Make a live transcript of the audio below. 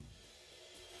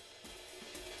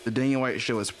The Daniel White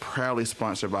Show is proudly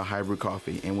sponsored by Hybrew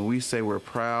Coffee. And when we say we're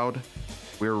proud,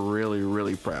 we're really,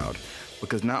 really proud.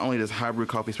 Because not only does Hybrew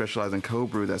Coffee specialize in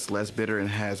cold brew that's less bitter and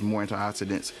has more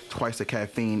antioxidants, twice the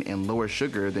caffeine, and lower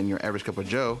sugar than your average cup of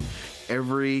joe,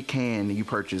 every can you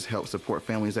purchase helps support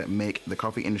families that make the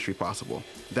coffee industry possible.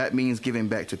 That means giving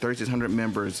back to 3,600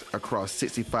 members across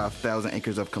 65,000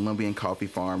 acres of Colombian coffee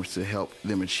farms to help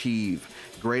them achieve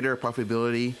greater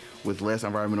profitability with less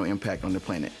environmental impact on the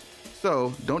planet.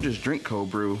 So don't just drink cold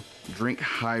brew, drink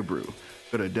Hybrew.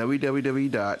 Go to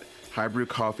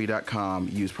www.hybrewcoffee.com.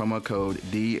 Use promo code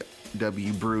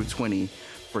DWBrew20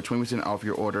 for 20% off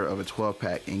your order of a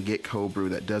 12-pack and get cold brew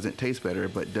that doesn't taste better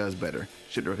but does better.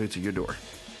 Shipped directly to your door.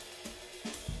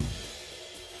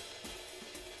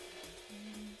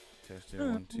 Testing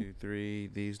 1, 2, 3.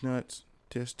 These nuts.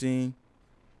 Testing.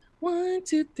 1,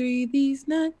 2, 3. These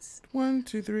nuts. 1,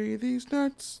 2, 3. These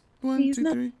nuts. 1,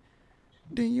 2, 3.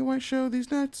 Daniel White Show. These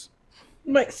nuts.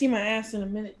 You might see my ass in a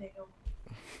minute, Daniel.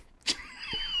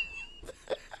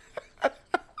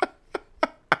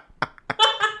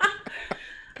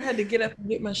 I had to get up and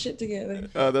get my shit together.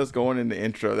 That's going in the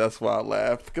intro. That's why I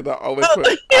laughed, because I always put.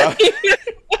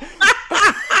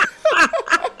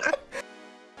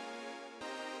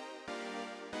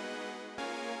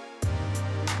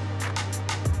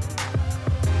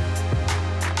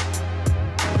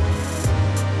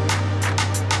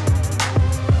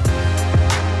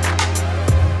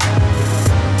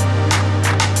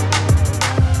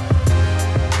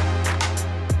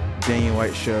 Daniel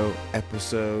White Show,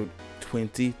 episode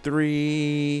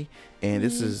 23, and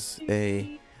this is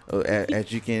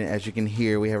as you can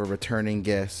hear, we have a returning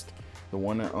guest, the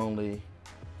one and only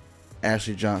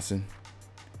Ashley Johnson.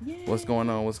 Yay. What's going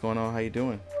on? How you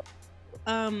doing?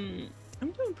 I'm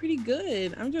doing pretty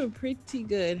good.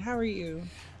 How are you?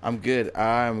 I'm good.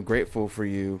 I'm grateful for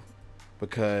you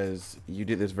because you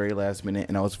did this very last minute,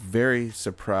 and I was very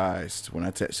surprised when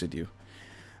I texted you.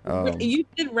 You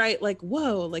did write like,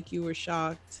 whoa, like you were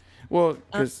shocked. Well,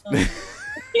 because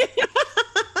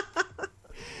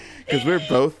we're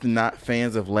both not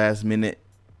fans of last minute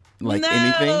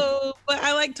anything. But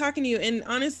I like talking to you, and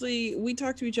honestly, we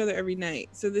talk to each other every night,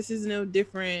 so this is no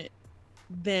different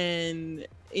than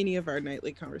any of our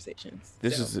nightly conversations.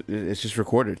 It's just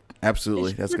recorded.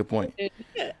 Absolutely, that's a good point.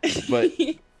 Yeah. But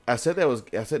I said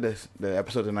the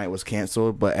episode tonight was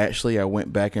canceled, but actually I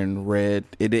went back and read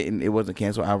it. It wasn't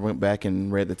canceled. I went back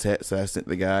and read the text that I sent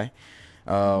the guy.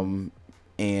 And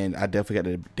I definitely got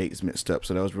the dates mixed up,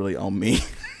 so that was really on me.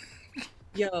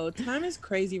 Yo, time is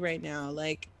crazy right now.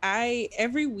 Like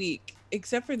every week,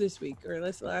 except for this week, or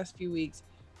the last few weeks,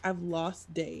 I've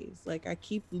lost days. Like I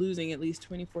keep losing at least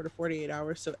 24 to 48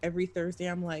 hours. So every Thursday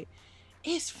I'm like,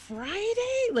 it's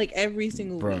Friday? Like every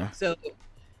single week. So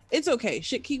it's okay.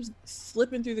 Shit keeps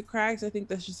slipping through the cracks. I think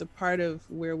that's just a part of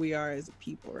where we are as a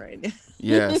people right now.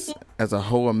 Yes, as a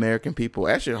whole American people,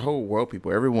 actually a whole world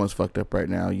people. Everyone's fucked up right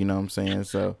now. You know what I'm saying?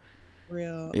 So,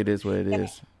 real. It is what it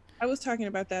is. I was talking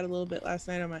about that a little bit last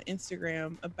night on my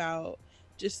Instagram about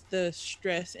just the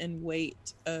stress and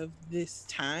weight of this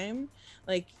time.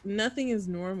 Like nothing is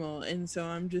normal, and so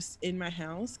I'm just in my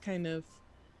house, kind of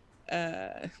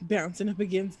bouncing up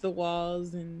against the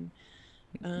walls and.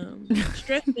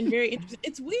 Stressed and very interesting.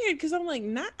 It's weird because I'm like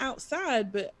not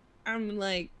outside, but I'm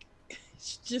like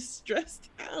just stressed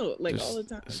out like all the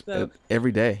time. So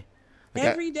every day.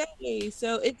 Every day.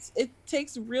 So it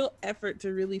takes real effort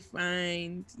to really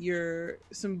find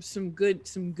some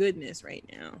goodness right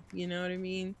now. You know what I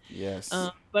mean? Yes.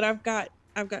 But I've got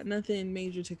nothing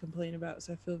major to complain about,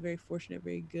 so I feel very fortunate,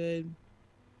 very good.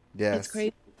 Yes. It's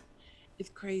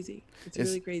crazy. It's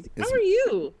really crazy. How are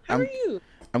you?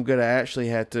 I'm good. I actually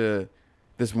had to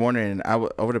this morning.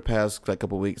 Over the past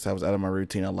couple of weeks, I was out of my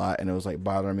routine a lot, and it was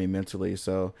bothering me mentally.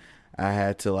 So I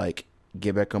had to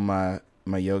get back on my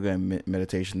yoga and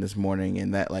meditation this morning,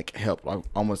 and that helped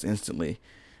almost instantly.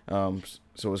 So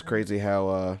it was crazy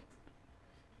how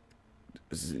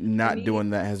not doing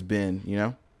that has been. You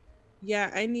know. Yeah,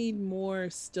 I need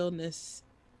more stillness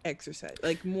exercise.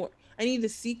 I need to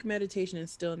seek meditation and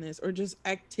stillness, or just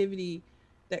activity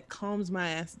that calms my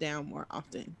ass down more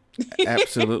often.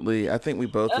 Absolutely. I think we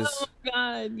both my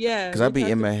God, yeah. Because I be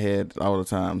in my head all the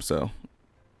time, so.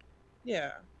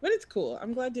 Yeah, but it's cool.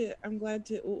 I'm glad to,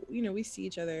 we see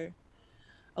each other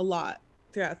a lot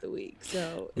throughout the week,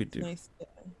 so it's nice to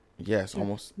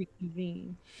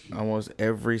reconvene. Almost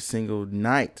every single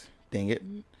night. Dang it.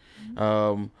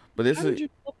 Mm-hmm. But this How did your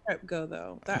meal prep go,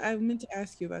 though? I meant to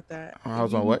ask you about that.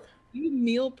 How's on what? You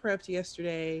meal prepped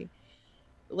yesterday,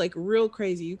 real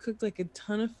crazy. You cooked a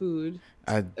ton of food.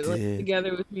 I did.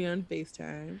 Together with me on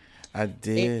FaceTime. I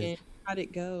did. How'd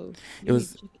it go? It You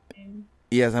was made chicken.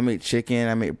 Yes, I made chicken,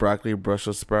 I made broccoli,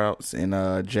 Brussels sprouts, and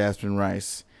jasmine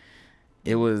rice.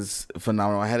 It was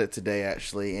phenomenal. I had it today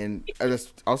actually, and I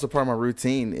just also part of my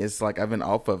routine is like I've been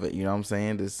off of it. You know what I'm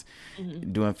saying? Just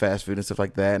Mm-hmm. doing fast food and stuff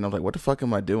like that. And I was like, what the fuck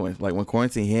am I doing? Like when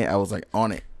quarantine hit, I was like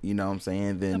on it. You know what I'm saying?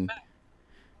 Come Then back.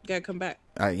 Gotta come back.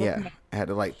 yeah, Welcome back. I had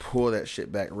to like pull that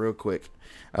shit back real quick.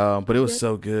 But it was Yeah.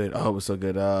 so good. Oh, it was so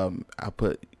good.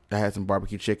 I had some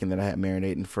barbecue chicken that I had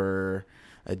marinating for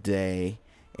a day,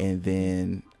 and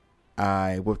then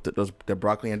I whipped up the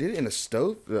broccoli. I did it in the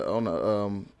stove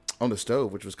on the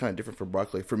stove, which was kind of different for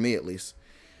broccoli for me at least.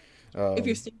 If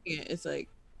you're Um, steaming it, it's like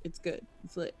it's good.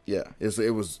 It's lit. yeah,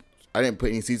 it was. I didn't put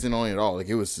any seasoning on it at all. Like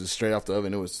it was just straight off the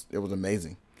oven. It was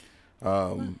amazing.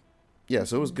 Wow. Yeah,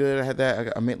 so it was good. I had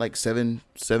that. I made like seven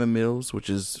meals, which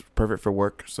is perfect for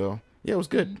work. So yeah, it was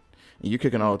good. And you're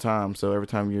cooking all the time, so every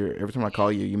time I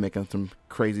call you, you're making some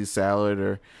crazy salad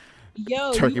or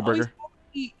Yo, turkey burger.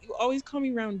 you always call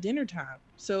me around dinner time.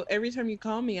 So every time you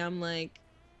call me, I'm like,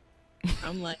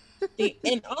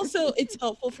 and also it's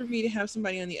helpful for me to have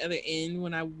somebody on the other end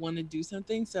when I want to do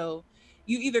something. So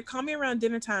you either call me around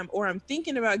dinner time or I'm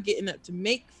thinking about getting up to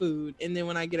make food, and then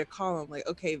when I get a call, I'm like,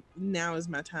 okay, now is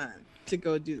my time to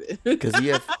go do this. Because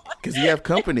you have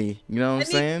company. You know what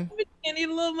I'm saying? I need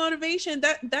a little motivation.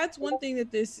 That's one thing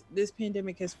that this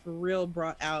pandemic has for real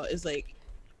brought out is like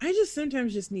I just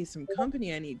sometimes just need some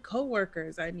company. I need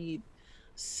coworkers. I need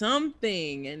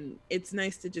something, and it's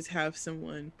nice to just have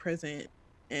someone present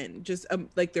and just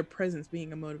like their presence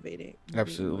being a motivating.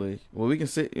 Absolutely. Well, we can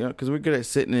sit, because we're good at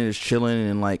sitting and just chilling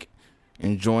and like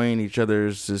enjoying each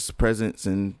other's just presence,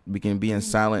 and we can be in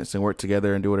silence and work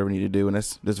together and do whatever we need to do, and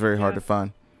that's very hard to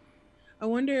find. I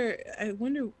wonder. I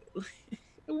wonder.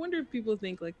 I wonder if people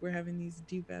think like we're having these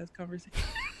deep ass conversations.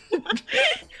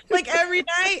 Like every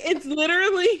night, it's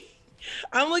literally.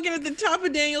 I'm looking at the top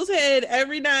of Daniel's head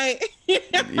every night.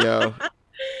 Yo,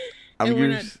 I'm And we're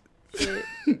not usually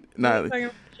shit. not. We're talking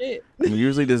about shit. I'm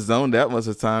usually just zoned out most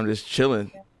of the time, just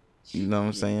chilling. You know what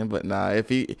I'm saying? But nah,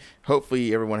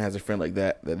 hopefully everyone has a friend like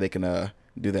that they can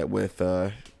do that with.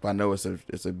 But I know it's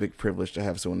a big privilege to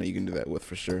have someone that you can do that with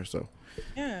for sure. So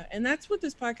Yeah, and that's what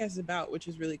this podcast is about, which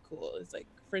is really cool. It's like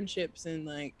friendships and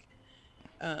like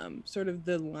sort of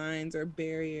the lines or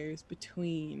barriers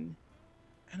between,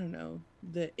 I don't know,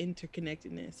 the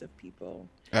interconnectedness of people.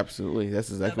 absolutely, that's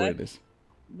exactly what it is.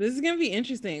 This is gonna be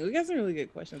interesting. We got some really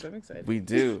good questions. I'm excited. We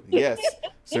do, yes.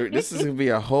 So this is gonna be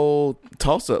a whole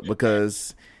toss up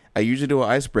because I usually do an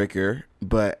icebreaker,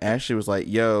 but Ashley was like,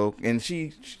 "Yo," and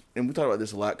and we talk about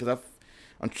this a lot because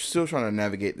I'm still trying to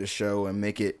navigate the show and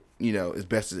make it as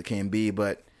best as it can be,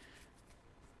 but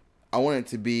I want it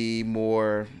to be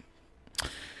more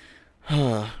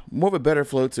of a better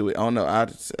flow to it. I don't know.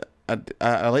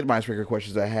 I like my icebreaker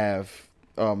questions I have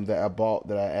that I bought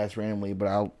that I asked randomly, but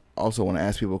I also want to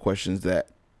ask people questions that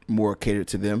more cater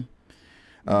to them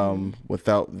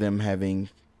without them having.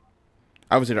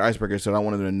 Obviously, they're icebreakers, so I don't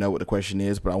want them to know what the question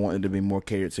is, but I want it to be more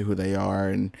catered to who they are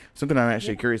and something I'm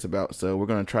actually curious about. So we're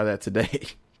going to try that today.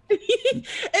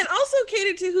 And also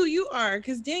cater to who you are,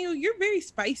 because Daniel, you're very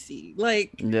spicy.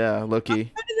 Like, yeah, low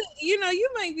key. you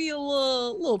might be a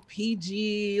little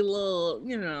PG, a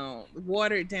little,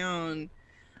 watered down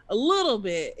a little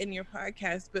bit in your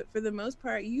podcast, but for the most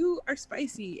part, you are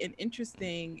spicy and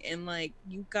interesting, and like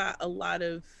you've got a lot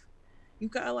of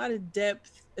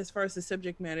depth as far as the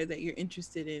subject matter that you're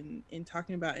interested in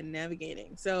talking about and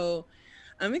navigating. So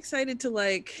I'm excited to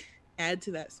like add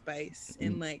to that spice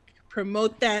and like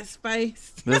promote that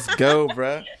spice. Let's go,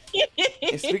 bruh.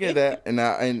 And speaking of that,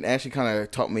 and Ashley kind of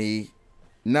taught me,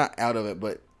 not out of it,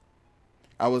 but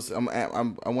I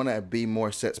want to be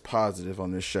more sex positive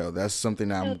on this show. That's something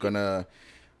that I'm gonna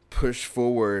push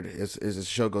forward as the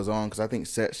show goes on, because I think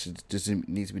sex just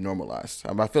needs to be normalized.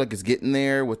 I feel like it's getting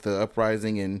there with the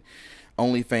uprising and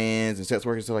OnlyFans and sex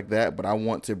work and stuff like that, but I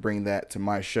want to bring that to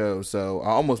my show. So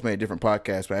I almost made a different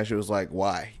podcast, but Ashley was like,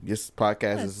 "Why? This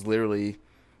podcast is literally."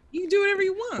 You can do whatever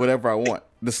you want. Whatever I want.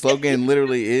 The slogan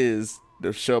literally is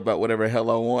the show about whatever the hell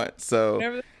I want. So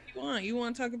whatever you want. You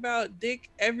want to talk about dick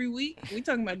every week? We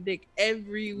talking about dick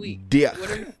every week. Dick.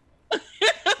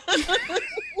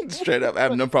 Straight up. I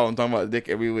have no problem talking about dick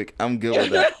every week. I'm good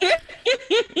with that.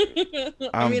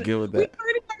 I'm good with that. We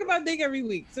already talk about dick every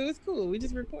week, so it's cool. We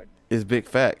just record. It's big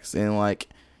facts. And like,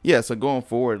 yeah, so going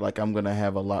forward, like I'm going to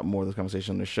have a lot more of this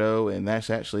conversation on the show. And that's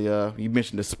actually, you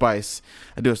mentioned the spice.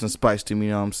 I do have some spice to me,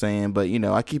 you know what I'm saying? But,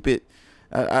 I keep it,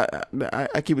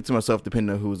 I keep it to myself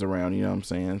depending on who's around, you know what I'm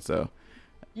saying? So,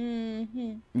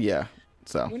 yeah.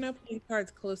 So we're not putting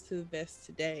cards close to the vest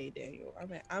today, Daniel.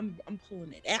 I'm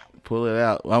pulling it out. Pull it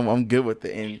out. I'm good with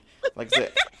it. And Like I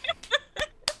said.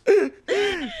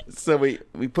 So we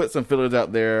put some fillers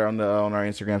out there on our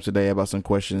Instagram today about some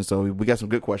questions. So we got some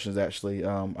good questions actually.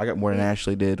 I got more than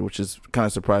Ashley did, which is kind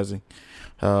of surprising.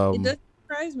 It does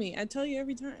surprise me. I tell you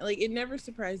every time. Like, it never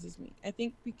surprises me. I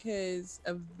think because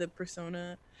of the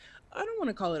persona. I don't want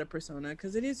to call it a persona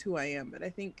because it is who I am, but I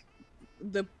think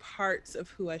the parts of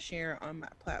who I share on my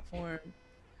platform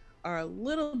are a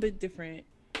little bit different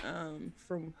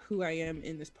from who I am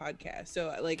in this podcast.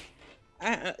 So like,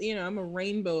 I'm a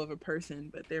rainbow of a person,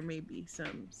 but there may be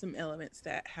some elements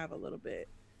that have are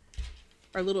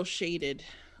a little shaded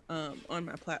on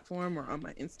my platform or on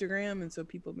my Instagram, and so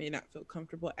people may not feel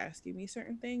comfortable asking me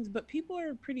certain things, but people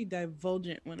are pretty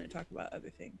divulgent when I talk about other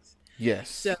things. Yes.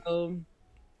 So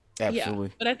absolutely.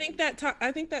 Yeah, but I think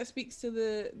that speaks to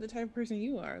the type of person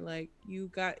you are. Like, you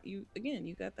got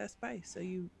that spice, so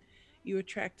you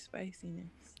attract spiciness.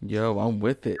 Yo, I'm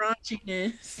with it.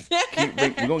 Raunchiness.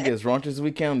 We're gonna get as raunchy as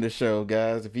we can on this show,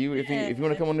 guys. If you want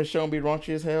to come on this show and be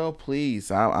raunchy as hell, please.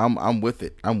 I'm with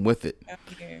it. I'm with it.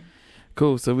 Okay.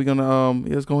 Cool. So we're gonna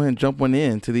let's go ahead and jump one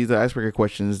in to these icebreaker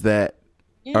questions that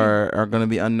are gonna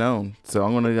be unknown. So I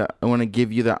want to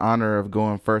give you the honor of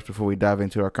going first before we dive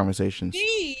into our conversations.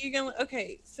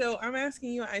 Okay. So I'm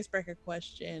asking you an icebreaker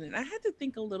question, and I had to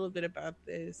think a little bit about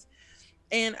this,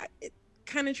 and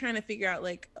kind of trying to figure out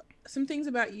like some things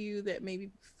about you that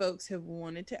maybe folks have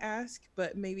wanted to ask,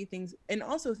 but maybe things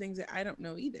that I don't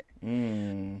know either.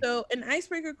 So an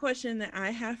icebreaker question that I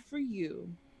have for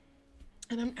you,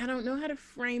 and I don't know how to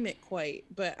frame it quite,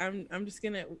 but I'm just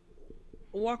gonna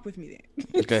walk with me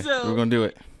there. Okay, so, we're gonna do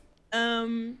it.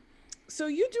 So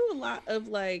you do a lot of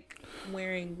like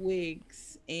wearing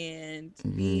wigs and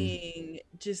being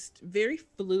just very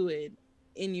fluid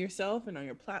in yourself and on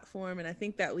your platform, and I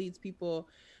think that leads people.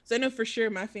 So I know for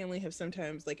sure my family have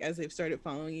sometimes, like, as they've started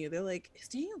following you, they're like, "Is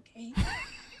Daniel okay?"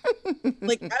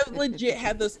 Like, I've legit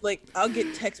had this, like, I'll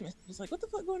get text messages like, "What the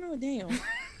fuck going on with Daniel?"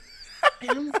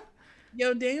 And I'm like,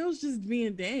 yo, Daniel's just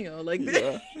being Daniel. Like,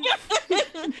 yeah.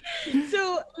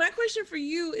 So my question for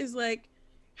you is like,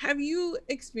 have you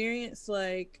experienced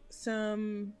like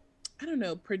some, I don't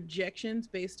know, projections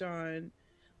based on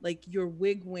like your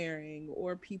wig wearing,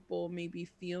 or people maybe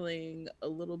feeling a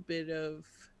little bit of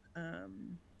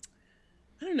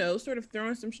I don't know, sort of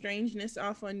throwing some strangeness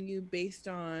off on you based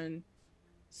on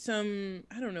some,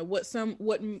 I don't know, what some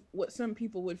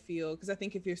people would feel, because I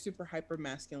think if you're super hyper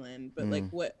masculine, but like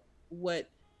what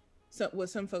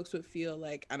some folks would feel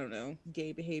like, I don't know,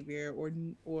 gay behavior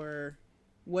or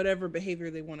whatever behavior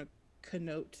they want to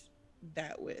connote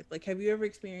that with. Like, have you ever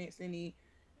experienced any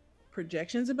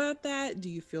projections about that? Do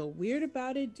you feel weird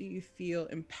about it? Do you feel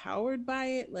empowered by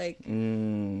it? Like,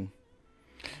 I'm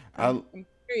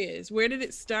curious, where did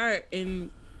it start and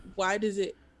why does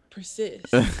it persist?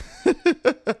 That's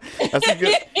a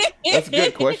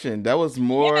good question. That was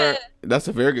more. Yeah. That's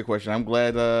a very good question. I'm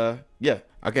glad. I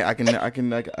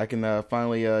can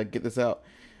finally get this out.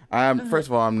 First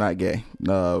of all, I'm not gay.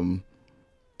 I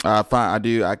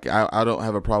don't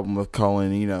have a problem with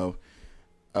calling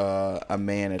a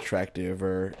man attractive,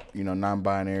 or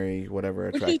non-binary, whatever,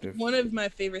 attractive. Which is one of my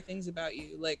favorite things about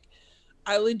you. Like,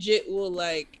 I legit will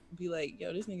like be like,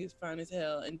 yo, this nigga is fine as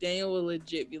hell, and Daniel will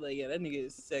legit be like, yeah, that nigga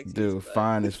is sexy. Dude,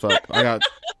 fine as fuck. I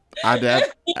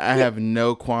have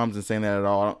no qualms in saying that at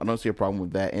all. I don't see a problem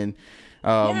with that. And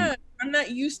I'm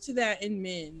not used to that in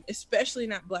men, especially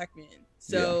not black men.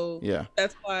 So yeah.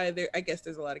 That's why I guess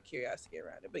there's a lot of curiosity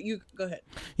around it. But you go ahead.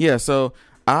 Yeah. So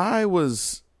I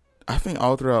think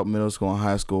all throughout middle school and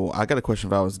high school, I got a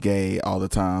question if I was gay all the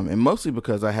time, and mostly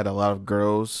because I had a lot of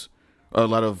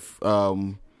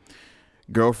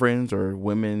girlfriends or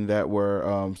women that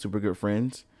were super good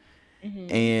friends.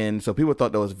 Mm-hmm. And so people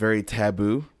thought that was very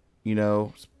taboo,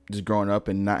 just growing up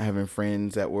and not having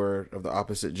friends that were of the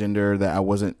opposite gender that I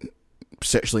wasn't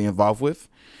sexually involved with.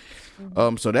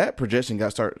 Mm-hmm. So that projection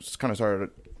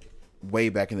started way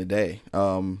back in the day,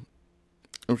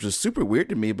 which was super weird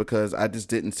to me because I just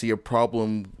didn't see a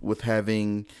problem with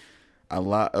having a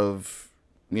lot of,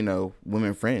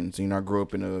 women friends. I grew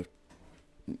up in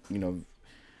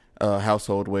a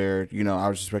household where, I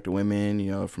respected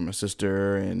women, from my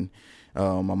sister and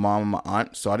my mom and my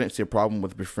aunt. So I didn't see a problem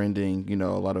with befriending,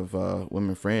 a lot of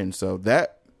women friends. So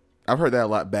that I've heard that a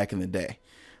lot back in the day.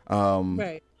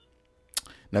 Right.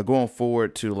 Now going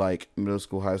forward to like middle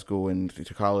school, high school, and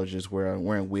to colleges where I'm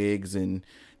wearing wigs and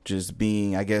just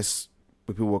being, I guess,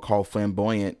 what people would call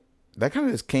flamboyant, that kind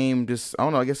of just came I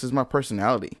don't know, I guess it's my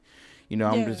personality.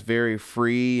 I'm just very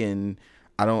free, and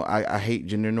I hate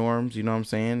gender norms, you know what I'm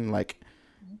saying? Like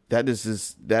that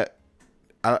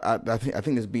I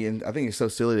think it's so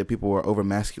silly that people are over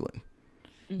masculine.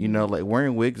 You know, like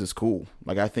wearing wigs is cool.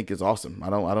 Like I think it's awesome. I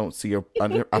don't see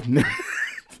I've never,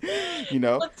 you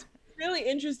know. What's really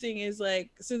interesting is like,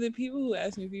 so the people who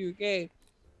asked me if you were gay,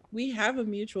 we have a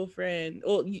mutual friend.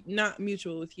 Well, not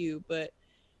mutual with you, but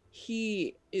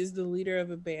he is the leader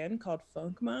of a band called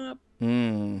Funk Mob.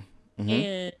 And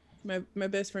my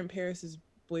best friend Paris's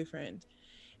boyfriend,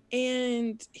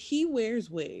 and he wears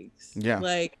wigs. Yeah,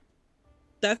 like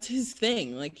that's his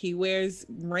thing. Like he wears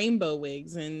rainbow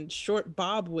wigs and short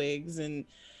bob wigs, and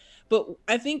but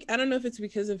I don't know if it's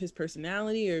because of his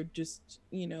personality or just,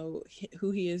 you know,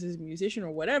 who he is as a musician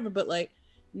or whatever, but like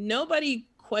nobody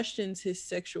questions his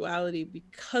sexuality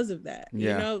because of that.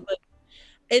 Yeah. You know, like,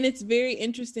 and it's very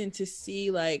interesting to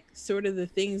see like sort of the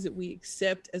things that we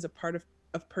accept as a part of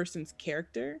a person's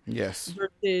character, yes,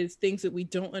 versus things that we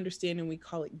don't understand and we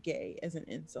call it gay as an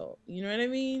insult. You know what I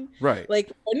mean? Right.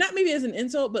 Like, or not maybe as an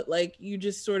insult, but like you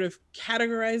just sort of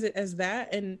categorize it as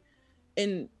that, and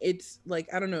it's like,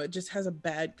 I don't know, it just has a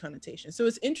bad connotation. So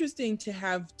it's interesting to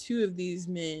have two of these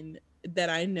men that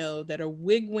I know that are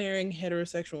wig wearing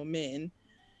heterosexual men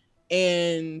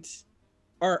and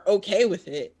are okay with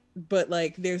it, but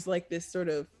like there's like this sort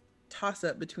of toss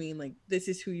up between like, this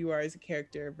is who you are as a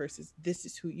character versus this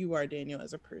is who you are, Daniel,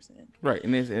 as a person. Right.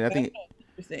 And I think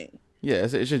yeah,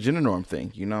 it's a gender norm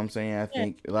thing. You know what I'm saying? I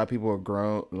think a lot of people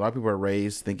are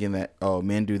raised thinking that, oh,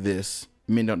 men do this,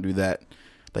 men don't do that.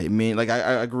 Like men, like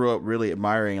I grew up really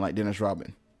admiring like Dennis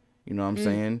Rodman. You know what I'm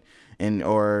saying? And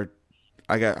or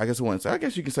I guess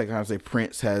you can say, kind of say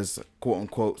Prince has quote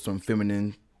unquote some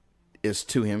feminine is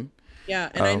to him. Yeah,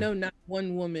 and I know not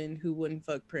one woman who wouldn't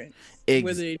fuck Prince,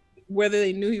 whether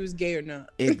they knew he was gay or not.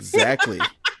 Exactly.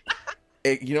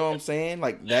 You know what I'm saying?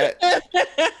 Like that.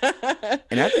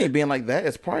 And I think being like that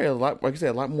is probably a lot, like I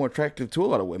said, a lot more attractive to a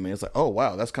lot of women. It's like, oh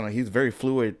wow, that's kind of, he's very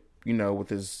fluid, you know, with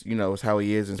his, you know, how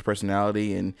he is, his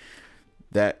personality, and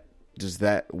that just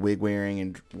that wig wearing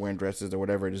and wearing dresses or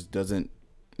whatever just doesn't,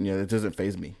 you know, it doesn't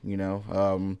faze me, you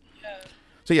know.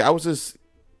 So yeah, I was just,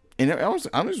 and I was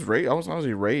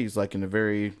honestly raised like in a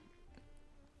very,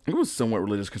 it was somewhat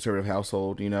religious conservative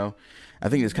household, you know. I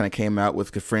think this kind of came out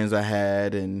with the friends I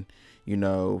had and, you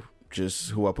know,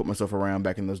 just who I put myself around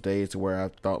back in those days, to where I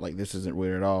thought like this isn't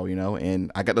weird at all, you know.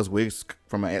 And I got those wigs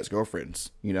from my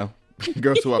ex-girlfriends, you know,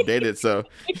 girls who I've dated. So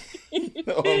you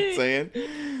know what I'm saying?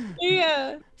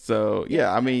 Yeah. So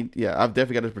yeah, I mean, yeah, I've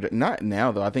definitely got to protect. Not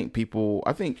now though. I think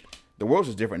the world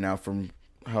is different now from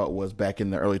how it was back in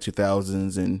the early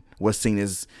 2000s, and what's seen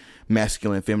as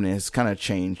masculine and feminine has kind of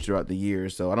changed throughout the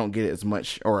years. So I don't get it as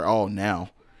much or at all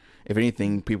now. If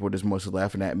anything, people are just mostly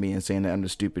laughing at me and saying that I'm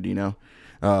just stupid, you know.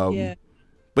 Yeah.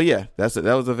 But yeah, that's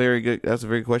a very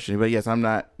good question. But yes, I'm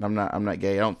not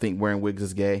gay. I don't think wearing wigs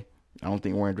is gay. I don't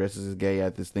think wearing dresses is gay.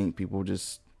 I just think people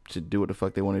just should do what the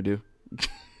fuck they want to do.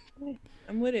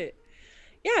 I'm with it.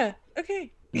 Yeah.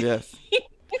 Okay. Yes.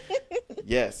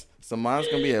 Yes. So mine's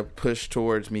gonna be a push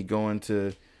towards me going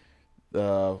to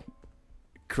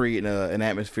creating an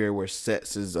atmosphere where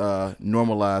sex is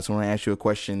normalized. I want to ask you a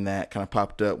question that kind of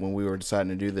popped up when we were deciding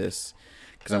to do this,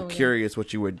 because I'm curious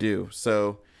what you would do.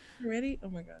 So you ready? Oh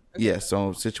my god. Okay. Yeah.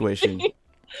 So situation.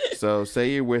 So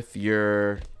say you're with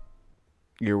your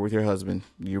husband.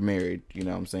 You're married. You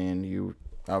know what I'm saying? You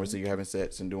obviously you're having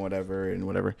sex and doing whatever and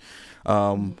whatever.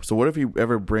 So what if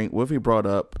he brought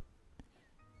up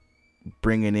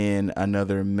bringing in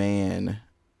another man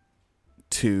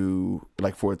to,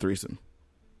 like, for a threesome?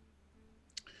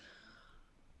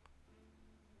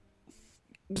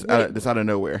 Just out of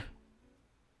nowhere.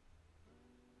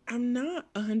 I'm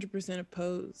not 100%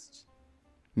 opposed.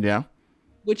 Yeah.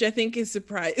 Which I think is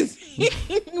surprising.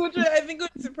 Which I think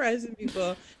would surprise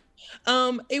people.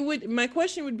 My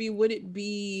question would be, would it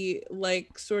be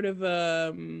like sort of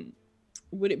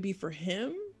would it be for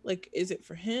him? Like, is it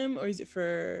for him or is it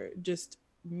for just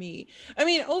me? I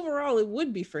mean, overall it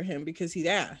would be for him because he's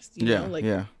asked, you know, like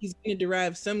he's going to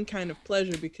derive some kind of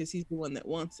pleasure because he's the one that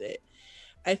wants it.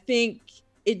 I think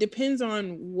it depends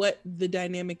on what the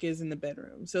dynamic is in the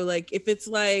bedroom. So like, if it's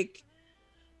like,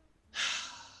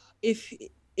 if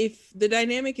the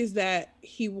dynamic is that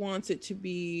he wants it to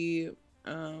be,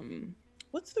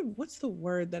 what's the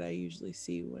word that I usually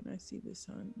see when I see this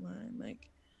online? Like,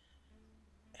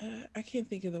 I can't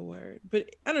think of the word, but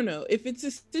I don't know. If it's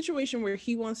a situation where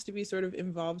he wants to be sort of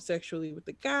involved sexually with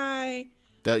the guy.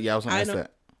 I was gonna ask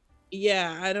that.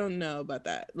 Yeah, I don't know about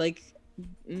that. Like,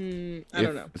 I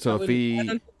don't know. So I don't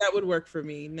think that would work for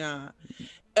me. Nah.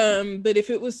 But if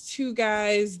it was two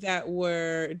guys that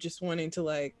were just wanting to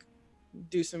like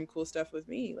do some cool stuff with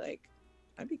me, like,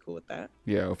 I'd be cool with that.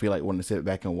 Yeah, if he like wanted to sit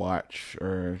back and watch,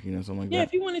 or, you know, something like that. Yeah,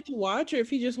 if he wanted to watch, or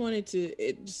if he just wanted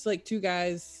to, just like two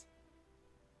guys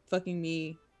fucking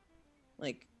me,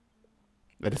 like,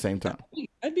 At the same time.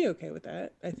 I'd be okay with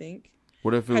that, I think.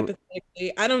 What if it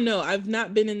Hypothetically, I don't know. I've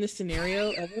not been in this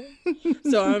scenario ever,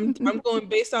 so I'm going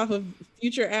based off of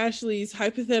future Ashley's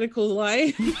hypothetical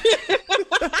life.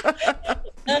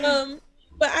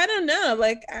 But I don't know.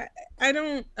 Like I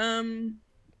don't.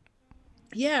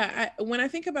 Yeah. When I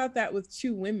think about that with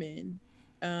two women,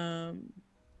 I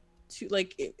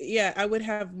would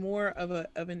have more of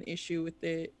an issue with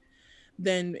it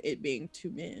than it being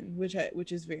two men, which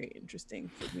is very interesting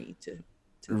for me to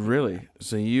really?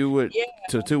 So you would? Yeah.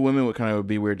 So two women would kind of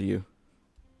be weird to you.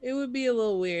 It would be a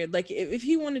little weird. Like if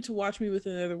he wanted to watch me with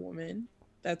another woman,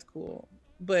 that's cool.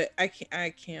 But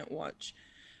I can't watch.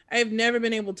 I've never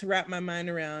been able to wrap my mind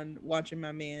around watching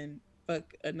my man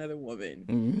fuck another woman.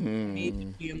 Me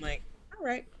being like, all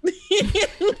right.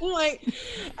 Like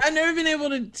I've never been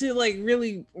able to like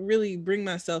really bring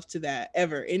myself to that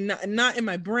ever. And not in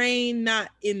my brain, not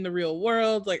in the real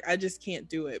world. Like I just can't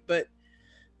do it. But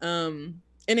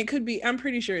and it could be, I'm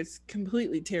pretty sure it's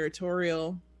completely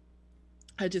territorial.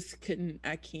 I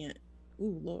can't.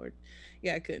 Ooh, Lord.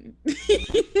 Yeah, I couldn't.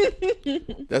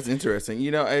 That's interesting.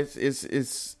 You know, it's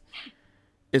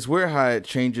weird how it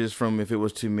changes from if it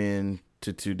was two men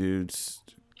to two dudes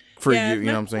for you. You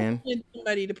know what I'm saying?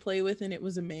 Somebody to play with, and it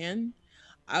was a man.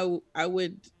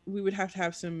 We would have to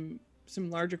have some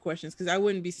larger questions because I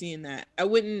wouldn't be seeing that. I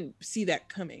wouldn't see that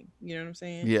coming. You know what I'm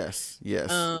saying? Yes.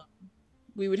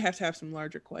 We would have to have some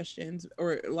larger questions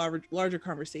or larger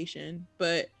conversation.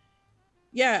 But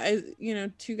yeah,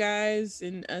 two guys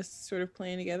and us sort of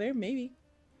playing together, maybe.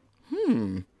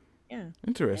 Yeah.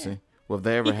 Interesting. Yeah. Well, if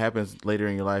that ever happens later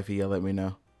in your life, you gotta let me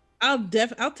know. I'll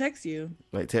text you.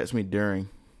 Like text me during.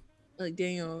 Like,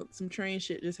 Daniel, some train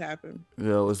shit just happened.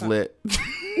 Yo, it's lit.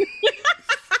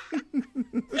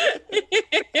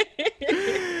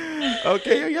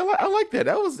 Okay, yeah, I like that.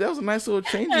 That was a nice little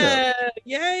change up.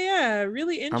 Yeah,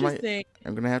 really interesting.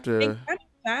 I'm gonna have to. It kind of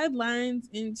sidelines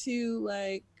into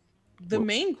like the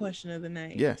main question of the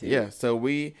night. Yeah. So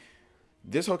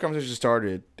this whole conversation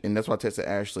started, and that's why I texted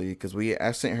Ashley because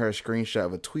I sent her a screenshot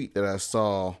of a tweet that I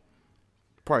saw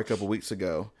probably a couple weeks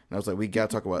ago, and I was like, we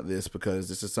gotta talk about this because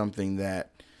this is something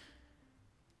that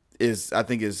I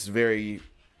think is very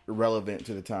relevant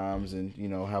to the times and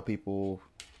how people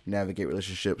navigate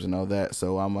relationships and all that.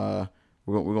 So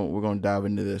we're gonna dive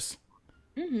into this.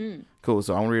 Cool.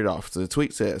 So I'm gonna read it off. So the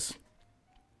tweet says,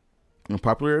 in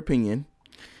popular opinion,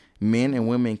 men and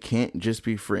women can't just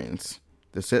be friends.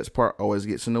 The sex part always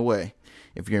gets in the way.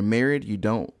 If you're married, you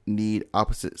don't need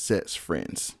opposite sex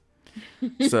friends.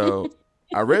 So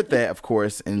I read that, of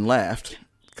course, and laughed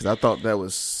because I thought that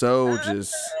was so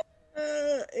just.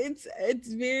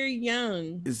 It's very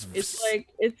young. It's like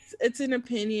it's an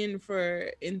opinion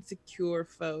for insecure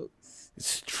folks.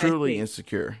 It's truly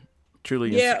insecure.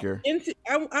 Truly insecure.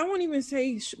 I won't even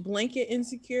say blanket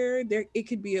insecure. It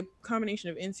could be a combination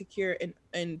of insecure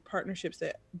and partnerships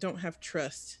that don't have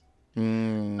trust.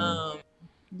 Yeah.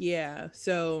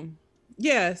 So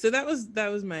that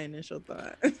was my initial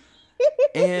thought.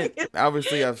 And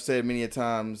obviously, I've said many a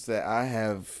times that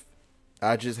I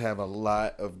just have a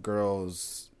lot of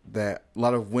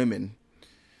women,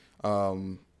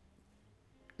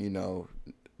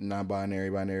 non-binary,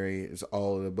 binary is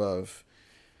all of the above,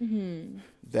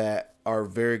 that are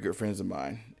very good friends of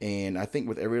mine. And I think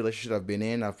with every relationship I've been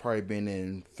in, I've probably been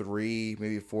in 3,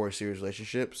 maybe 4 serious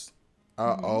relationships.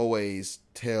 I always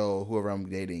tell whoever I'm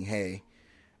dating, hey,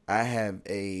 I have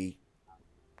a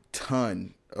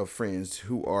ton of friends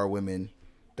who are women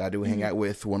that I do hang out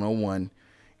with one-on-one,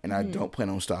 and I don't plan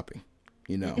on stopping,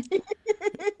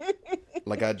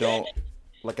 like I don't,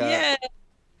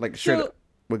 straight up.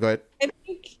 Well, go ahead.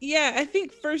 I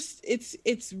think first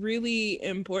it's really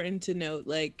important to note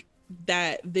like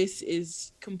that this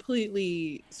is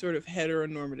completely sort of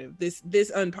heteronormative,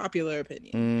 this unpopular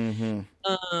opinion.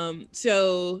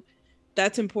 So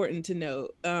that's important to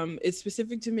note. It's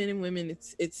specific to men and women.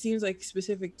 It seems like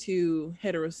specific to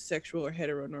heterosexual or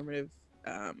heteronormative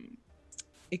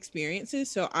experiences.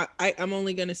 So I'm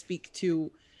only going to speak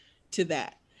to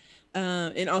that.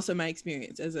 And also my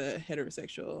experience as a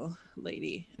heterosexual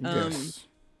lady. Yes.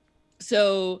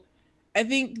 So I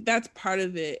think that's part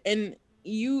of it. And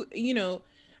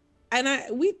and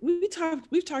we've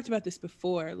talked about this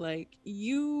before, like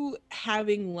you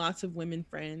having lots of women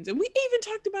friends, and we even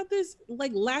talked about this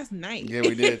like last night. Yeah,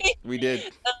 we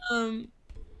did.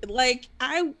 Like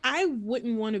I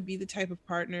wouldn't want to be the type of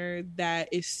partner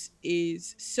that has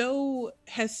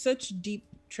such deep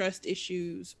trust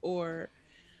issues or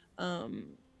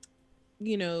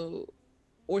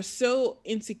or so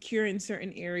insecure in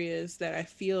certain areas that I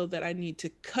feel that I need to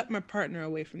cut my partner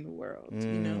away from the world, you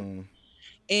know?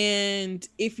 And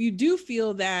if you do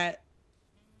feel that's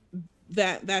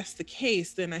the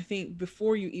case, then I think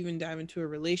before you even dive into a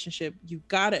relationship, you've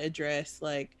got to address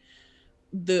like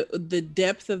the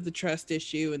depth of the trust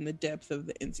issue and the depth of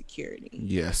the insecurity.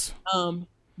 Yes.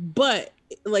 But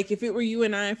like if it were you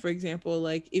and I, for example,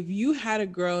 like if you had a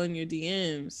girl in your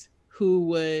DMs who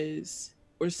was,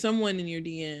 or someone in your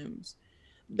DMs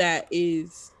that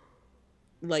is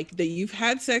like that you've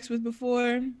had sex with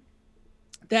before,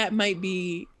 that might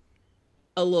be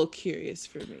a little curious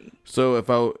for me. So if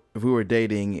we were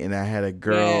dating and I had a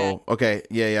girl, okay,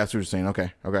 yeah, that's what you're saying.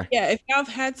 Okay. Yeah, if y'all have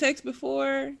had sex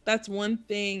before, that's one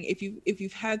thing. If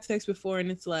you've had sex before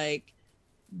and it's like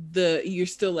you're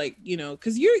still like, you know,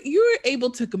 because you're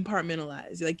able to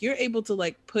compartmentalize, like you're able to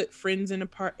like put friends in a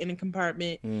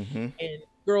compartment and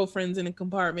girlfriends in a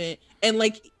compartment, and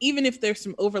like even if there's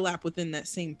some overlap within that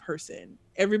same person,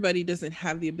 everybody doesn't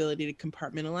have the ability to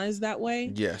compartmentalize that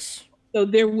way. Yes. So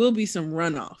there will be some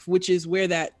runoff, which is where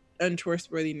that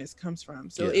untrustworthiness comes from.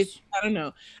 So if I don't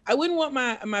know, I wouldn't want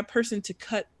my person to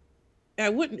cut. I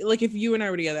wouldn't, like if you and I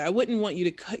were together, I wouldn't want you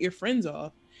to cut your friends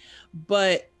off.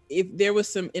 But if there was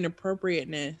some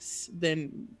inappropriateness,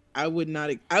 then I would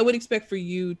expect for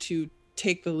you to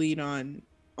take the lead on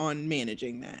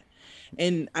managing that.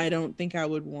 And I don't think I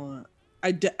would want.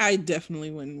 I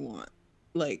definitely wouldn't want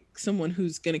like someone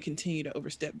who's going to continue to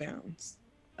overstep bounds.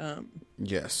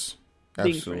 Yes.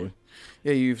 Absolutely.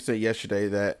 Yeah, you said yesterday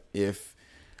that if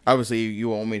obviously you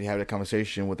want me to have that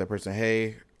conversation with that person,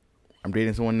 hey, I'm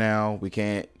dating someone now, we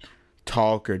can't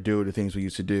talk or do the things we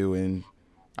used to do, and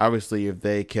obviously if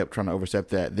they kept trying to overstep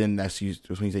that, then that's when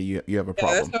you say you have a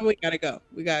problem. That's why we gotta go.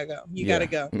 You gotta go. You gotta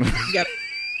go.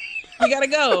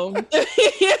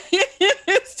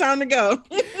 It's time to go.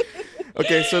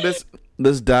 Okay, so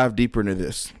let's dive deeper into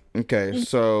this. Okay,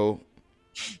 so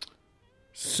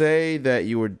say that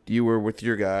you were with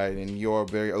your guy and you're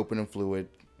very open and fluid,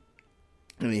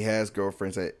 and he has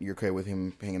girlfriends that you're okay with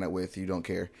him hanging out with, you don't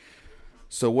care.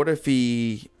 So what if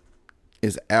he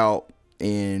is out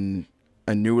and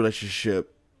a new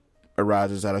relationship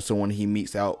arises out of someone he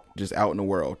meets out in the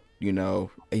world? You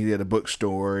know, he's at a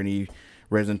bookstore and he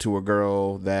runs into a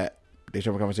girl that they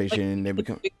start a conversation. Like,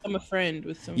 they become a friend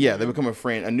with someone. Yeah, they become a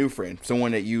friend, a new friend,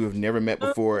 someone that you have never met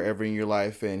before ever in your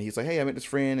life. And he's like, hey, I met this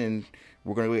friend and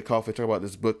we're going to get coffee, talk about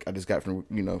this book I just got from,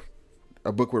 you know,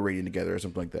 a book we're reading together or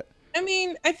something like that. I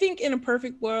mean, I think in a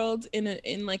perfect world,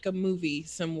 in like a movie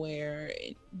somewhere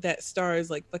that stars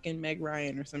like fucking Meg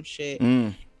Ryan or some shit,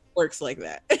 works like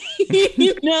that.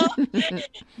 You know?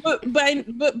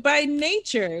 but by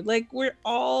nature, like we're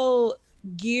all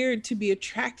geared to be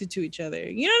attracted to each other.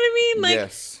 You know what I mean? Like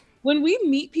yes. When we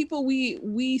meet people,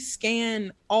 we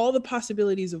scan all the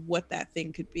possibilities of what that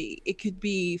thing could be. It could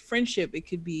be friendship. It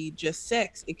could be just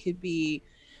sex. It could be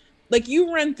like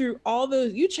you run through all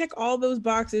those, you check all those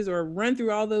boxes or run through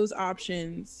all those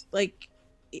options, like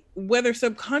whether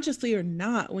subconsciously or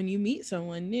not, when you meet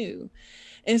someone new.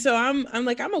 And so I'm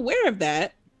aware of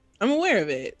that. I'm aware of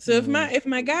it. So if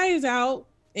my guy is out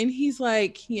and he's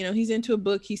like, you know, he's into a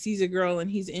book, he sees a girl and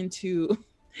he's into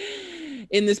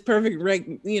in this perfect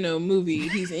movie,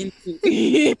 he's into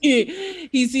he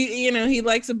sees, you know, he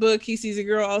likes a book, he sees a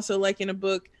girl also liking a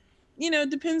book, you know, it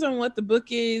depends on what the book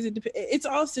is. It's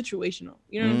all situational,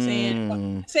 you know what I'm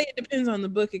saying? Say it depends on the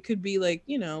book. It could be like,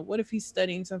 you know, what if he's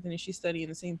studying something and she's studying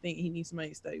the same thing, he needs somebody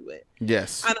to study with?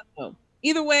 Yes. I don't know.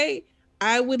 Either way,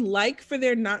 I would like for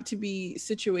there not to be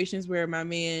situations where my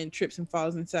man trips and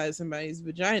falls inside somebody's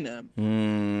vagina.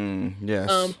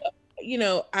 Yes. You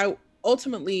know, I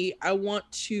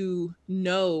want to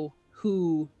know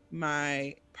who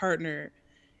my partner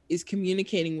is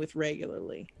communicating with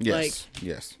regularly. Yes. Like,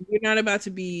 yes. You're not about to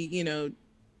be, you know,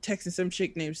 texting some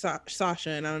chick named Sasha,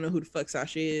 and I don't know who the fuck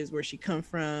Sasha is, where she come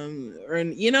from, or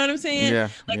you know what I'm saying? Yeah.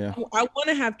 Like, yeah. I want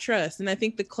to have trust, and I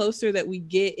think the closer that we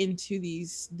get into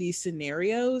these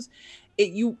scenarios,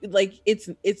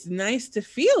 it's nice to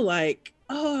feel like,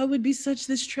 oh, I would be such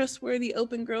this trustworthy,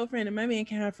 open girlfriend, and my man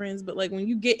can have friends. But like when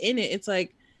you get in it, it's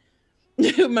like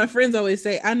my friends always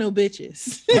say, I know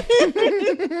bitches.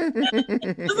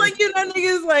 It's like, you know,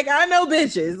 niggas like, I know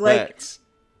bitches. Like, Facts.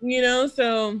 You know,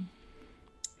 so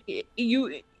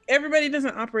everybody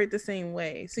doesn't operate the same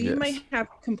way. So you might have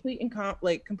complete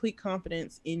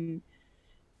confidence in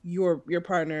your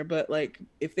partner, but like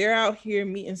if they're out here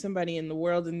meeting somebody in the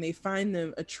world and they find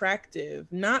them attractive,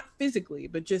 not physically,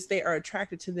 but just they are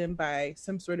attracted to them by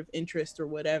some sort of interest or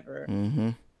whatever,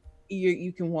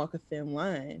 you can walk a thin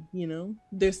line, you know.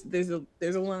 There's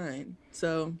a line.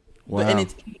 So wow.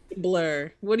 And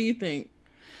blur? What do you think?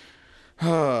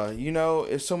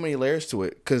 It's so many layers to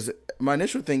it. Because my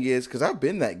initial thing is, because I've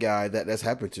been that guy that's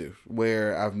happened to,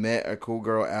 where I've met a cool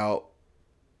girl out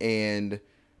and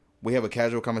we have a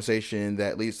casual conversation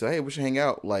that leads to, hey, we should hang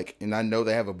out. Like, and I know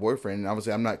they have a boyfriend. And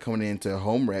obviously, I'm not coming into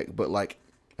home wreck, but like,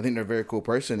 I think they're a very cool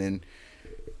person. And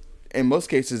in most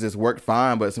cases, it's worked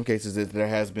fine. But in some cases, there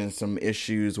has been some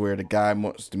issues where the guy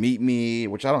wants to meet me,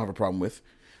 which I don't have a problem with.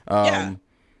 Yeah.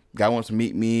 Guy wants to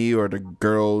meet me, or the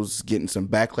girl's getting some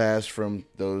backlash from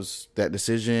that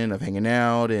decision of hanging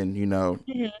out, and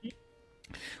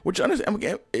which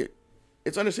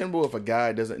it's understandable if a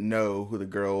guy doesn't know who the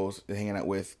girls they're hanging out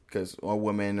with, because or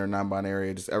women or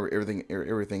non-binary, just everything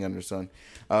under the sun.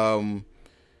 Yeah,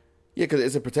 because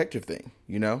it's a protective thing,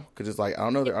 because it's like I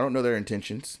don't know their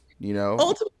intentions,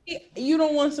 Ultimately, you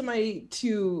don't want somebody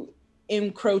to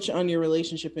encroach on your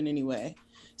relationship in any way,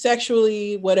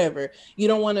 sexually, whatever. You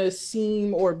don't want to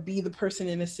seem or be the person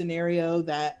in a scenario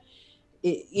that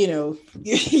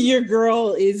your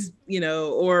girl is,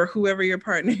 or whoever your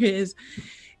partner is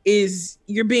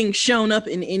you're being shown up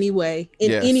in any way,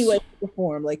 any way to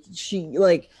perform.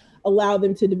 Like allow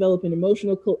them to develop an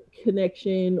emotional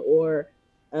connection or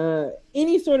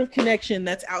any sort of connection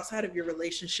that's outside of your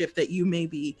relationship that you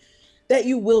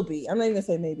will be. I'm not even gonna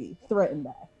say maybe threatened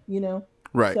by,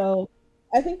 Right. So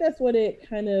I think that's what it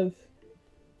kind of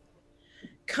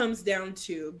comes down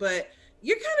to. But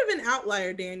you're kind of an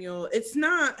outlier, Daniel. It's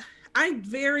not, I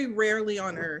very rarely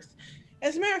on earth.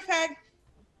 As a matter of fact,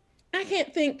 I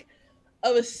can't think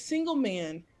of a single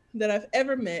man that I've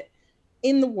ever met out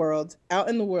in the world,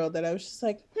 that I was just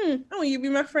like, I want you to be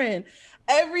my friend.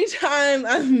 Every time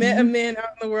I've met a man out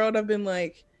in the world, I've been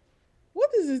like,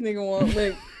 what does this nigga want?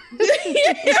 Like,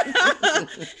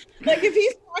 like if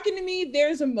he's talking to me,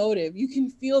 there's a motive. You can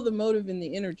feel the motive in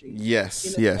the energy.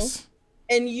 Yes, yes.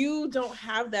 And you don't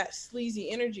have that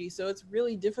sleazy energy, so it's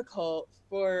really difficult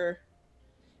for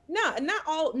not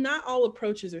all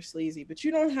approaches are sleazy, but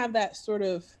you don't have that sort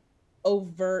of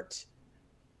overt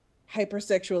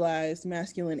hypersexualized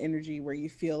masculine energy where you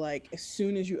feel like as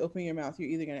soon as you open your mouth, you're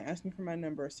either going to ask me for my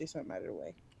number or say something out of the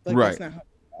way. Like, right. That's not how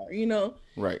you are,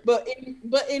 Right. But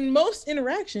in most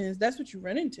interactions, that's what you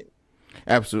run into.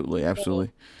 Absolutely. So,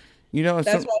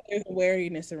 that's why there's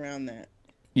awareness around that.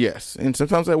 Yes, and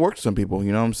sometimes that works for some people.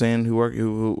 You know what I'm saying?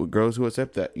 Who girls who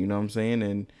accept that. You know what I'm saying?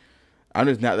 And I'm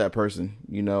just not that person.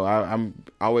 I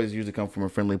always usually come from a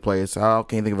friendly place. I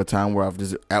can't think of a time where I've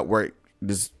just at work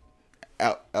just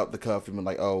out the cuff and been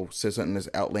like, oh, said something that's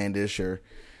outlandish or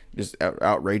just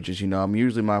outrageous. I'm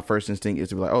usually, my first instinct is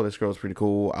to be like, oh, this girl's pretty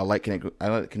cool. I like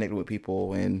connecting with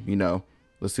people, and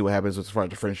let's see what happens as far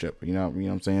as the friendship. You know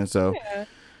what I'm saying? So, yeah.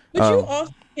 But you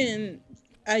also can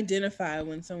identify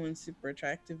when someone's super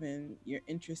attractive and you're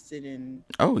interested in.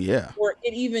 Oh yeah. Or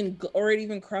it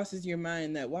even crosses your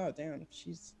mind that, wow, damn,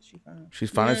 she's fine. She's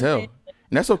fine as hell, and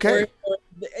that's okay.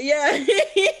 Yeah.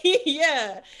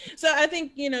 Yeah. So I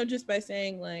think, just by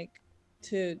saying, like,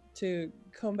 to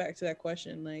come back to that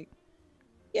question, like,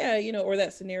 yeah, or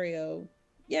that scenario,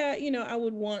 yeah, I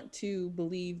would want to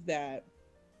believe that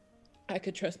I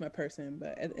could trust my person,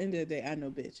 but at the end of the day, I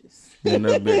know bitches.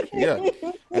 Yeah.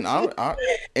 And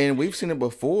and we've seen it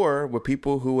before with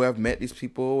people who have met these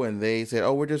people and they said,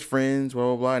 oh, we're just friends, blah,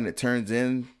 blah, blah. And it turns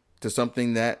into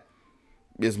something that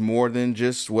is more than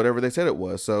just whatever they said it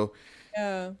was. So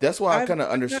yeah, that's why I kind of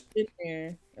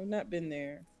understand. I've not been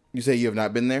there. You say you have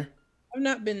not been there? I've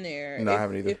not been there. No, I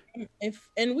haven't either.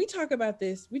 And we talked about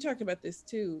this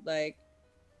too. Like,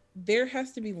 there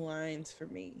has to be lines for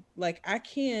me. Like, I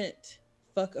can't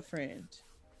fuck a friend.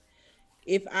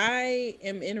 If I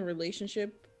am in a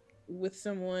relationship with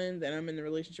someone, then I'm in the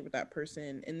relationship with that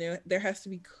person, and there has to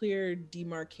be clear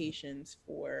demarcations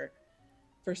for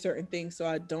certain things, so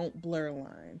I don't blur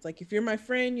lines. Like, if you're my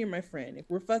friend, you're my friend. If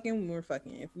we're fucking, we're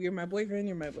fucking. If you're my boyfriend,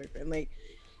 you're my boyfriend. Like,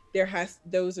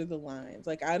 those are the lines.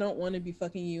 Like, I don't want to be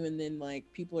fucking you and then, like,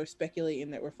 people are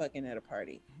speculating that we're fucking at a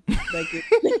party. Like,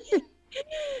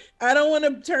 I don't want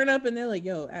to turn up and they're like,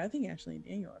 yo, I think Ashley and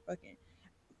Daniel are fucking.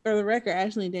 For the record,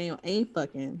 Ashley and Daniel ain't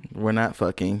fucking. We're not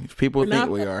fucking. People think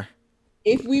we are.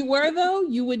 If we were, though,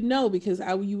 you would know, because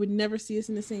you would never see us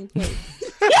in the same place.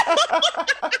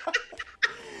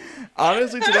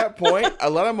 Honestly, to that point, a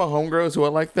lot of my homegirls who are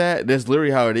like that, that's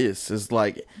literally how it is. It's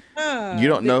like, you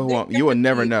don't know who you would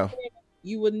never know.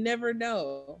 You would never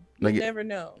know. You never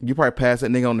know. You probably pass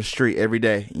that nigga on the street every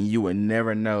day, and you would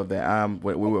never know that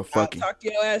we were fucking. I'll talk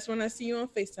to your ass when I see you on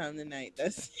FaceTime tonight.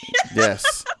 That's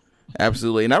yes,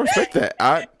 absolutely, and I respect that.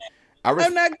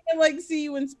 I'm not gonna see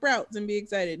you in Sprouts and be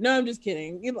excited. No, I'm just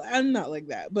kidding. I'm not like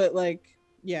that, but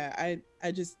yeah,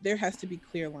 I just, there has to be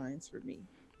clear lines for me.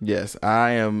 Yes,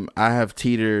 I am. I have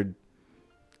teetered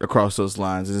across those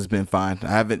lines, and it's been fine.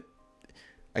 I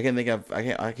can't think of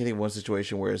one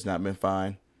situation where it's not been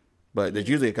fine. But there's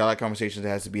usually a lot of conversations that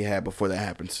has to be had before that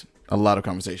happens. A lot of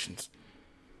conversations.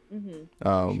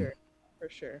 For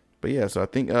sure. But yeah, so I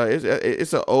think I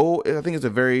think it's a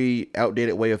very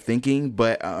outdated way of thinking,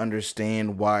 but I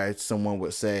understand why someone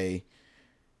would say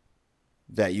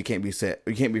that you can't be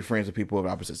friends with people of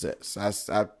opposite sex.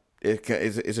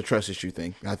 It's a trust issue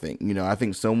thing. I think, I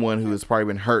think someone who has probably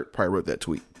been hurt probably wrote that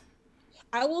tweet.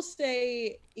 I will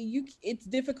say it's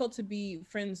difficult to be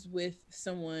friends with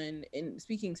someone, and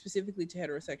speaking specifically to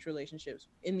heterosexual relationships,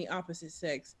 in the opposite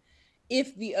sex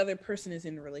if the other person is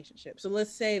in a relationship. So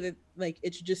let's say that like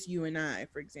it's just you and I,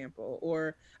 for example,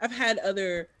 or I've had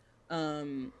other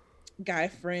guy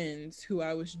friends who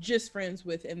I was just friends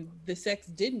with, and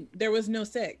there was no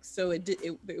sex, so it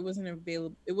wasn't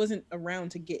available, it wasn't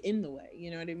around to get in the way, you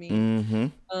know what I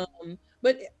mean? Mm-hmm.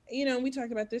 But we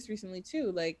talked about this recently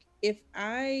too, like if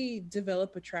I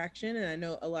develop attraction, and I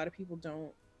know a lot of people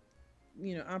don't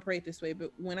operate this way,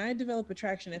 but when I develop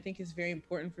attraction, I think it's very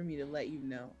important for me to let you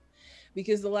know,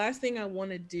 because the last thing I want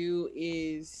to do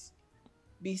is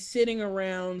be sitting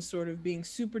around sort of being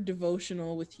super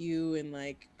devotional with you and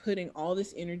like putting all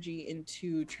this energy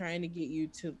into trying to get you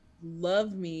to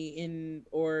love me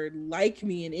or like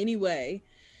me in any way,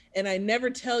 and I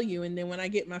never tell you, and then when I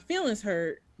get my feelings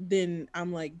hurt, then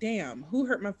I'm like, damn, who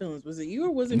hurt my feelings? Was it you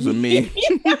or was it me?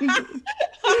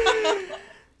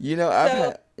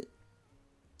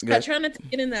 I try not to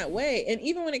get in that way. And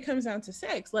even when it comes down to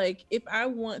sex, like if I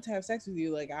want to have sex with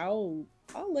you, like I'll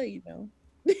let you know.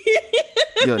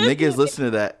 Yo, niggas listen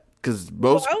to that, because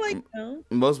most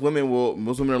women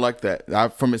are like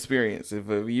that. From experience,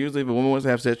 usually if a woman wants to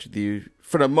have sex with you,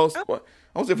 for the most part,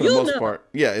 I won't say for the most part,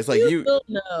 yeah, it's like you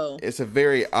know. It's a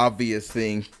very obvious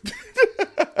thing.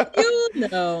 You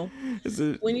know,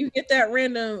 when you get that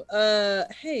random,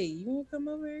 hey, you want to come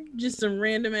over? Just some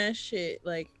random ass shit,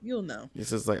 like you'll know. It's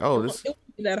just like, oh, this. It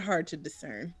won't be that hard to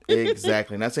discern.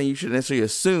 Exactly. Not saying you shouldn't necessarily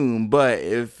assume, but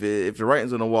if the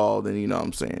writing's on the wall, then you know what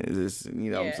I'm saying.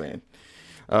 What I'm saying.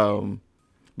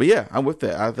 But yeah, I'm with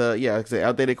that. It's an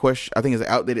outdated question. I think it's an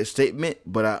outdated statement,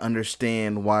 but I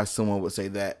understand why someone would say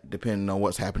that depending on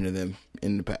what's happened to them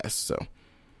in the past. So.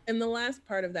 And the last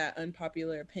part of that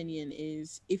unpopular opinion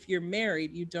is, if you're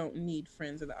married, you don't need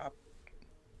friends of the opposite.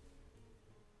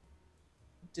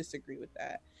 Disagree with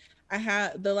that.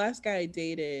 The last guy I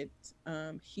dated,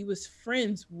 he was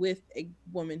friends with a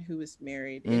woman who was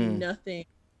married, and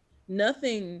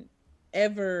nothing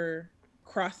ever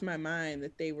crossed my mind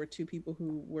that they were two people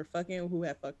who were fucking, who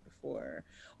had fucked before,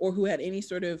 or who had any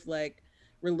sort of like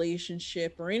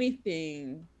relationship or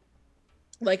anything.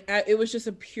 Like it was just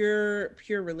a pure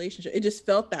relationship. It just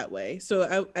felt that way.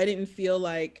 So I didn't feel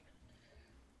like,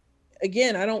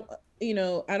 again, I don't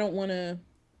want to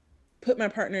put my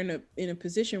partner in a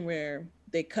position where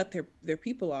they cut their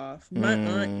people off. My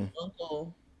aunt and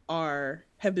uncle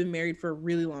have been married for a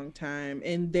really long time,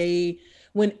 and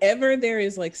whenever there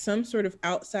is like some sort of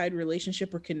outside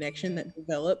relationship or connection that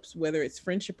develops, whether it's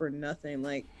friendship or nothing,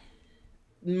 like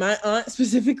my aunt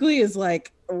specifically is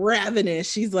like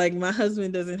ravenous. She's like, my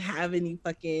husband doesn't have any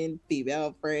fucking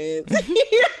female friends. But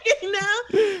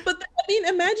I mean,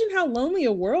 imagine how lonely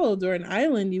a world or an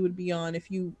island you would be on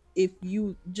if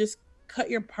you just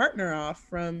cut your partner off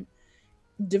from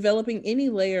developing any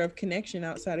layer of connection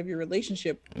outside of your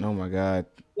relationship. Oh my God.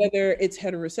 Whether it's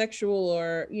heterosexual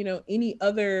or any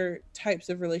other types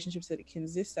of relationships that can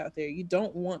exist out there, you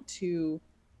don't want to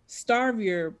starve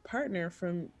your partner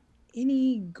from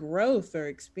any growth or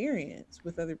experience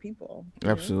with other people.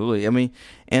 Absolutely. I mean,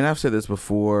 and I've said this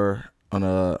before on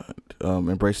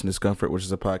Embracing Discomfort, which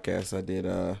is a podcast I did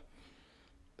a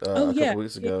couple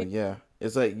weeks ago. Yeah.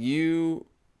 It's like you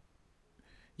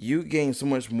gain so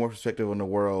much more perspective on the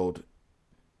world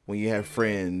when you have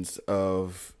friends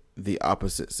of the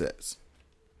opposite sex.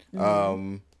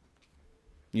 It's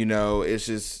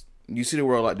just, you see the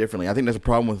world a lot differently. I think that's a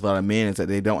problem with a lot of men, is that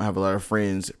they don't have a lot of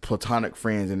friends, platonic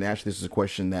friends. And actually, this is a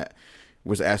question that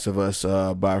was asked of us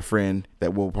by a friend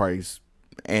that we'll probably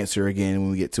answer again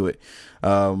when we get to it.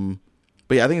 But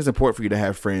yeah, I think it's important for you to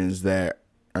have friends that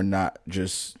are not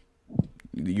just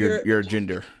your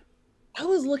gender. I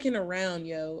was looking around,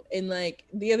 and like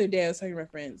the other day I was talking to my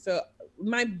friends. So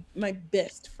my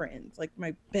best friends,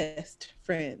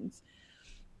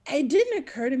 it didn't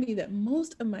occur to me that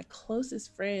most of my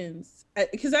closest friends,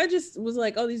 because I just was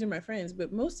like, oh, these are my friends,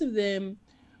 but most of them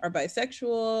are bisexual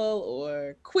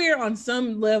or queer on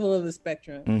some level of the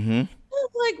spectrum. Mm-hmm. I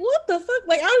was like, what the fuck?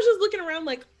 Like, I was just looking around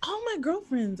like, all my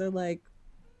girlfriends are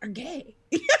gay.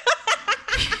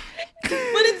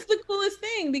 coolest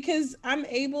thing because I'm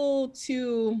able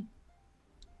to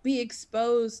be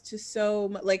exposed to so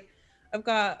much. Like, I've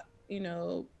got,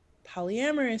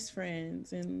 polyamorous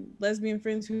friends and lesbian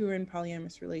friends who are in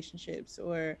polyamorous relationships,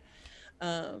 or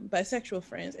bisexual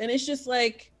friends. And it's just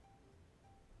like,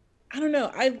 I don't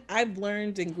know. I've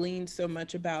learned and gleaned so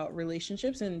much about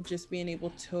relationships and just being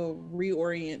able to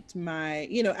reorient my,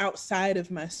 outside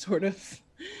of my sort of,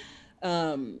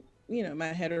 my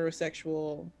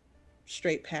heterosexual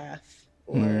straight path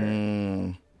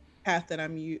or path that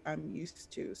I'm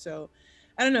used to. So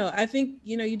I don't know. I think,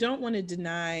 you don't want to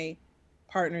deny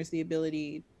partners the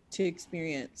ability to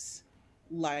experience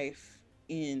life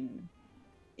in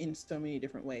so many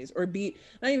different ways, or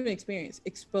not even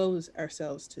expose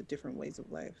ourselves to different ways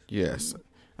of life. Yes.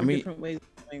 I mean, different ways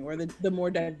of living, or the more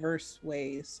diverse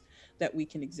ways that we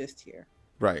can exist here.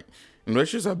 Right. And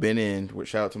relationships I've been in, which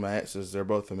shout out to my exes, they're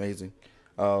both amazing.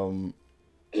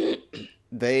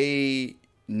 They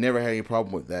never had any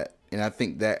problem with that. And I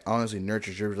think that honestly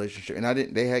nurtures your relationship. And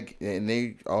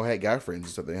they all had guy friends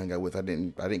and stuff they hung out with. I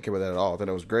didn't care about that at all. I thought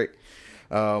that was great.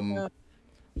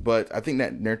 But I think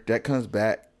that comes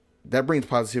back, that brings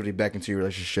positivity back into your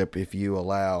relationship if you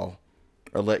allow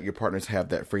or let your partners have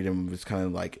that freedom of just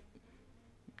kind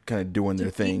of doing their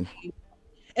thing.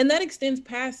 And that extends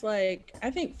past, like, I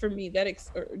think for me,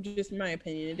 or just my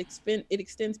opinion, it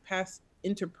extends past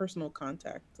interpersonal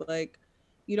contact. Like,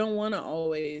 you don't want to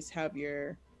always have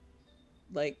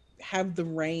have the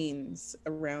reins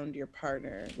around your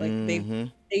partner. Like,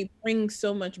 they bring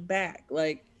so much back.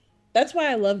 Like, that's why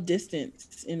I love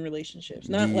distance in relationships.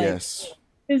 Not like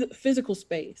physical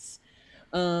space.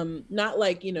 Not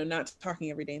like, not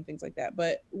talking every day and things like that.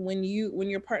 But when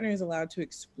your partner is allowed to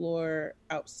explore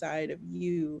outside of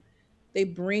you, they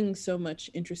bring so much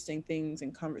interesting things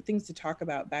and things to talk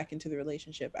about back into the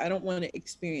relationship. I don't want to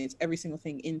experience every single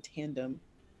thing in tandem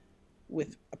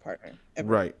with a partner. Ever.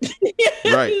 Right.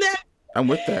 Right. I'm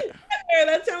with that.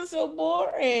 That sounds so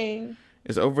boring.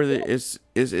 It's over there.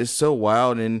 It's so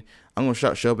wild, and I'm gonna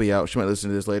shout Shelby out. She might listen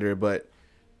to this later, but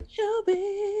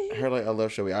Shelby. I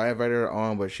love Shelby. I invited her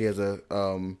on, but she has a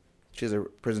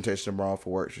presentation tomorrow for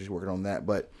work. She's working on that.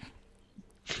 But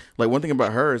like, one thing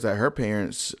about her is that her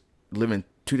parents live in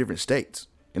 2 different states,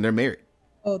 and they're married.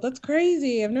 Oh, that's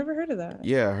crazy! I've never heard of that.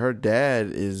 Yeah, her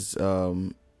dad is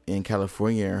in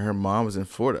California, and her mom is in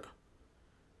Florida.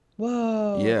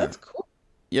 Whoa! Yeah, that's cool.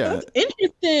 Yeah, that's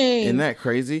interesting. Isn't that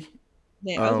crazy?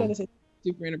 Yeah, I was gonna say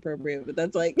super inappropriate, but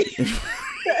that's like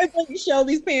that's like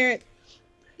Shelby's parent.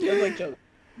 That's like Shelby.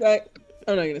 Like,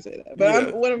 I'm not gonna say that, but I'm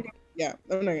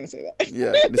not gonna say that.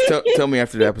 Yeah, just tell me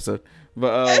after the episode.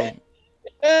 But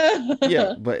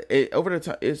yeah, but over the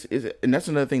time, and that's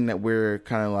another thing that we're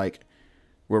kind of like,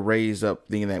 we're raised up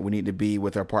thinking that we need to be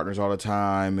with our partners all the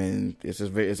time, and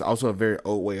it's also a very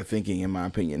old way of thinking, in my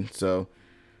opinion. So.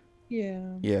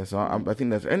 Yeah, so I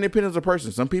think that's, and it depends on the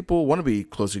person. Some people want to be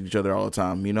close to each other all the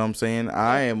time. You know what I'm saying?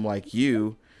 I am like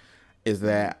you, is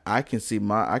that I can see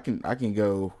I can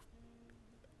go,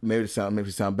 maybe it makes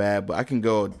me sound bad, but I can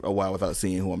go a while without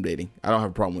seeing who I'm dating. I don't have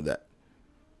a problem with that.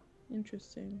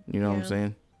 Interesting. You know what I'm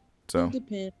saying? So it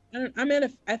depends.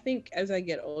 I think as I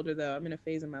get older, though, I'm in a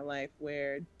phase in my life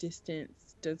where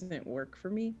distance doesn't work for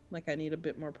me. Like, I need a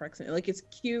bit more proximity. Like, it's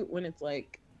cute when it's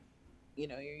like,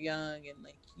 you're young and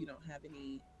like you don't have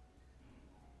any,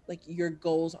 like, your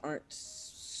goals aren't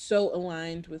so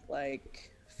aligned with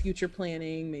like future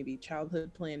planning, maybe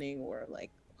childhood planning, or like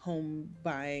home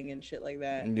buying and shit like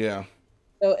that. Yeah.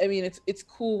 So I mean, it's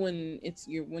cool when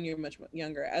you're much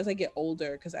younger. As I get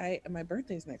older, because my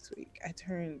birthday's next week. I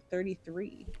turn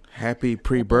 33. Happy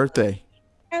pre-birthday.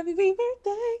 Happy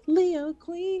pre-birthday, Leo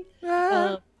Queen.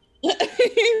 So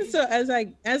as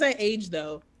I age,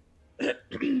 though,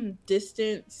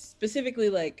 distance,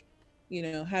 specifically, like,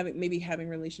 having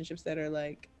relationships that are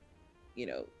like,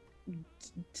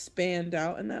 spanned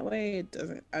out in that way,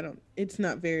 it's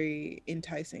not very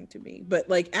enticing to me. But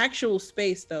like actual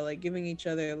space, though, like giving each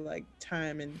other like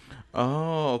time and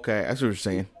okay, that's what you're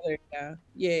saying.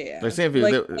 Yeah. Like, saying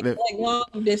like long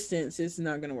distance is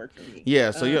not gonna work for me.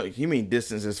 Yeah, so you mean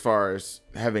distance as far as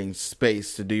having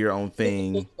space to do your own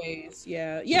thing. Space,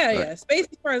 yeah. Space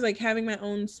as far as like having my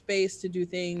own space to do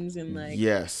things and like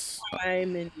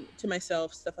time and to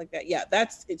myself, stuff like that. Yeah,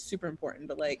 it's super important.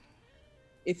 But like,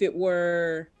 if it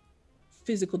were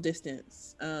physical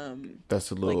distance,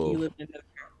 that's a little, like you live in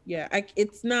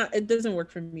it doesn't work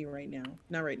for me right now.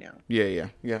 Not right now. Yeah.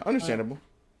 Understandable.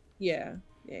 Yeah.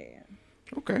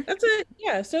 Okay. That's it.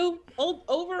 Yeah. So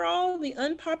overall, the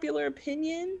unpopular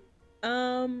opinion,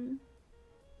 I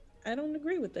don't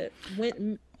agree with it.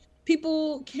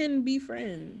 people can be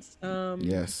friends.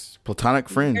 Yes, platonic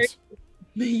Very, friends.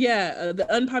 yeah,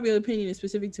 the unpopular opinion is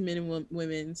specific to men and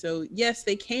women. So yes,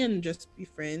 they can just be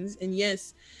friends, and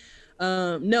yes,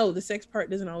 no, the sex part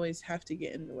doesn't always have to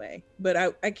get in the way.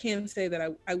 But I can say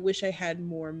that I wish I had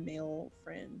more male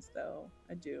friends, though.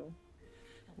 I do.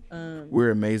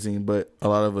 We're amazing, but a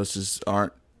lot of us just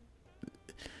aren't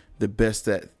the best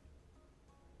at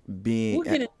being. We'll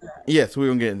get into that. Yes, we're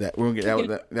gonna get into that. We're gonna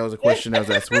get that was a question that was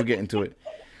asked. We'll get into it.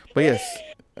 But yes,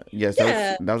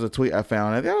 Yeah. that was a tweet I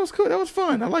found. That was cool. That was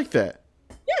fun. I like that.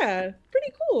 Yeah,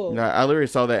 pretty cool. I literally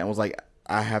saw that and was like,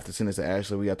 I have to send this to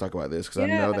Ashley. We got to talk about this because I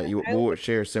know that we would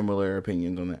share similar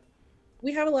opinions on that.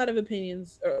 We have a lot of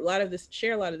opinions, or a lot of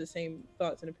the same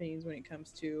thoughts and opinions when it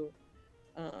comes to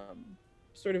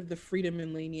sort of the freedom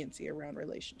and leniency around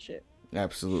relationship.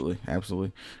 Absolutely.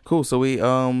 Cool. So we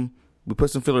put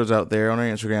some fillers out there on our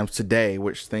Instagrams today,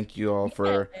 which thank you all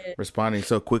for responding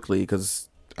so quickly because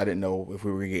I didn't know if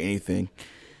we were gonna get anything.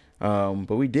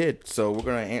 But we did. So we're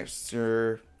gonna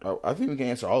answer. I think we can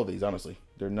answer all of these. Honestly,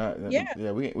 they're not.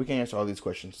 Yeah. We can answer all these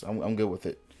questions. I'm good with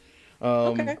it.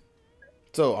 Okay.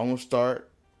 So I'm gonna start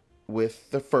with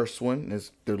the first one.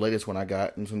 Is the latest one I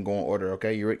got. I'm just gonna go in order.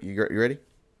 Okay, you ready?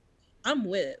 I'm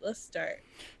with it. Let's start.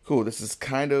 Cool. This is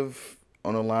kind of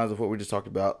on the lines of what we just talked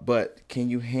about. But can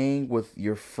you hang with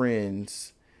your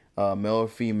friends, male or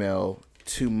female,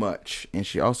 too much? And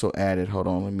she also added. Hold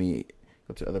on. Let me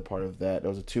go to the other part of that. That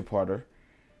was a two-parter.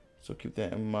 So keep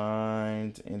that in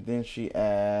mind. And then she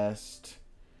asked,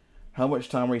 how much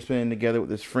time are you spending together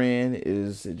with this friend?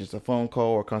 Is it just a phone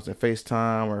call or constant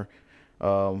FaceTime?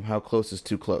 Or how close is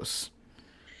too close?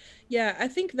 Yeah, I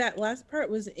think that last part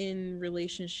was in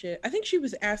relationship. I think she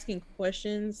was asking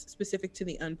questions specific to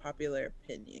the unpopular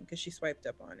opinion because she swiped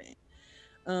up on it.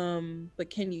 But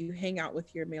can you hang out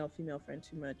with your male female friend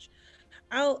too much?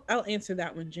 I'll answer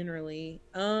that one generally.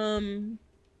 It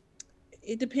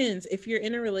depends. If you're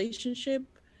in a relationship,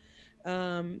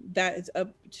 that is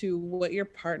up to what your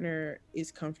partner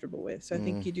is comfortable with. So I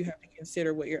think you do have to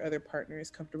consider what your other partner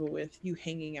is comfortable with. You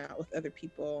hanging out with other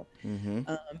people,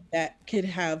 that could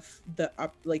have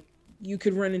like you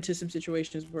could run into some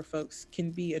situations where folks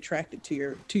can be attracted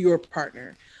to your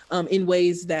partner, in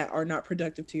ways that are not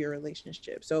productive to your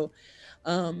relationship. So,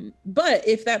 but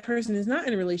if that person is not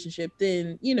in a relationship,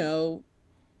 then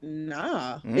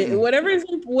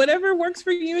whatever works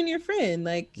for you and your friend.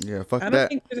 Like, fuck I don't that.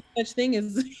 think there's a such thing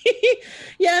as I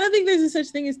don't think there's a such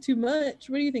thing as too much.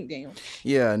 What do you think, Daniel?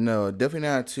 Yeah, no, definitely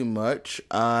not too much.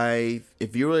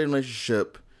 If you're in a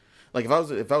relationship, like if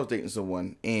I was dating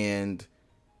someone, and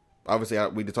obviously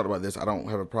we just talked about this, I don't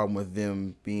have a problem with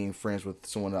them being friends with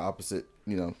someone the opposite,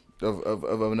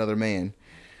 of another man.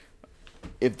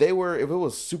 If it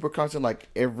was super constant, like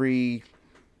every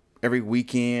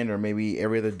weekend or maybe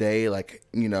every other day, like,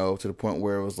 to the point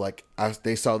where it was like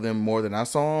they saw them more than I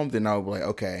saw them, then I would be like,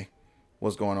 okay,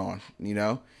 what's going on?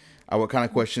 I would kind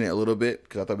of question it a little bit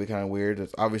because I thought it'd be kind of weird.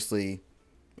 It's obviously,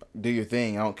 do your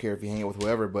thing. I don't care if you hang out with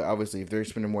whoever, but obviously if they're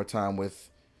spending more time with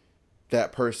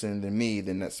that person than me,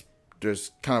 then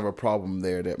there's kind of a problem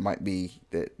there that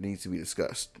needs to be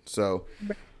discussed. So,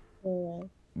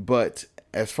 but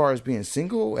as far as being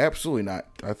single, absolutely not.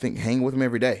 I think hang with them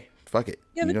every day. Fuck it.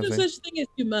 Yeah, there's no such thing as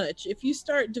too much. If you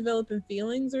start developing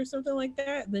feelings or something like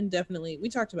that, then definitely, we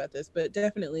talked about this, but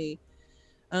definitely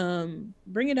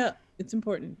bring it up. It's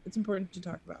important. It's important to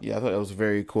talk about. Yeah, I thought that was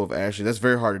very cool of Ashley. That's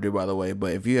very hard to do, by the way.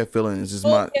 But if you have feelings, it's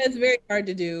very hard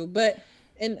to do.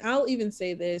 And I'll even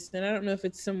say this, and I don't know if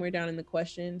it's somewhere down in the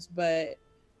questions, but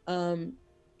a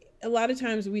lot of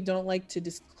times we don't like to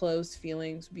disclose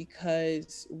feelings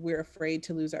because we're afraid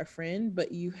to lose our friend,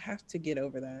 but you have to get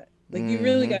over that. Like, you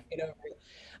really got to get over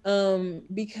it.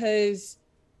 Because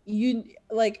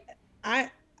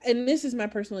and this is my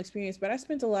personal experience, but I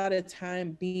spent a lot of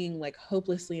time being like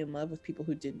hopelessly in love with people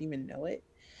who didn't even know it,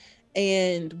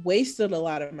 and wasted a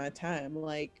lot of my time,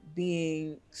 like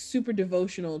being super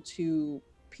devotional to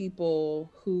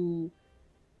people who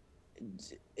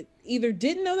either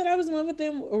didn't know that I was in love with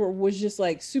them or was just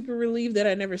like super relieved that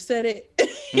I never said it.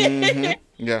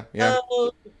 Yeah.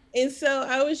 And so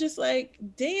I was just like,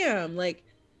 damn, like,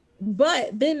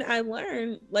 but then I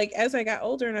learned, like, as I got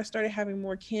older and I started having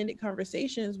more candid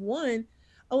conversations,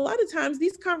 a lot of times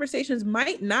these conversations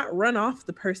might not run off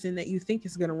the person that you think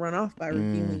is going to run off by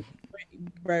revealing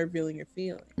your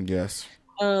feelings. Yes.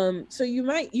 So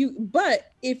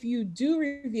but if you do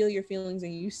reveal your feelings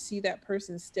and you see that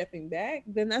person stepping back,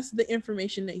 then that's the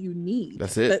information that you need.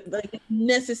 That's it. Like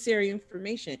necessary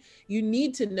information. You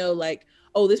need to know, like,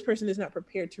 oh, this person is not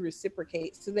prepared to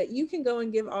reciprocate, so that you can go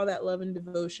and give all that love and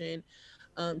devotion,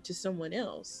 to someone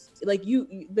else. Like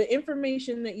the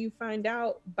information that you find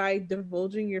out by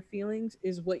divulging your feelings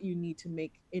is what you need to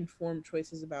make informed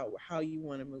choices about how you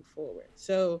want to move forward.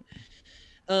 So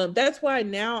that's why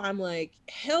now I'm like,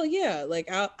 hell yeah. Like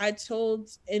I told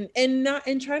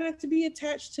and try not to be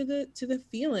attached to the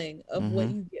feeling of what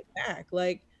you get back.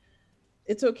 Like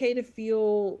it's okay to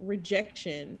feel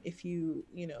rejection if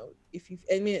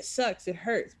I mean, it sucks, it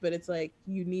hurts, but it's like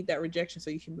you need that rejection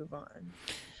so you can move on.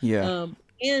 Yeah.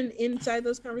 And inside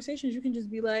those conversations you can just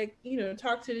be like,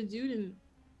 talk to the dude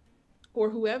or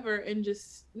whoever and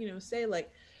just, say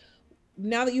like,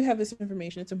 now that you have this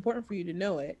information, it's important for you to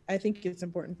know it. I think it's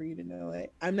important for you to know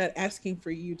it. I'm not asking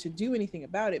for you to do anything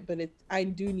about it, but I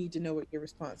do need to know what your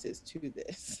response is to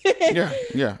this. Yeah.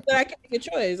 So I can make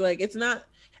a choice. Like it's not,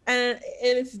 and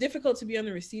it's difficult to be on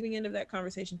the receiving end of that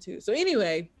conversation too. So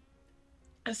anyway,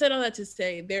 I said all that to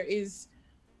say there is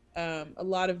a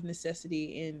lot of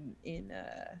necessity in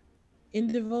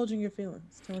divulging your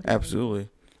feelings. Absolutely.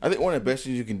 I think one of the best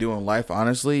things you can do in life,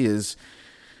 honestly, is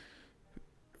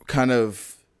kind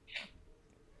of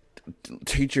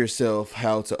teach yourself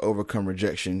how to overcome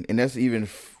rejection, and that's even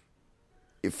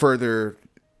further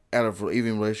out of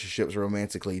even relationships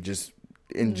romantically, just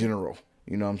in general.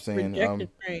 You know what I'm saying?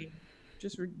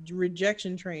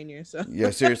 Rejection train yourself. Yeah,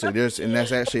 seriously. And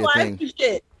that's actually apply a thing. For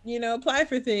shit, apply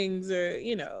for things, or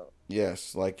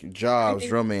Yes, like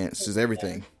jobs, romance is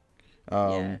everything.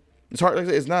 Yeah. It's hard.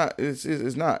 It's not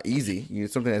easy.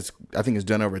 It's something that's I think is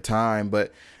done over time.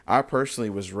 But I personally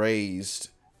was raised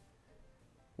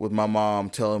with my mom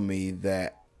telling me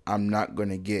that I'm not going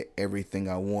to get everything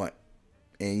I want,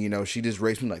 and she just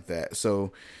raised me like that.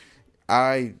 So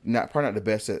probably not the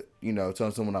best at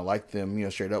telling someone I like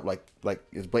them straight up like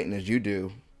as blatant as you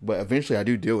do. But eventually I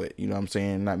do it. You know what I'm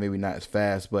saying? Not as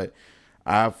fast, but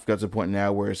I've got to the point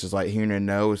now where it's just like hearing a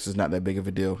no. It's just not that big of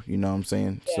a deal. You know what I'm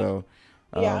saying? Yeah. So.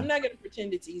 Yeah, I'm not gonna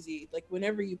pretend it's easy. Like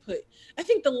whenever you I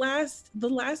think the last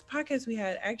podcast we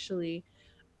had, actually,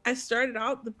 I started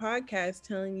out the podcast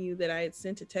telling you that I had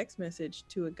sent a text message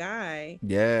to a guy.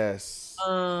 Yes.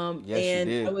 Yes, and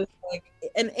you did. I was like,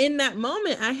 and in that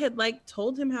moment, I had like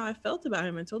told him how I felt about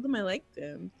him. I told him I liked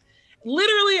him,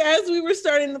 literally as we were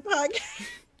starting the podcast.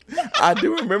 I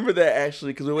do remember that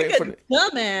actually, because we waiting for the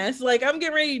dumbass. Like I'm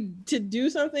getting ready to do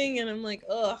something, and I'm like,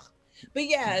 ugh. But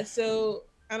yeah, so.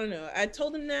 I don't know. I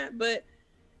told him that, but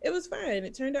it was fine.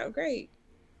 It turned out great.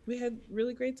 We had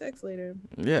really great sex later.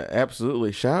 Yeah,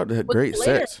 absolutely. Shout out to great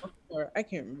sex. I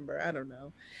can't remember. I don't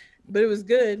know. But it was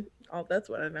good. Oh, that's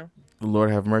what I know.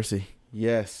 Lord have mercy.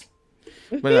 Yes.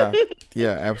 But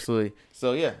yeah, absolutely.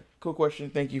 So yeah, cool question.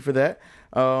 Thank you for that.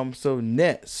 So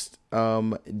next,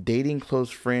 dating close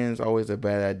friends always a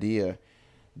bad idea.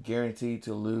 Guaranteed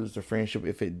to lose the friendship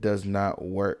if it does not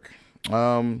work.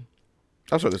 I'll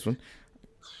start this one.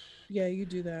 Yeah, you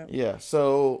do that. Yeah,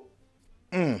 so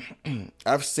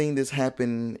I've seen this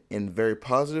happen in very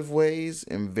positive ways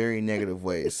and very negative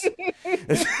ways.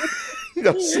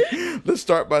 Let's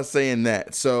start by saying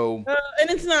that. So, and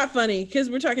it's not funny because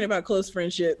we're talking about close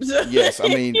friendships. Yes, I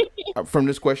mean, from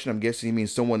this question, I'm guessing you mean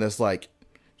someone that's like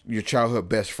your childhood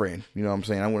best friend. You know what I'm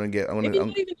saying? Not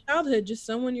even childhood, just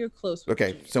someone you're close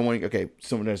with. Someone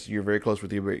that's you're very close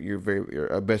with. You're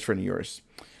a best friend of yours.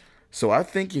 So I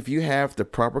think if you have the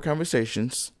proper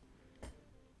conversations,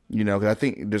 because I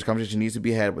think there's conversation needs to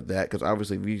be had with that. Because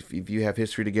obviously, if you have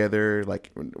history together,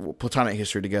 like platonic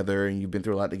history together, and you've been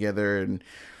through a lot together, and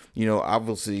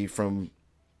obviously from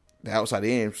the outside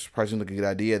in, it's probably seems like a good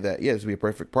idea that this would be a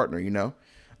perfect partner.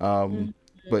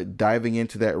 But diving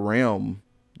into that realm,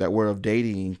 that world of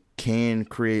dating, can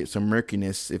create some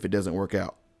murkiness if it doesn't work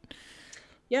out.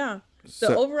 Yeah.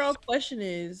 The overall question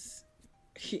is.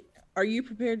 Are you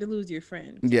prepared to lose your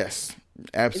friend? Yes,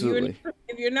 absolutely.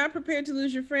 If you're not prepared to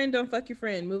lose your friend, don't fuck your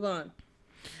friend. Move on.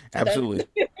 Absolutely.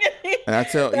 And I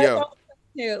tell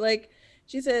like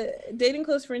she said, dating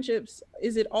close friendships,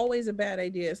 is it always a bad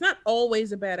idea? It's not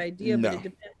always a bad idea, but it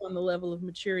depends on the level of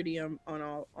maturity on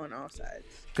all sides.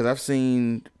 Because I've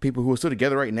seen people who are still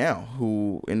together right now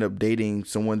who end up dating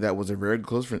someone that was a very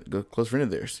close friend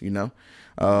of theirs.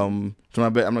 I'm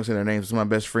not saying their names. Some of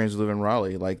my best friends live in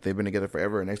Raleigh. Like they've been together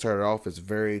forever, and they started off as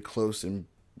very close and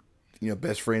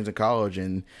best friends in college,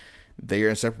 and they are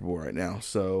inseparable right now.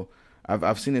 So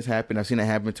I've seen this happen. I've seen it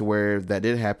happen to where that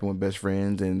did happen with best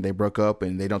friends, and they broke up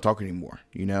and they don't talk anymore.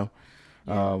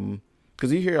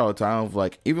 Because you hear all the time of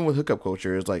like even with hookup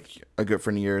culture, it's like a good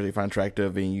friend of yours they find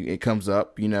attractive, and it comes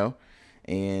up,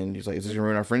 and it's like, is this gonna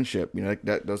ruin our friendship?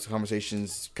 Those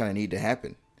conversations kind of need to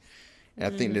happen.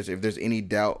 And I think if there's any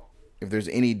doubt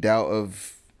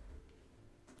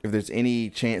if there's any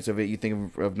chance of it, you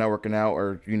think of not working out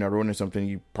or ruining something,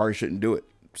 you probably shouldn't do it.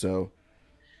 So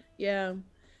Yeah.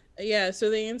 Yeah, so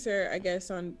the answer, I guess,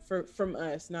 from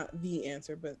us, not the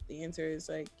answer, but the answer is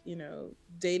like,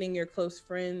 dating your close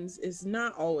friends is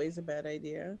not always a bad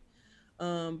idea.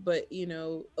 But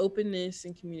openness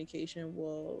and communication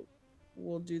will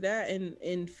do that.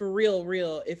 And for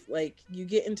real, if like you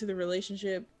get into the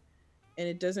relationship and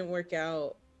it doesn't work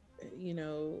out, you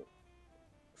know,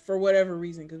 for whatever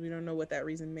reason, because we don't know what that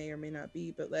reason may or may not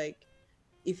be, but like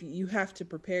if you have to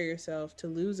prepare yourself to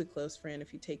lose a close friend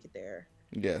if you take it there,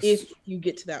 yes, if you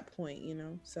get to that point,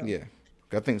 so yeah.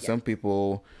 I think yeah. some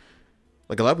people,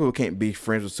 like a lot of people, can't be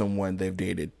friends with someone they've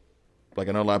dated. Like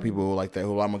I know a lot of people like that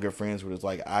who I'm good friends with. It's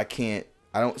like I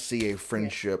don't see a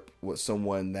friendship with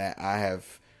someone that I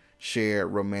have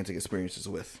shared romantic experiences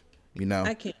with.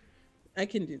 I can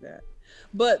do that,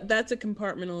 but that's a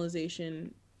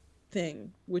compartmentalization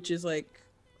thing, which is like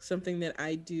something that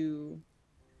I do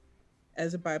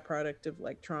as a byproduct of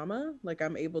like trauma. Like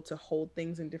I'm able to hold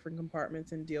things in different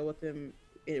compartments and deal with them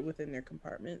within their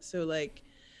compartments. So like,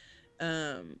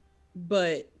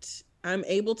 but I'm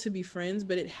able to be friends,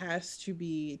 but it has to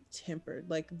be tempered.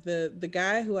 Like the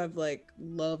guy who I've like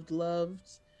loved,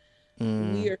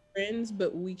 we are friends,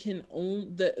 but we can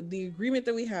only the agreement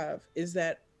that we have is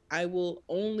that I will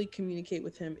only communicate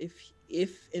with him if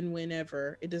and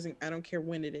whenever I don't care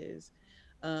when it is,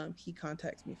 he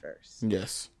contacts me first.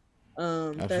 Yes.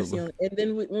 That's the only, and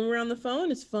then when we're on the phone,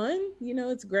 it's fun,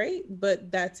 it's great, but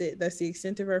that's it. That's the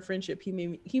extent of our friendship.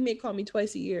 He may call me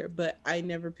twice a year, but I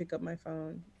never pick up my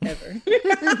phone ever.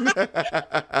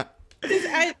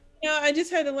 I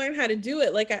just had to learn how to do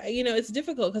it. Like it's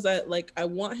difficult because I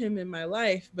want him in my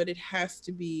life, but it has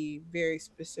to be very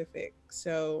specific.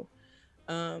 So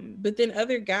but then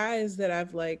other guys that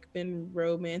I've like been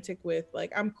romantic with,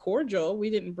 like I'm cordial. We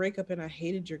didn't break up and I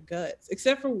hated your guts,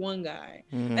 except for one guy.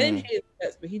 I didn't hate his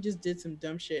guts, but he just did some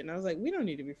dumb shit, and I was like, we don't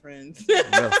need to be friends.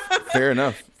 No, fair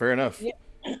enough. Yeah.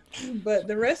 But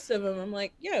the rest of them, I'm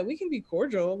like, yeah, we can be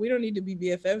cordial. We don't need to be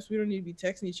BFFs. We don't need to be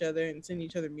texting each other and sending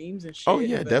each other memes and shit. Oh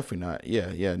yeah, definitely not.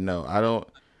 Yeah. No, I don't.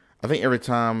 I think every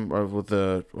time I've had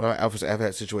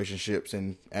situationships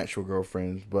and actual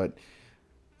girlfriends, but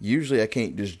usually I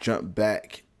can't just jump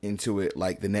back into it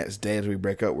like the next day as we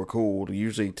break up, we're cool.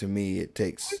 Usually to me it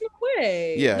takes There's no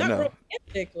way. Yeah, not no.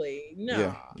 romantically.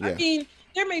 No. Yeah. I mean,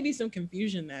 there may be some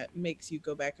confusion that makes you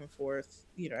go back and forth,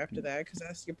 after that, because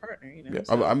that's your partner, Yeah.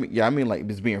 So. I mean like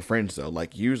just being friends though.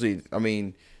 Like usually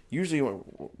when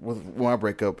I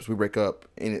break up, we break up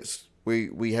and it's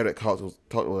we have that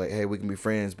talk like, hey, we can be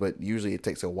friends, but usually it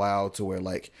takes a while to where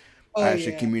like I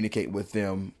actually communicate with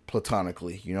them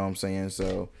platonically. You know what I'm saying?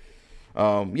 So,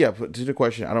 but to the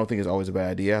question, I don't think it's always a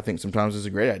bad idea. I think sometimes it's a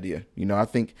great idea. I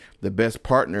think the best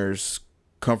partners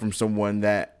come from someone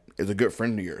that is a good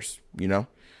friend of yours. Jada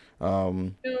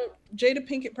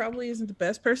Pinkett probably isn't the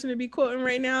best person to be quoting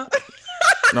right now.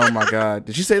 Oh my God.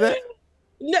 Did she say that?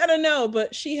 No,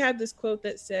 but she had this quote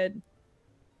that said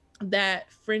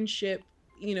that friendship,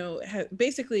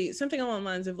 basically something along the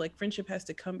lines of like friendship has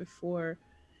to come before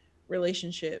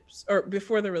relationships or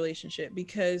before the relationship,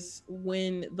 because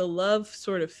when the love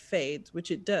sort of fades,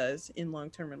 which it does in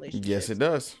long-term relationships, yes it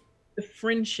does, the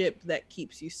friendship that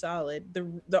keeps you solid,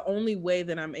 the only way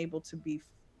that I'm able to be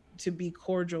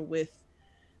cordial with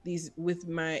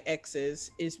my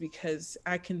exes is because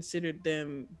I considered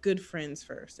them good friends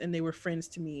first, and they were friends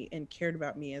to me and cared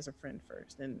about me as a friend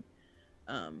first. And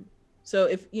so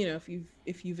if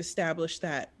you've established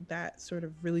that sort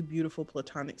of really beautiful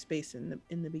platonic space in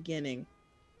the beginning,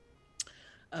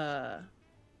 it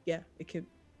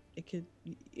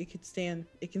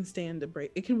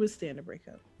can withstand a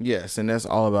breakup. Yes, and that's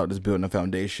all about just building a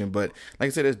foundation. But like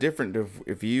I said, it's different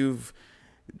if you've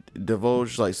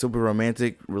divulged like super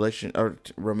romantic relation or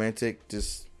romantic,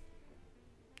 just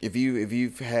if you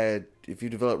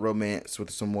develop romance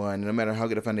with someone, no matter how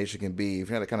good a foundation can be, if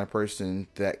you're not the kind of person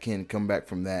that can come back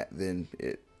from that, then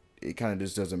it kind of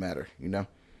just doesn't matter, Yeah.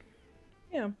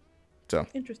 So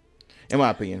interesting, in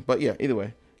my opinion. But yeah, either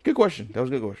way, good question. That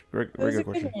was a good question. Very good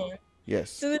question.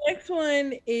 Yes. So the next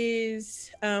one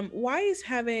is, why is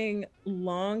having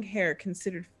long hair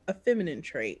considered a feminine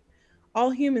trait? All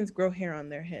humans grow hair on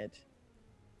their head.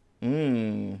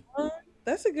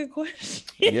 That's a good question.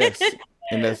 Yes.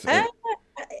 And that's I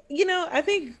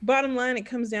think bottom line, it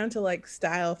comes down to like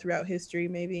style throughout history,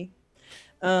 maybe.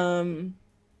 However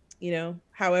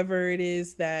it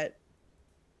is that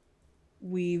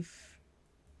we've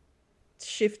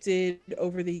shifted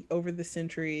over the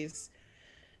centuries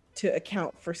to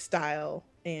account for style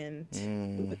and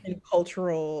within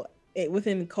cultures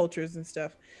and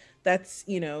stuff. that's,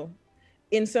 you know,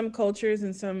 in some cultures,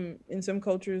 in some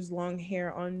cultures, long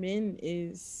hair on men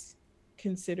is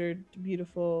considered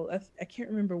beautiful. I can't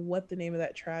remember what the name of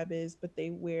that tribe is, but they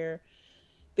wear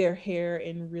their hair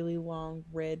in really long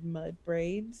red mud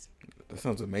braids. That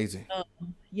sounds amazing.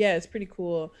 Yeah, it's pretty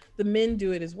cool. The men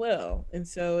do it as well, and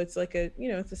so it's like a,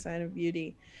 you know, it's a sign of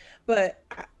beauty. But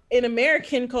in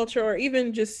American culture, or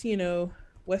even just, you know,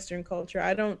 Western culture,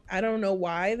 I don't know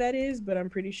why that is, but I'm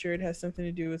pretty sure it has something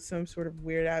to do with some sort of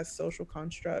weird ass social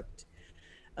construct,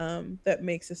 that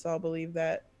makes us all believe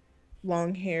that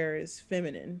long hair is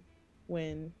feminine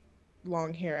when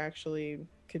long hair actually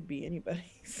could be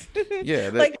anybody's.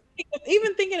 Yeah, that Like,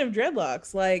 even thinking of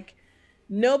dreadlocks, like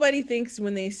nobody thinks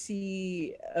when they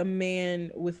see a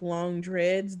man with long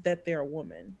dreads that they're a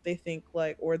woman. They think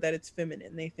like, or that it's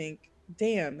feminine. They think,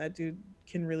 damn, that dude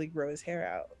can really grow his hair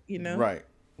out, you know? right,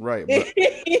 right. But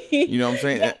you know what I'm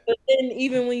saying? Yeah, but then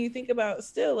even when you think about,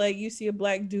 still, like, you see a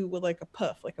black dude with like a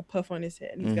puff on his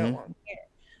head, and he's got Mm-hmm. long hair.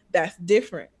 That's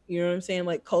different. You know what I'm saying?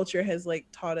 Like, culture has like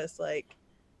taught us like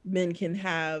men can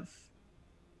have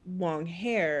long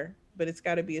hair, but it's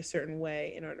got to be a certain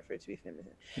way in order for it to be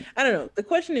feminine. I don't know. The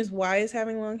question is, why is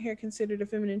having long hair considered a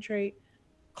feminine trait?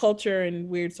 Culture and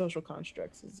weird social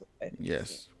constructs is, I think,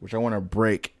 Yes, which I want to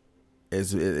break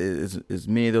as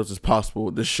many of those as possible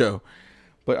with this show.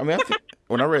 But I mean,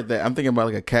 when I read that, I'm thinking about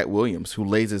like a Cat Williams who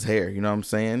lays his hair. You know what I'm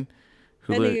saying?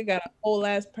 Who that nigga got a whole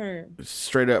ass perm.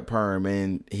 straight up perm,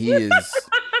 and he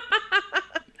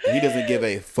doesn't give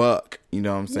a fuck. You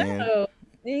know what I'm saying? No,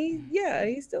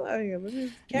 he's still out here. Look at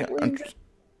Yeah, Cat Williams.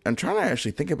 I'm trying to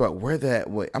actually think about where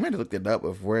that. Wait, I'm going to look it up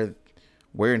of where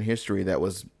in history that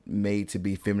was made to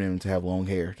be feminine to have long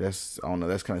hair. I don't know.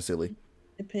 That's kind of silly.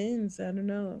 Depends. I don't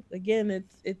know. Again,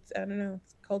 it's I don't know.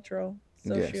 It's cultural,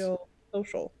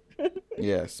 social.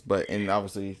 Yes, but and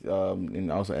obviously,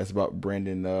 and also asked about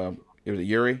Brandon. It was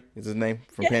Yuri. Is his name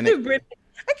from Yeah, Panic? I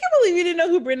can't believe you didn't know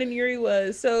who Brendan Urie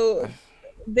was. So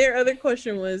their other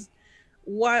question was,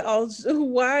 why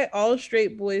all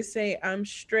straight boys say I'm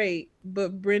straight,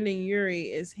 but Brendan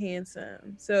Urie is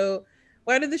handsome? So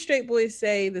why do the straight boys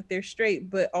say that they're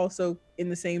straight, but also in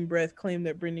the same breath claim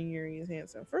that Brendan Urie is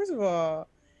handsome? First of all,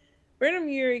 Brendan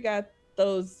Urie got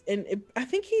those, and I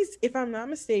think if I'm not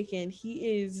mistaken,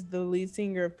 he is the lead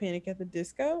singer of Panic at the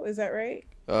Disco. Is that right?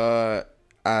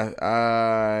 I'm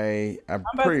I'm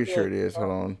about pretty to sure look. it is. Hold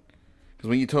on, because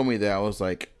when you told me that, I was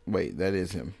like, wait, that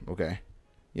is him. Okay,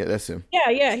 yeah, that's him.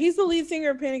 Yeah, he's the lead singer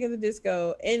of Panic at the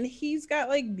Disco, and he's got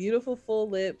like beautiful full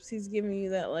lips. He's giving you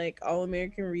that like All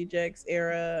American Rejects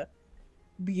era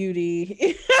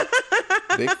beauty.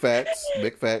 Big facts.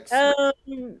 Big facts.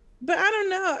 But I don't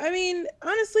know. I mean,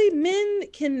 honestly, men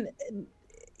can,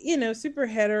 you know, super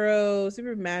hetero,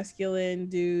 super masculine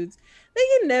dudes, they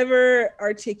can never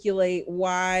articulate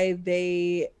why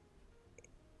they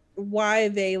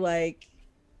like,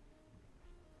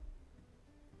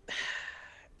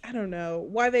 I don't know,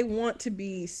 why they want to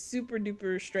be super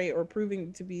duper straight or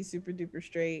proving to be super duper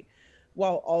straight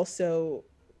while also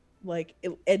like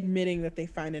admitting that they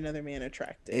find another man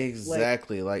attractive.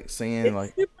 Exactly, like saying It's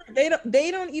like super,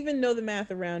 they don't even know the math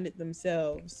around it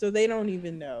themselves, so they don't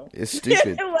even know. it's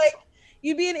stupid. Like,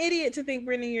 you'd be an idiot to think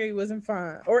Brendan Urie wasn't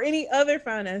fine, or any other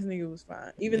fine ass nigga was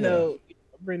fine, even Yeah. though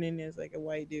Brendan is like a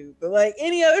white dude. But like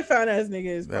any other fine ass nigga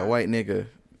is That fine. white nigga.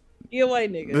 He a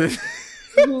white nigga.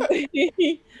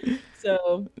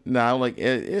 So Nah, like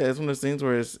it's one of those things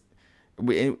where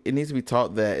it needs to be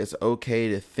taught that it's okay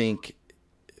to think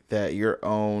that your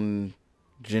own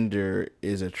gender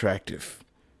is attractive.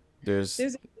 There's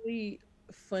a really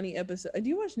funny episode. Do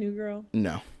you watch New Girl?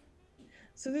 no.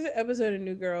 So there's an episode of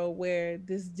New Girl where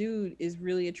this dude is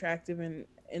really attractive, and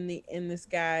this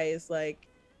guy is like,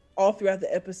 all throughout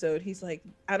the episode, he's like,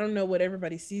 I don't know what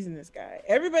everybody sees in this guy.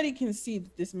 Everybody can see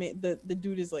that this man, the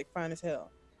dude is like fine as hell.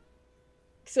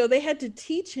 So they had to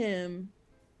teach him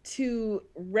to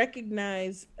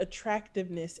recognize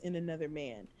attractiveness in another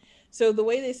man. So the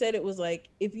way they said it was like,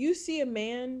 if you see a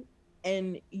man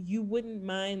and you wouldn't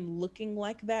mind looking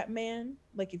like that man,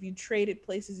 like if you traded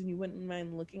places and you wouldn't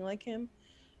mind looking like him,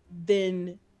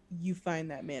 then you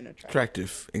find that man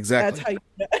Attractive. Exactly. That's how you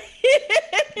know.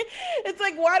 It's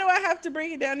like, why do I have to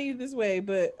break it down to you this way?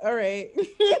 But all right.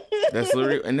 That's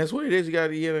literally, and that's what it is. You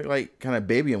gotta like kind of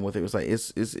baby him with it. It's like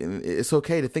it's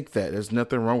okay to think that. There's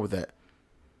nothing wrong with that.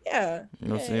 Yeah. You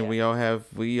know what I'm saying?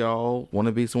 We all want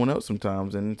to be someone else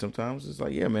sometimes, and sometimes it's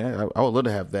like, yeah, man, I would love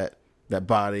to have that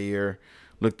body or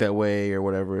look that way or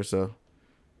whatever. So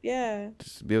yeah,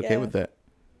 just be okay with that.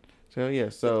 So yeah,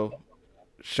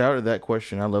 shout out to that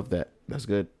question. I love that. That's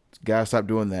good. Guys, stop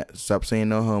doing that. Stop saying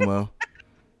no homo.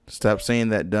 Stop saying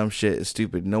that dumb shit is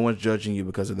stupid. No one's judging you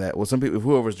because of that. Well, some people,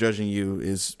 whoever's judging you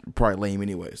is probably lame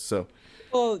anyways. So,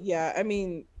 Well, yeah, I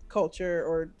mean, culture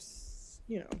or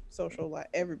social life.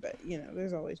 Everybody,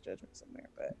 there's always judgment somewhere.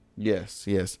 But yes,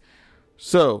 yes.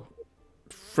 So,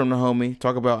 from the homie,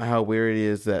 talk about how weird it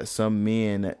is that some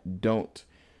men don't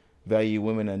value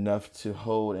women enough to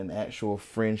hold an actual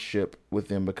friendship with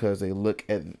them because they look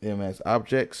at them as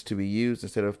objects to be used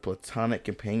instead of platonic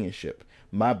companionship.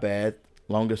 My bad.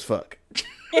 Long as fuck. So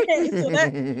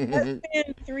that's in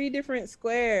 3 different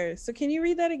squares. So can you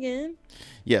read that again?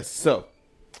 Yes. So,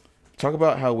 talk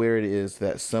about how weird it is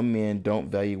that some men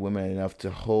don't value women enough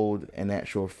to hold an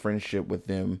actual friendship with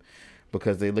them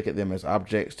because they look at them as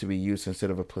objects to be used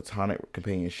instead of a platonic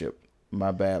companionship.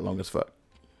 My bad. Long as fuck.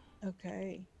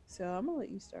 Okay. So I'm going to let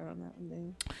you start on that one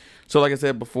then. So like I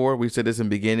said before, we said this in the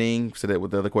beginning, said it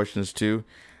with the other questions too.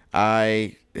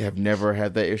 I have never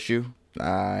had that issue.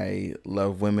 I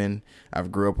love women.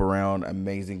 I've grew up around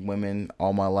amazing women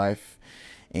all my life.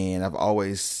 And I've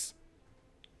always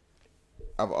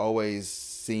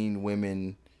seen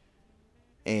women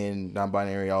and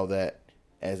non-binary, all that,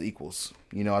 as equals.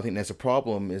 I think that's a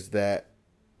problem, is that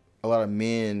a lot of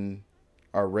men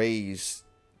are raised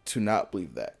to not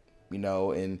believe that.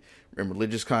 In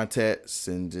religious contexts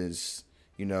and just,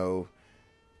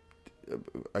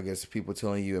 I guess people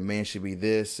telling you a man should be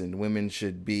this and women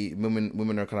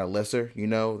are kind of lesser,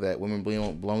 that women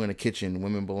belong in the kitchen,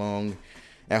 women belong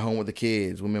at home with the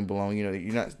kids, women belong,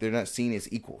 they're not seen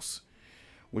as equals,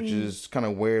 which is kind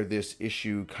of where this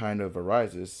issue kind of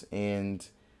arises. And,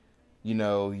 you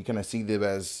kind of see them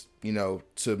as,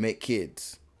 to make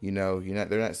kids, they're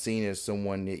not seen as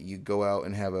someone that you go out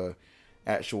and have a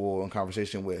actual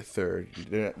conversation with, or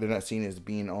they're not seen as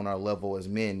being on our level as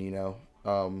men,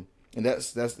 and that's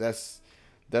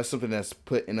something that's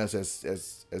put in us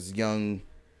as young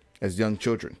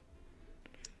children,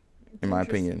 in my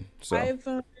opinion. So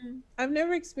I've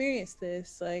never experienced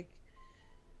this,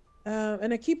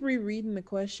 and I keep rereading the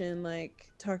question,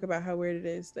 talk about how weird it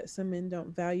is that some men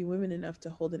don't value women enough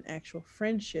to hold an actual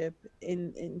friendship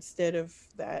instead of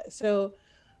that. So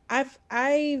I've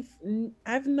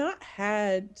not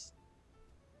had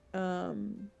I've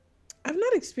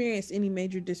not experienced any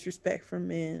major disrespect from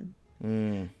men.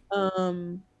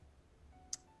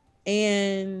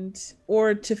 And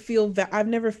or to feel I've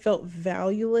never felt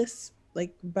valueless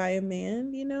by a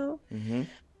man,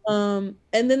 and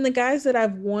then the guys that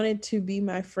I've wanted to be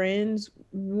my friends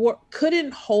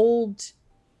couldn't hold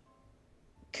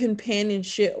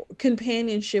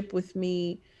companionship with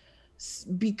me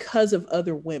because of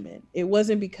other women. It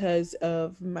wasn't because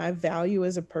of my value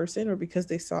as a person or because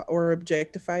they saw or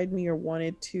objectified me or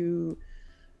wanted to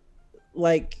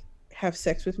have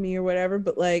sex with me or whatever,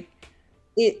 but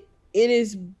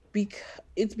it's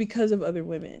because of other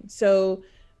women. So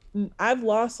I've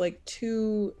lost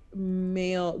 2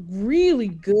 male really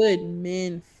good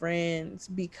men friends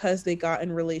because they got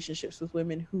in relationships with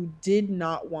women who did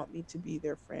not want me to be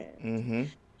their friend.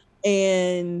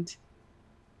 And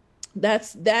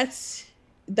that's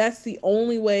the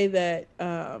only way that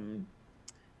and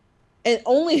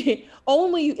only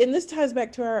and this ties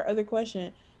back to our other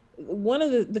question. One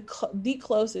of the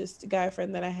closest guy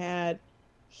friend that I had,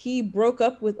 he broke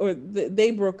up with, or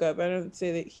they broke up. I don't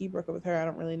say that he broke up with her, I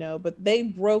don't really know, but they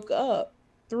broke up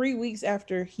 3 weeks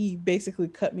after he basically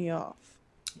cut me off.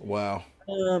 Wow.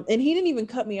 And he didn't even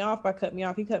cut me off by cutting me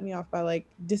off. He cut me off by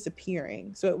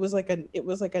disappearing. So it was like a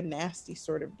nasty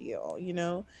sort of deal,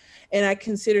 And I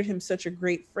considered him such a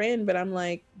great friend, but I'm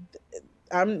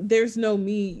there's no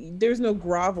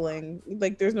groveling.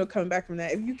 There's no coming back from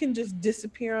that. If you can just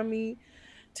disappear on me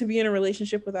to be in a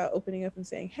relationship without opening up and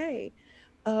saying, hey,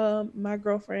 my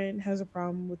girlfriend has a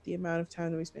problem with the amount of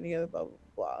time that we spend together, blah,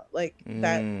 blah, blah.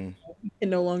 That we can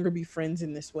no longer be friends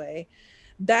in this way.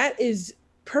 That is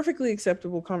perfectly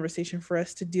acceptable conversation for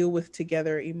us to deal with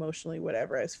together emotionally,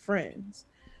 whatever, as friends.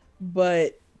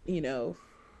 But,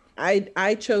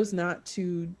 I chose not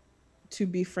to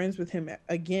be friends with him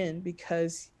again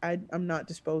because I'm not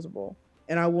disposable,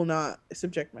 and I will not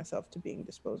subject myself to being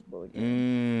disposable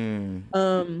again.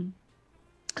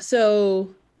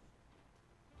 So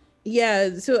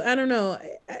yeah, so I don't know.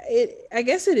 I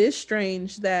guess it is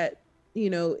strange that,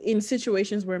 in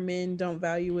situations where men don't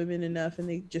value women enough and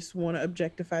they just want to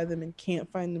objectify them and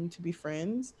can't find them to be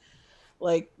friends,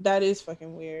 that is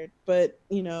fucking weird. But,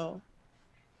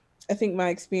 I think my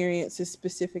experience is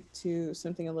specific to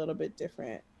something a little bit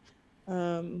different.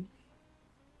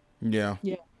 Yeah.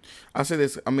 I say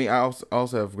this. I mean, I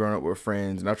also have grown up with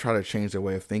friends, and I've tried to change their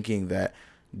way of thinking that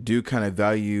do kind of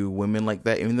value women like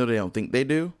that, even though they don't think they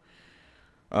do.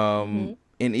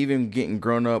 and even getting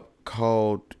grown up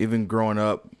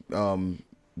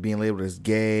being labeled as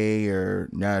gay or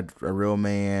not a real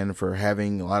man for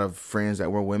having a lot of friends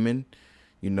that were women,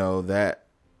 that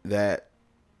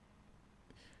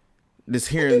just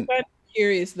hearing. I'm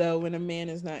curious though when a man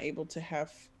is not able to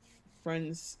have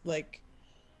friends, like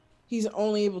he's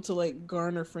only able to like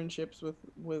garner friendships with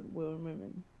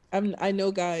women. I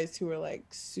know guys who are like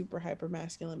super hyper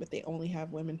masculine, but they only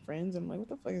have women friends. I'm like, what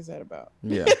the fuck is that about?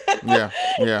 Yeah.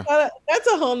 That's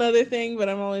a whole nother thing. But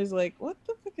I'm always like, what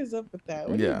the fuck is up with that?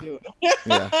 What are you doing?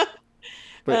 Yeah.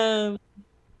 But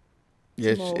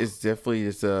it's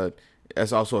definitely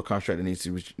that's also a construct that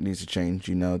needs to change.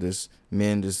 This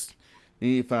men just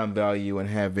need to find value in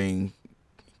having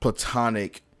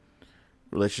platonic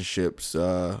relationships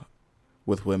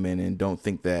with women, and don't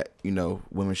think that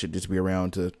women should just be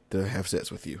around to have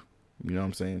sex with you. You know what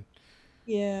I'm saying?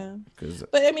 Yeah.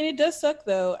 But I mean, it does suck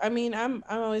though. I mean, I'm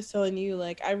always telling you,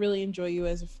 like, I really enjoy you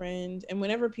as a friend, and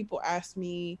whenever people ask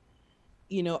me,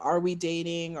 are we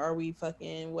dating? Are we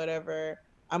fucking whatever?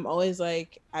 I'm always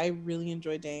like, I really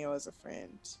enjoy Daniel as a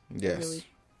friend. Yes. Really.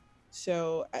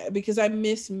 So because I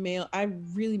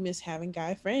really miss having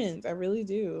guy friends. I really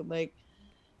do. Like,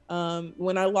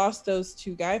 when I lost those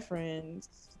two guy friends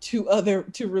to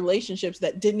relationships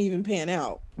that didn't even pan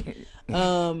out,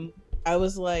 I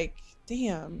was like,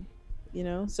 damn,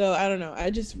 so I don't know. I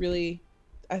just really,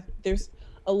 there's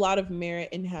a lot of merit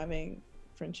in having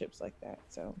friendships like that.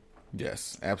 So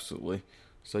yes, absolutely.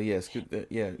 So yes,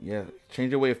 yeah.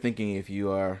 Change your way of thinking if you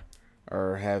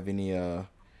have any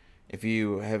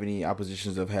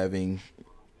oppositions of having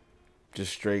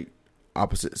just straight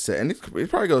opposite set, and it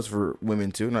probably goes for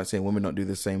women too. I'm not saying women don't do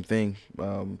the same thing,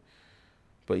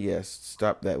 but yes,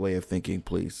 stop that way of thinking,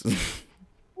 please.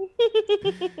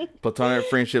 Platonic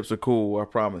friendships are cool, I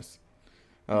promise.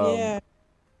 Yeah.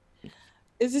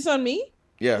 Is this on me?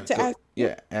 Yeah.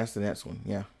 Ask the next one.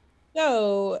 Yeah.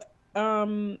 So,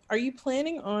 are you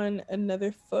planning on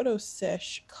another photo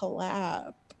sesh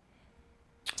collab?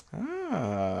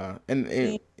 And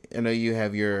I know you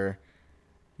have your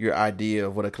idea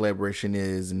of what a collaboration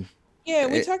is, and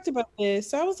we talked about this.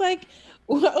 So I was like,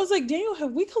 Daniel,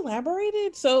 have we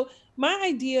collaborated? So my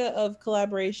idea of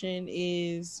collaboration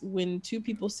is when two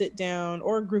people sit down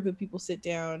or a group of people sit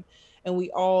down and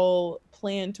we all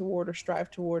plan toward or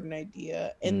strive toward an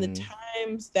idea. And the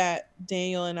times that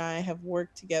Daniel and I have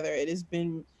worked together, it has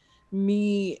been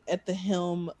me at the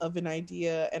helm of an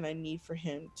idea, and I need for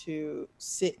him to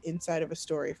sit inside of a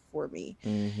story for me.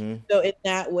 Mm-hmm. So in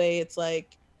that way, it's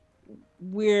like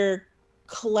we're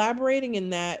collaborating in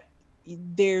that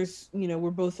there's, we're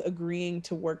both agreeing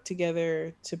to work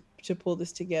together to pull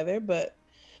this together, but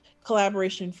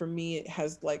collaboration for me, it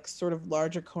has like sort of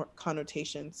larger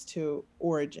connotations to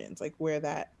origins, like where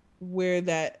that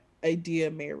idea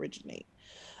may originate.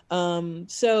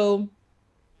 So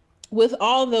with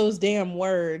all those damn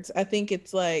words, I think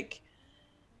it's like,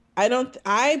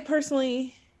 I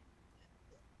personally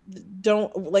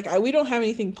don't like, we don't have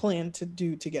anything planned to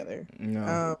do together.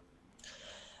 No.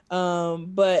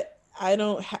 But I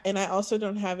don't, and I also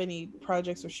don't have any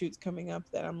projects or shoots coming up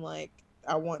that I'm like,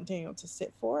 I want Daniel to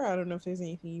sit for. I don't know if there's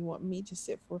anything you want me to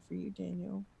sit for you,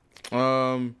 Daniel.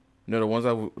 No, the ones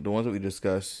that we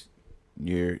discussed,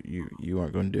 you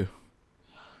aren't going to do.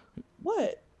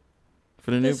 What?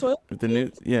 For the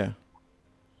new, yeah.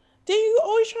 Daniel, you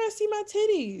always trying to see my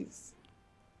titties.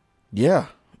 Yeah.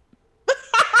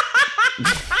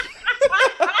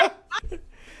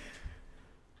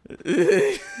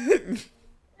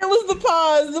 It was the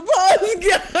pause. The pause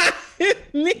got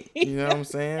me. You know what I'm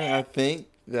saying? I think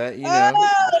that,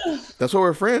 that's why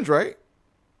we're friends, right?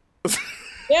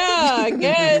 Yeah, I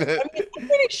guess. I mean, I'm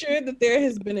pretty sure that there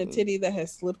has been a titty that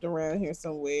has slipped around here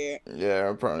somewhere. Yeah,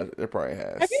 it probably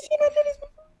has. Have you seen my titties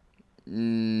before?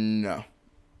 No.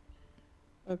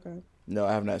 Okay. No,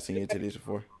 I have not seen your titties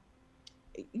before.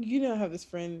 I have this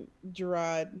friend,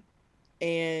 Gerard,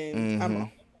 and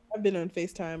I've been on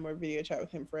FaceTime or video chat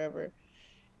with him forever.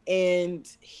 And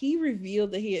he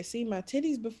revealed that he had seen my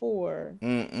titties before.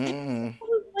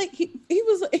 Like he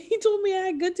told me I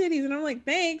had good titties, and I'm like,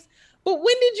 thanks. But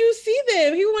when did you see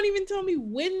them? He won't even tell me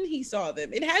when he saw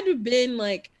them. It had to have been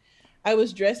like I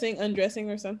was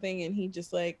undressing or something, and he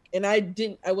just like, and I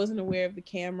wasn't aware of the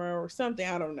camera or something.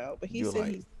 I don't know. But he said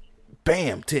he's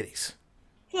bam, titties.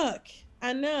 Fuck.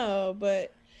 I know,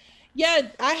 but yeah,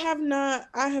 I have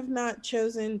not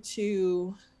chosen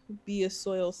to be a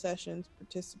Soil Sessions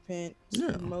participant,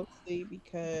 mostly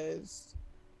because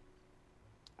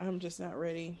I'm just not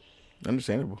ready.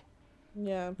 Understandable.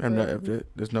 Yeah,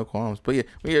 there's no qualms, but yeah,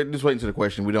 just waiting to the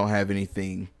question. We don't have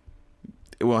anything.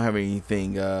 It won't have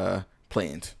anything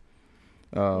planned.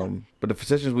 No. But the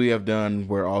sessions we have done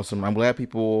were awesome. I'm glad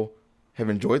people have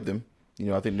enjoyed them.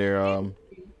 I think they're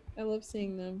I love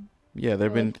seeing them. yeah, I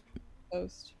they've love been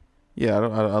post. yeah.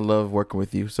 I love working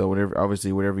with you. So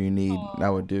whatever you need, I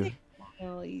would do.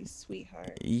 Oh, you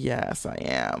sweetheart. Yes, I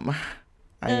am.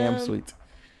 I am Um. sweet.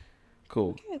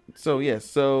 Cool. Okay. So yes,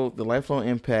 so the lifelong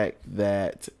impact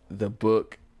that the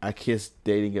book I Kissed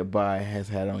Dating Goodbye has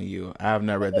had on you. I have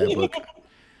not read that book.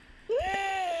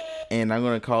 And I'm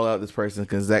gonna call out this person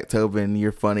because Zach Tobin,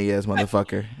 you're funny as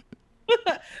motherfucker.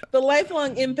 The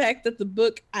lifelong impact that the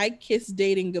book I Kissed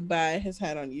Dating Goodbye has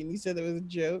had on you. And you said it was a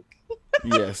joke.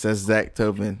 Yes, that's Zach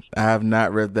Tobin. I have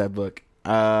not read that book.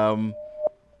 I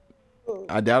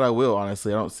doubt I will.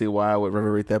 Honestly, I don't see why I would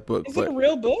ever read that book. Is it a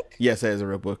real book? Yes, that is a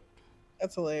real book.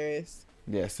 That's hilarious.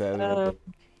 Yes, that is a real book.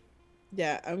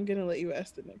 Yeah, I'm gonna let you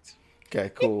ask the next.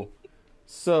 Okay, cool.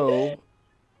 So,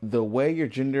 the way your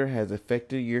gender has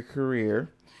affected your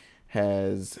career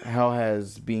how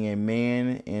has being a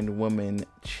man and woman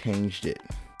changed it?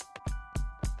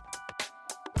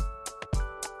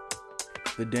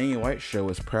 The Daniel White Show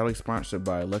is proudly sponsored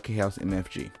by Lucky House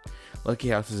MFG. Lucky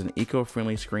House is an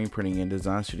eco-friendly screen printing and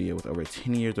design studio with over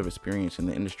 10 years of experience in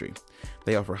the industry.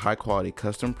 They offer high-quality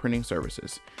custom printing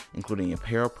services, including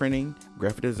apparel printing,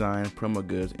 graphic design, promo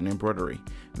goods, and embroidery.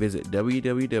 Visit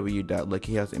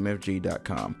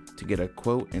www.luckyhousemfg.com to get a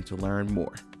quote and to learn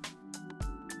more.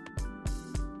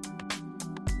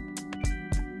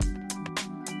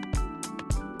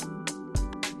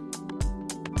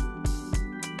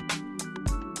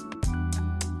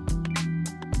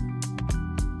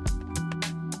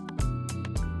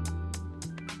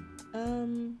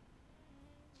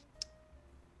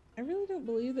 I really don't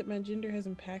believe that my gender has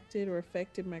impacted or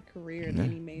affected my career in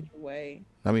any major way.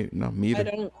 I mean, no, me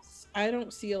either. I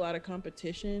don't see a lot of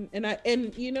competition, and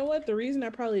you know what? The reason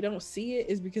I probably don't see it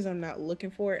is because I'm not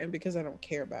looking for it and because I don't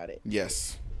care about it.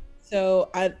 Yes. So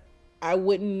I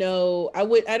wouldn't know. I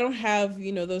don't have,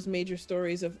 those major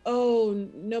stories of, oh,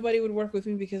 nobody would work with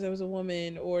me because I was a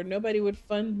woman, or nobody would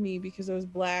fund me because I was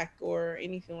black, or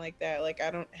anything like that. Like,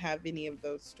 I don't have any of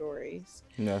those stories.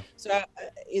 No. So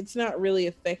it's not really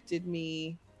affected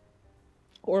me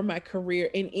or my career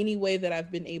in any way that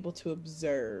I've been able to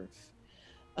observe.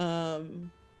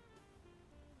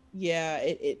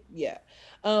 Yeah.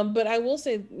 But I will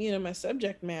say, my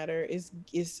subject matter is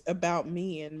about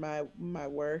me and my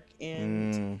work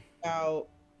and about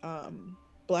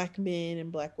black men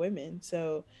and black women.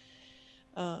 So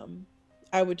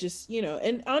I would just,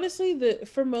 and honestly,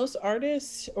 for most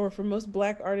artists, or for most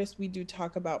black artists, we do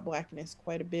talk about blackness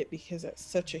quite a bit because that's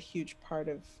such a huge part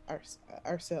of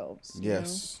ourselves.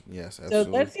 Yes, absolutely. So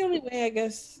that's the only way, I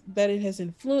guess, that it has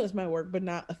influenced my work, but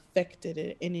not affected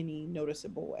it in any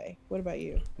noticeable way. What about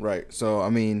you? Right. So, I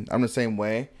mean, I'm the same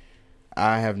way.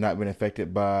 I have not been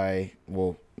affected by,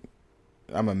 well,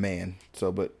 I'm a man,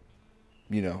 so, but,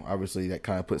 obviously that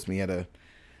kind of puts me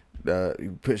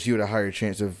puts you at a higher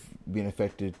chance of being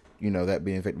affected, that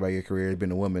being affected by your career,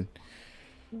 being a woman.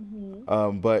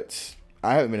 Mm-hmm. But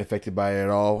I haven't been affected by it at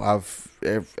all.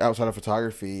 Outside of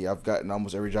photography, I've gotten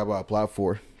almost every job I applied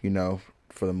for,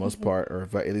 for the most part, or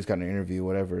if I at least got an interview,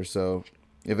 whatever. So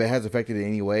if it has affected it in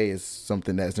any way, it's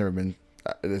something that's never been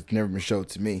showed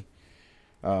to me,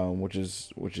 which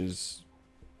is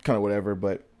kind of whatever.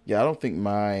 But yeah, I don't think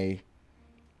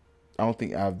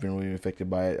I've been really affected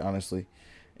by it, honestly.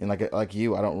 And like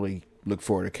you, I don't really look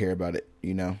forward to care about it,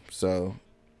 So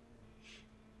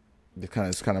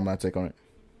it's kind of my take on it.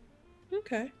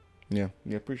 Okay. Yeah,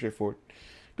 pretty straightforward.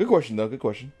 Good question though. Good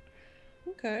question.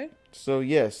 Okay. So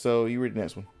you read the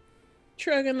next one.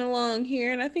 Trugging along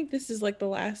here, and I think this is like the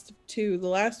last two. The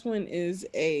last one is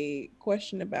a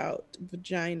question about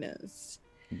vaginas.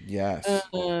 Yes.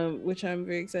 Which I'm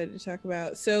very excited to talk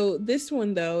about. So this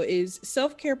one though is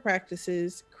self-care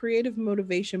practices, creative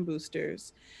motivation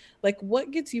boosters. Like, what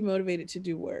gets you motivated to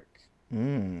do work?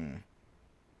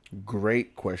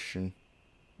 Great question.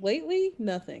 Lately,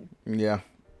 nothing. Yeah.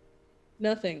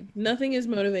 Nothing is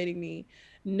motivating me.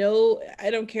 No,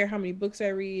 I don't care how many books I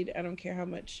read. I don't care how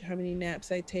many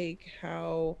naps I take,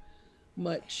 how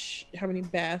many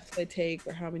baths I take,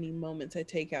 or how many moments I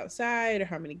take outside, or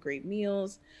how many great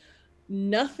meals.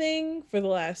 Nothing for the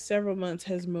last several months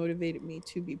has motivated me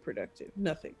to be productive.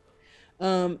 Nothing.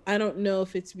 I don't know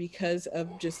if it's because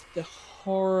of just the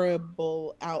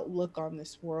horrible outlook on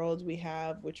this world we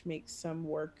have, which makes some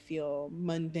work feel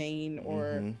mundane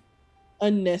or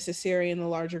unnecessary in the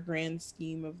larger grand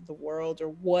scheme of the world, or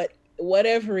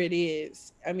whatever it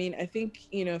is. I mean, I think,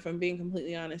 if I'm being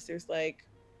completely honest, there's like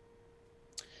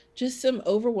just some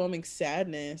overwhelming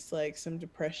sadness, like some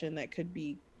depression that could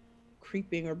be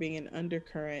creeping or being an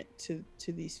undercurrent to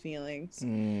these feelings.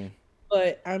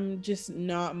 But I'm just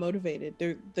not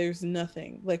motivated. There's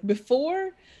nothing. Like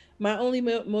before, my only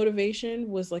motivation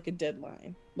was like a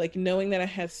deadline, like knowing that I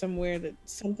had somewhere that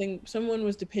someone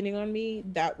was depending on me.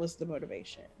 That was the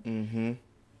motivation.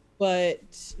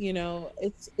 But you know,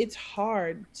 it's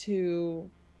hard to,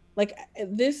 like,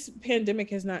 this pandemic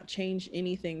has not changed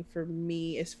anything for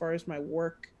me as far as my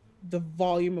work, the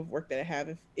volume of work that I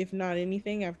have. If not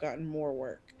anything, I've gotten more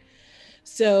work.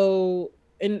 So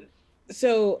and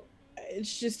so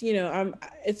it's just, you know,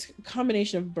 it's a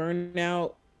combination of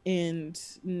burnout and,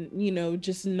 you know,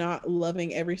 just not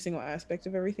loving every single aspect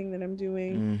of everything that I'm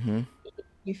doing.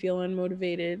 You feel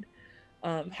unmotivated.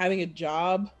 Having a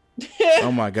job.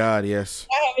 Oh my God, yes.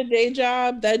 I have a day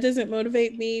job that doesn't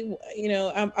motivate me. You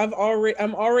know, I'm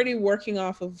already working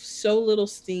off of so little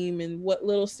steam, and what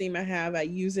little steam I have, I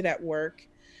use it at work.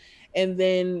 And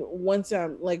then once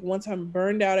I'm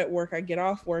burned out at work, I get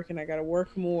off work and I gotta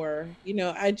work more. You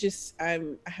know, I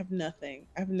have nothing.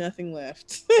 I have nothing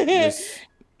left. Yes.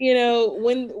 You know,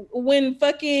 when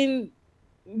fucking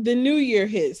the new year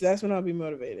hits, that's when I'll be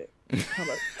motivated. How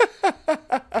about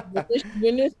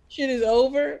when this shit is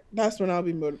over, that's when I'll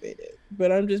be motivated.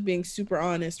 But I'm just being super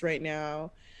honest right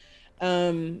now.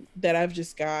 That I've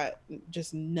just got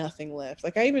nothing left.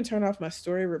 Like I even turned off my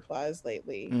story replies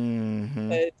lately.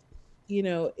 But you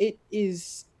know, it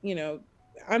is, you know,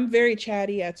 I'm very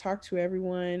chatty. I talk to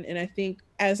everyone. And I think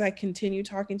as I continue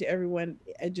talking to everyone,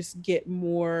 I just get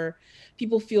more,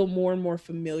 people feel more and more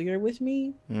familiar with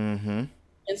me. And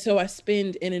so I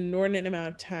spend an inordinate amount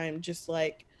of time just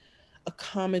like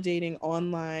accommodating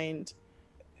online,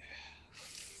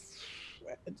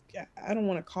 I don't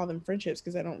want to call them friendships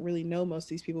because I don't really know most of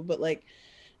these people, but like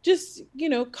just, you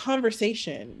know,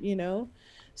 conversation, you know.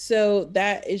 So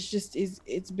that is just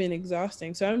it's been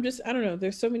exhausting. So I don't know,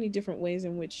 there's so many different ways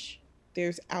in which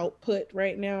there's output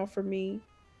right now for me,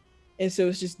 and so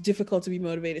it's just difficult to be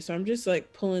motivated. So I'm just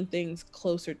like pulling things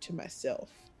closer to myself.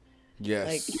 Yes.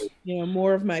 Like, you know,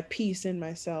 more of my peace in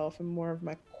myself and more of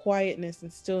my quietness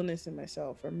and stillness in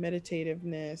myself, or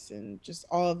meditativeness, and just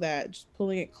all of that, just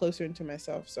pulling it closer into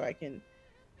myself so I can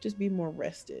just be more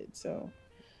rested. So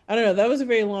I don't know. That was a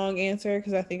very long answer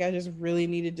because I think I just really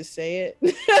needed to say it.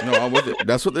 No, I'm with it.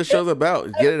 That's what this show's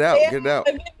about. Get it out. Get it out.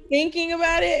 I've been thinking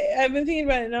about it. I've been thinking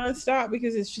about it nonstop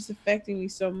because it's just affecting me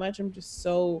so much. I'm just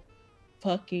so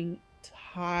fucking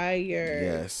tired.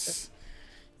 Yes.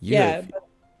 Yeah.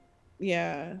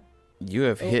 You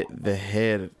have hit the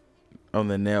head on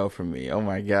the nail for me. Oh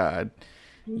my God.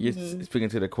 You're speaking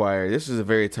to the choir. This is a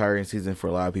very tiring season for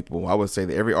a lot of people. I would say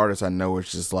that every artist I know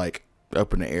is just like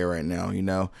up in the air right now, you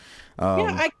know.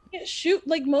 I can't shoot,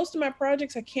 like most of my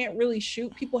projects I can't really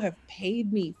shoot. People have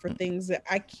paid me for things that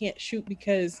I can't shoot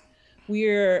because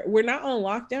we're not on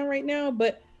lockdown right now,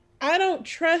 but I don't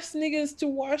trust niggas to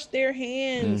wash their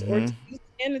hands or to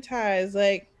sanitize,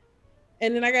 like,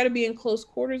 and then I got to be in close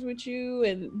quarters with you,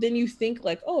 and then you think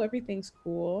like, oh, everything's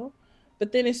cool.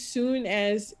 But then as soon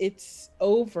as it's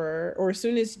over, or as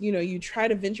soon as, you know, you try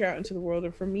to venture out into the world,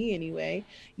 or for me anyway,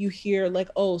 you hear like,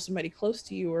 oh, somebody close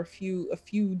to you or a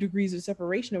few degrees of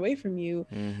separation away from you,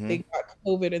 they got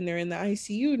COVID and they're in the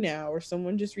ICU now, or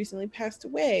someone just recently passed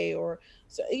away, or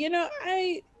so, you know,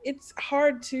 it's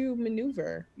hard to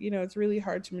maneuver. You know, it's really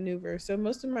hard to maneuver. So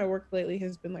most of my work lately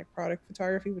has been like product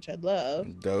photography, which I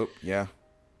love. Dope, yeah.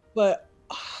 But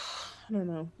I don't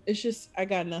know. It's just, I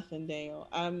got nothing, Daniel.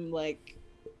 I'm like,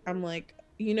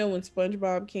 you know, when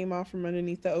SpongeBob came off from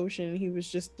underneath the ocean, he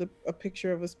was just a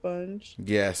picture of a sponge.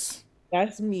 Yes.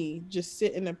 That's me, just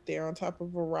sitting up there on top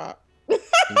of a rock.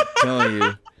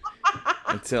 I'm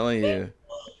telling you.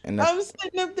 And I'm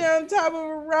sitting up there on top of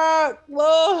a rock,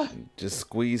 Lord. Just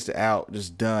squeezed out,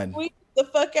 just done. Squeeze the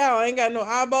fuck out. I ain't got no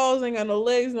eyeballs, ain't got no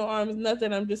legs, no arms,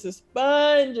 nothing. I'm just a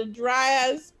sponge, a dry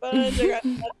ass sponge. I got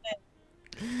nothing.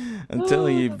 I'm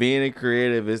telling you, being a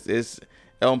creative is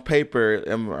on paper.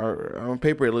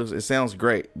 It sounds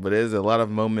great, but there's a lot of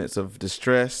moments of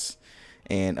distress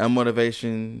and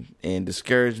unmotivation and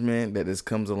discouragement that just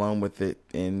comes along with it,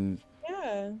 and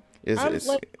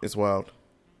it's wild.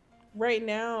 Right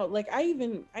now, like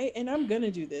I'm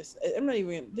gonna do this.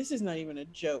 This is not even a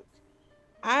joke.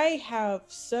 I have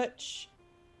such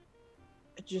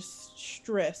just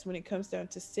stress when it comes down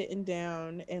to sitting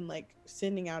down and like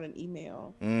sending out an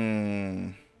email.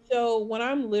 So what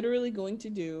I'm literally going to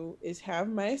do is have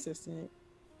my assistant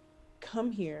come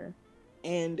here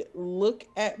and look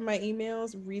at my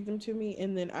emails, read them to me,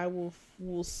 and then I will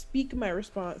speak my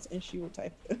response and she will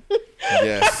type them.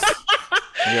 Yes.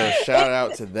 Yo, shout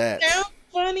out to that. Sounds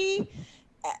funny.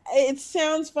 it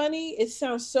sounds funny. It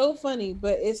sounds so funny,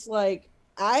 but it's like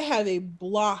I have a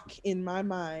block in my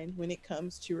mind when it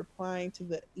comes to replying to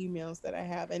the emails that I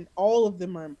have, and all of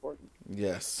them are important.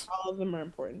 Yes. All of them are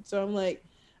important. So I'm like,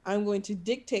 I'm going to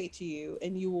dictate to you,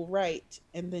 and you will write,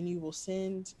 and then you will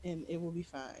send, and it will be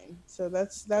fine. So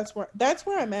that's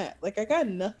where I'm at. Like I got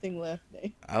nothing left,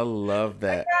 Nate. I love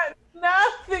that. I got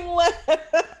nothing left.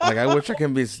 Like I wish I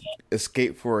can be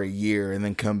escape for a year and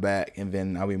then come back and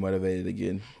then I'll be motivated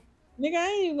again. Nigga, I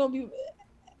ain't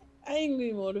gonna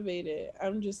be motivated.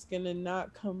 I'm just gonna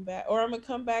not come back, or I'm gonna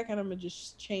come back and I'm gonna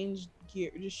just change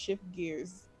gear, just shift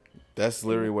gears. That's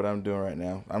literally what I'm doing right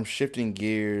now. I'm shifting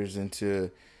gears into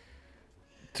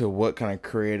what kind of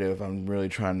creative I'm really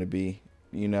trying to be,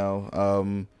 you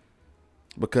know,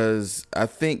 because I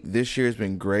think this year has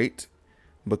been great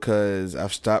because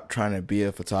I've stopped trying to be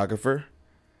a photographer,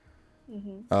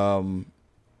 and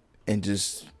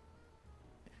just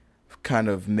kind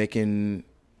of making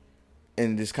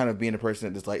and just kind of being a person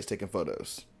that just likes taking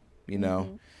photos, you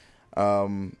know.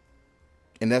 And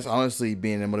that's honestly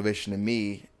being a motivation to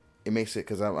me. It makes it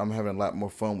because I'm having a lot more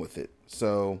fun with it.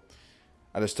 So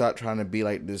I just stopped trying to be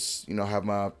like this, you know, have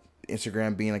my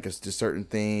Instagram being like a certain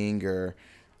thing or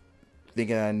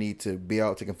thinking I need to be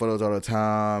out taking photos all the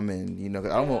time. And, you know,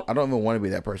 I don't even want to be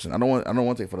that person. I don't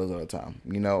want to take photos all the time,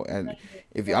 you know. And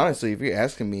if you're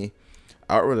asking me,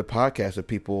 I'd rather podcast with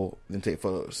people than take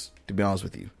photos, to be honest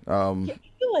with you. I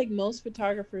feel like most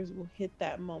photographers will hit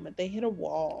that moment. They hit a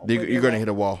wall. You're going to hit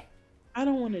a wall. I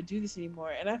don't want to do this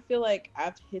anymore. And I feel like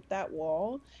I've hit that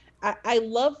wall. I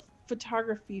love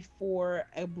photography for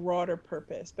a broader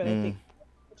purpose, but I think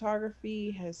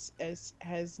photography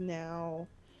has now,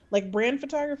 like brand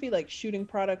photography, like shooting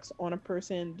products on a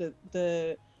person,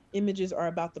 the images are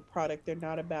about the product. They're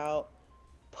not about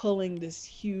pulling this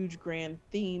huge grand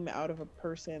theme out of a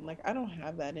person. Like I don't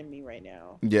have that in me right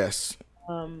now. Yes.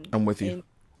 I'm with you.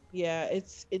 Yeah,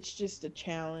 it's just a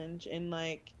challenge. And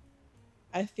like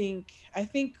I think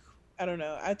I don't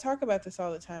know. I talk about this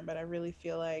all the time, but I really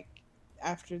feel like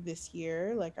after this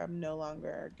year, like I'm no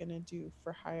longer gonna do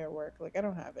for hire work. Like I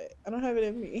don't have it. I don't have it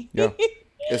in me. Yeah.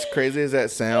 As crazy as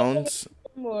that sounds.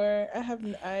 More.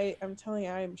 I'm telling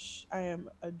you, I am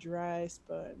a dry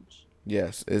sponge.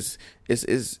 Yes, it's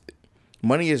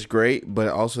money is great, but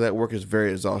also that work is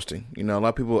very exhausting. You know, a lot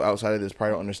of people outside of this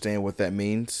probably don't understand what that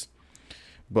means.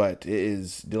 But it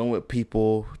is dealing with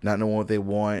people, not knowing what they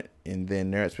want, and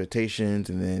then their expectations,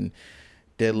 and then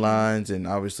deadlines, and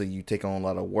obviously you take on a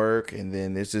lot of work, and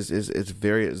then it's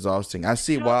very exhausting. I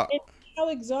see why. How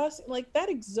exhausting, like that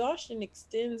exhaustion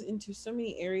extends into so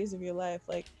many areas of your life.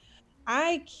 Like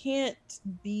I can't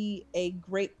be a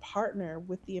great partner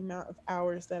with the amount of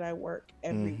hours that I work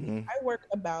every week. I work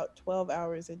about 12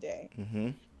 hours a day.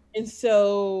 And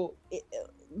so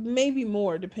maybe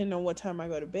more depending on what time I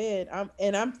go to bed.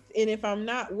 And if I'm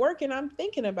not working, I'm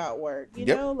thinking about work, you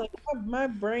know, like my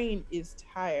brain is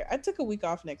tired. I took a week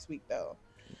off next week though.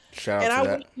 Shout out to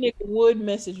that. Wish Nick would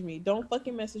message me. Don't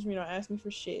fucking message me. Don't ask me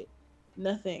for shit.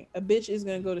 Nothing. A bitch is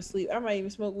going to go to sleep. I might even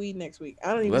smoke weed next week.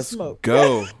 I don't even smoke.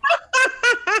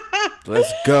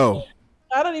 Let's go.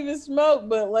 I don't even smoke,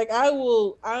 but like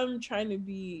I'm trying to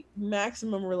be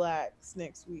maximum relaxed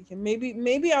next week. And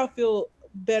maybe I'll feel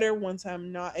better once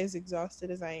I'm not as exhausted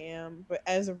as I am. But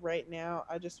as of right now,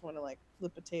 I just want to like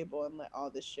flip a table and let all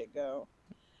this shit go.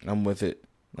 I'm with it.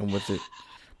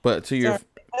 But to your...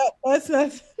 That's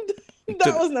not...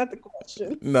 That was not the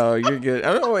question. No, you're good.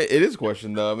 I don't know. It is a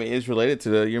question though. I mean, it's related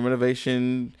to your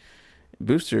motivation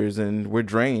boosters, and we're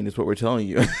drained. Is what we're telling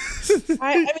you.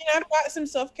 I mean, I've got some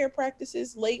self-care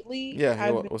practices lately. Yeah.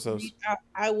 What's those?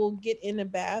 I will get in a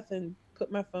bath and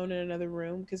put my phone in another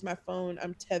room because my phone,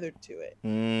 I'm tethered to it.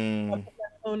 I'll put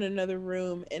my phone in another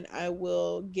room and I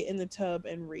will get in the tub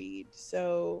and read.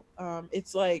 So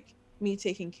it's like me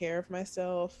taking care of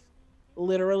myself.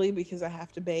 Literally, because I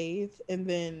have to bathe, and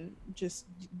then just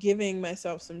giving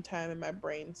myself some time in my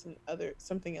brain,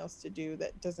 something else to do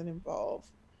that doesn't involve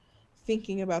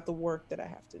thinking about the work that I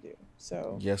have to do.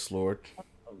 So yes, Lord.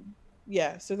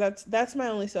 Yeah, so that's my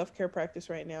only self-care practice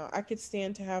right now. I could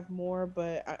stand to have more,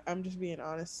 but I'm just being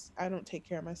honest. I don't take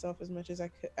care of myself as much as I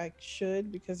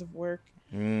should because of work.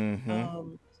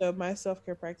 So my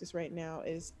self-care practice right now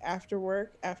is after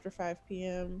work, after 5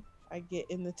 p.m. I get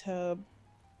in the tub.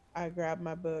 I grab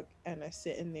my book and I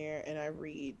sit in there and I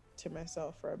read to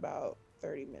myself for about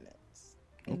 30 minutes.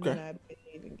 And then I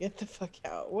bathe and get the fuck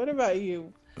out. What about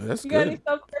you? That's you good. Got any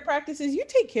self-care practices? You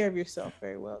take care of yourself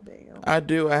very well, Daniel. I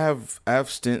do. I have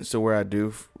stints to where I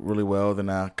do really well. Then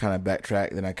I kind of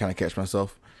backtrack. Then I kind of catch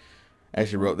myself. I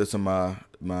actually wrote this on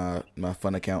my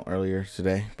fun account earlier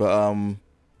today. But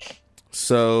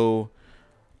So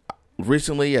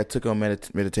recently I took on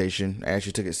meditation. I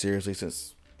actually took it seriously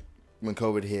since when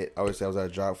COVID hit. Obviously I was out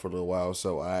of job for a little while,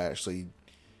 so I actually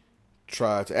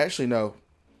tried to no,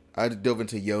 I dove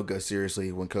into yoga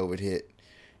seriously when COVID hit,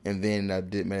 and then I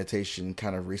did meditation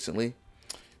kind of recently.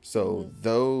 So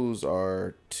those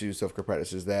are two self-care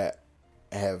practices that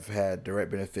have had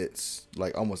direct benefits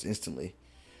like almost instantly.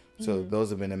 So those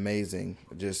have been amazing.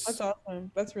 Just That's awesome.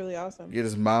 That's really awesome. You're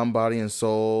just mind, body, and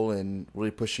soul, and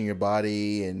really pushing your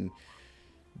body and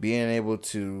being able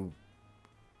to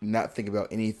not think about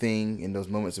anything in those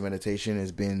moments of meditation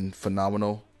has been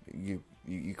phenomenal. You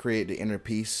create the inner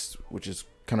peace, which is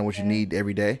kind of what you need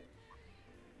every day.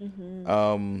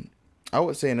 I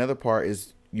would say another part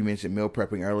is, you mentioned meal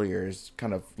prepping earlier, is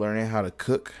kind of learning how to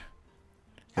cook.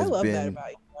 I love that about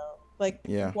you, though.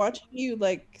 Like, watching you,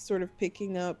 like, sort of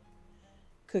picking up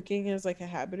cooking as like a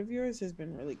habit of yours has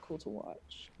been really cool to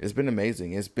watch. It's been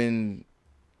amazing.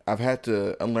 I've had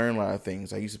to unlearn a lot of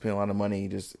things. I used to spend a lot of money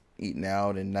just eating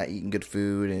out and not eating good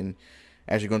food, and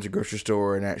actually going to the grocery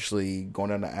store and actually going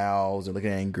down the aisles and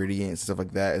looking at ingredients and stuff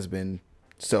like that has been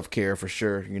self-care for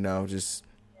sure. You know, just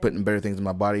putting better things in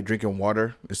my body. Drinking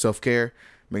water is self-care.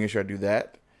 Making sure I do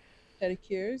that.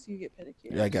 Pedicures, you get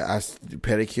pedicures. I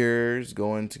pedicures.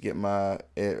 Going to get my.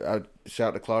 I shout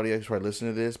out to Claudia. She's probably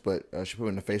listening to this, but she put me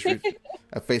in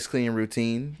a face cleaning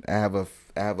routine. I have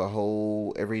a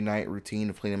whole every night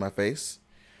routine of cleaning my face,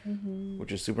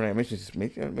 which is super nice.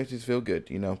 Makes me feel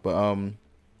good, you know. But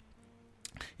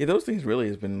yeah, those things really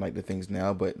has been like the things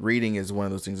now. But reading is one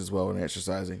of those things as well, and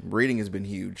exercising. Reading has been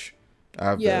huge.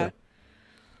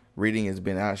 Reading has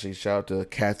been, actually, shout out to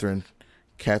Catherine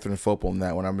Fope on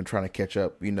that one. I've been trying to catch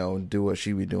up, you know, and do what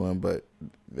she be doing, but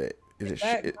is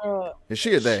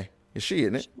she or they? Is she,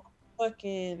 isn't it?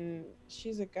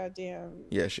 She's a goddamn.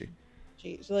 Yeah, she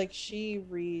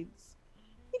reads.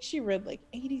 I think she read like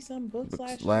 80-some books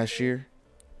last year.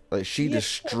 Like, she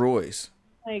destroys.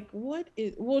 Like,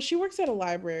 she works at a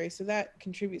library, so that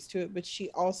contributes to it, but she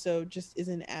also just is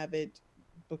an avid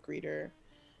book reader,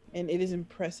 and it is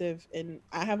impressive. And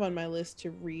I have on my list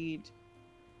to read,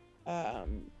 how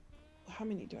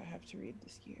many do I have to read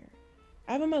this year?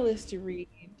 I have on my list to read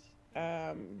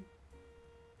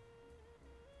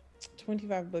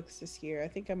 25 books this year. I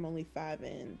think I'm only 5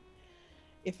 in.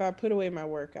 If I put away my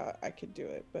work, I could do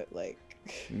it, but like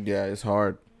yeah, it's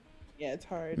hard. Yeah, it's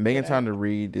hard. Making time to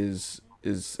read is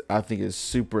I think is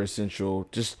super essential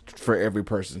just for every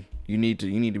person. You need to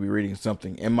be reading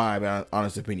something, in my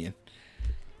honest opinion.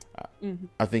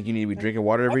 I think you need to be drinking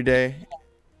water every day,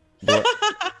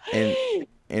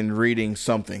 and reading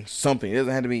something. It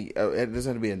doesn't have to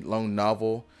be a long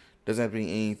novel. Doesn't have to be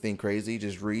anything crazy.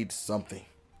 Just read something.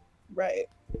 Right,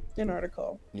 an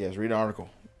article. Yes, read an article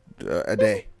a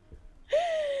day.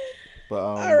 But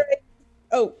all right.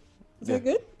 Oh, is that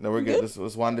good? No, we're good.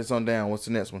 Let's wind this on down. What's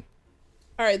the next one?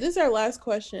 All right, this is our last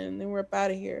question, then we're up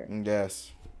out of here.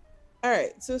 Yes. All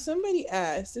right, so somebody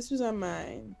asked, this was on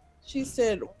mine. She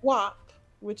said WAP,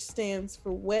 which stands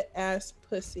for wet ass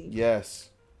pussy. Yes.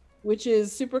 Which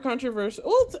is super controversial.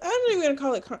 Well, I'm not even going to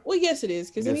call it... well, yes, it is,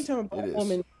 because anytime a black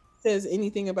woman says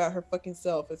anything about her fucking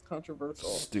self, it's controversial.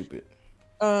 Stupid.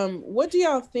 What do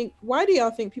y'all think? Why do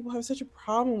y'all think people have such a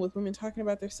problem with women talking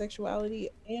about their sexuality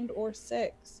and or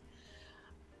sex?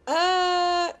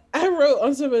 I wrote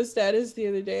on some of the status the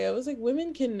other day, I was like,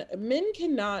 men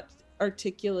cannot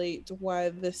articulate why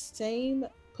the same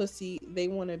pussy they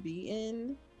want to be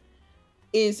in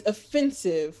is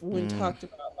offensive when talked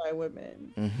about by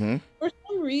women. For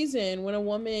some reason, when a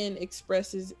woman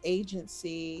expresses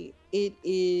agency, it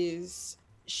is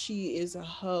she is a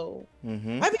hoe.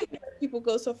 I've even heard people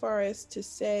go so far as to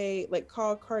say, like,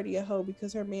 call Cardi a hoe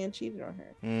because her man cheated on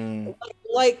her.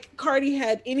 Like Cardi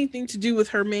had anything to do with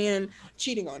her man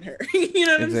cheating on her. You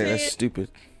know what I'm saying? That's stupid.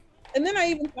 And then I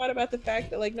even thought about the fact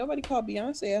that, like, nobody called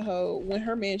Beyonce a hoe when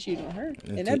her man cheated on her.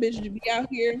 And that bitch should be out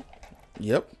here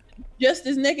just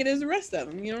as naked as the rest of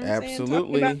them. You know what I'm saying?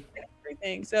 Talking about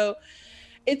everything. So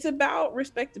it's about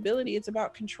respectability. It's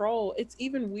about control. It's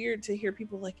even weird to hear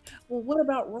people like, well, what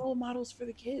about role models for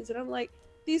the kids? And I'm like,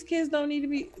 these kids don't need to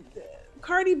be...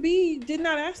 Cardi B did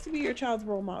not ask to be your child's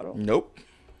role model. Nope.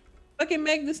 Fucking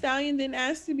Meg Thee Stallion didn't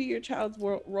ask to be your child's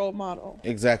role model.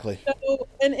 Exactly. So,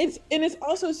 and it's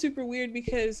also super weird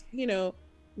because, you know,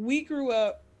 we grew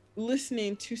up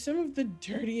listening to some of the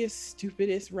dirtiest,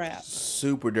 stupidest rap.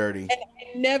 Super dirty. And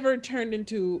I never turned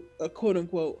into a quote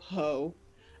unquote hoe.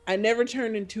 I never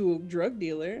turned into a drug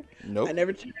dealer. Nope. I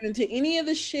never turned into any of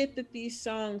the shit that these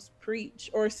songs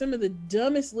preach, or some of the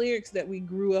dumbest lyrics that we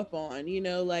grew up on. You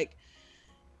know, like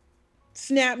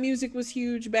snap music was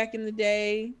huge back in the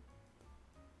day.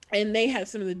 and they had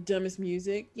some of the dumbest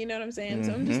music, you know what I'm saying?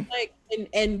 So I'm just Mm-hmm. like,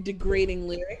 and degrading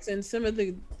lyrics, and some of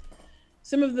the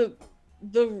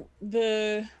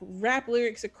rap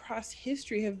lyrics across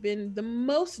history have been the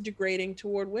most degrading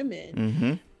toward women.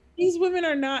 Mm-hmm. These women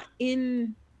are not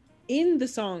in the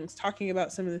songs talking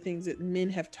about some of the things that men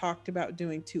have talked about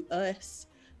doing to us,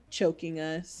 choking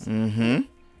us. Mm-hmm.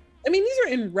 I mean, these are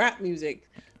in rap music.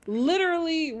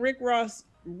 Literally, Rick Ross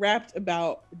rapped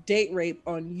about date rape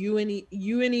on You and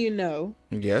You Know,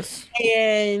 Yes.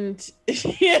 and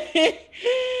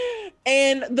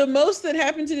and the most that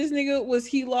happened to this nigga was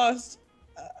he lost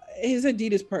his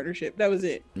Adidas partnership. That was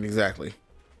it. Exactly.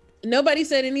 Nobody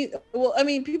said any. Well, I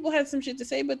mean, people had some shit to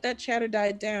say, but that chatter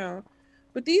died down.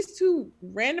 But these two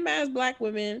random ass black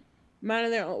women,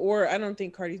 minding their own, or I don't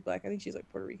think Cardi's black. I think she's like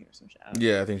Puerto Rican or some shit.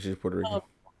 Yeah, I think she's Puerto Rican.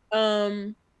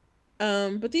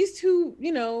 Um, but these two,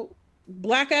 you know,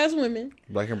 black ass women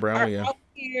Black and brown, are yeah. out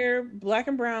here, black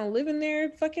and brown, living their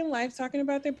fucking life, talking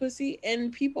about their pussy,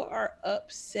 and people are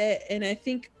upset. And I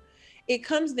think it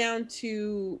comes down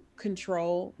to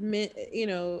control, you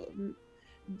know,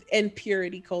 and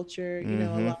purity culture. You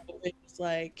know, a Mm-hmm. lot of it's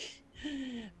like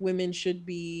women should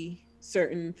be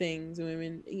certain things.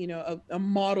 Women, you know, a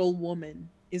model woman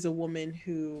is a woman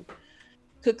who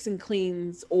cooks and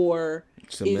cleans, or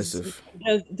is Submissive.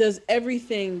 does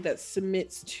everything that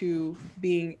submits to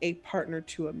being a partner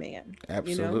to a man, you know.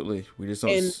 Absolutely. We just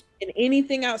don't. And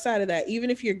anything outside of that, even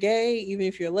if you're gay, even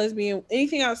if you're a lesbian,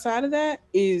 anything outside of that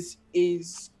is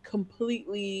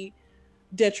completely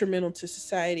detrimental to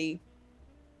society,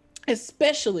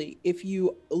 especially if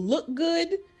you look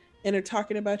good and are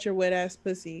talking about your wet ass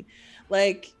pussy.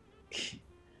 Like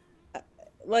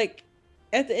like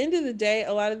at the end of the day,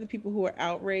 a lot of the people who are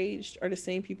outraged are the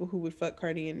same people who would fuck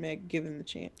Cardi and Meg given the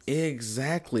chance.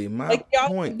 Exactly. My Like y'all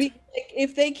point. would be like,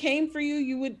 if they came for you,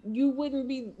 you wouldn't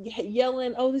be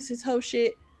yelling, "Oh, this is hoe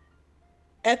shit"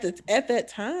 at that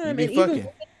time. You be And fucking.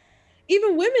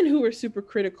 even women who are super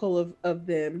critical of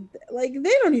them, like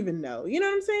they don't even know. You know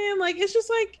what I'm saying? Like it's just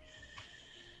like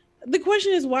the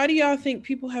question is, why do y'all think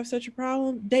people have such a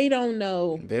problem? They don't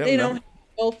know. They They don't don't know. have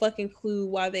no fucking clue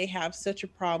why they have such a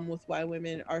problem with why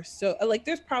women are so like.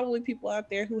 There's probably people out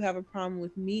there who have a problem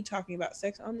with me talking about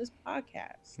sex on this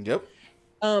podcast. Yep.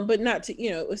 But not to, you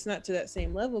know, it's not to that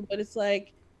same level. But it's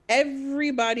like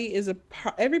everybody is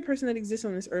every person that exists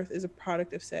on this earth is a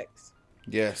product of sex.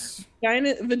 Yes.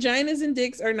 Vaginas and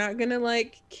dicks are not gonna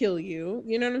like kill you.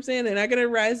 You know what I'm saying? They're not gonna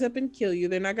rise up and kill you.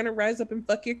 They're not gonna rise up and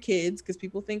fuck your kids, because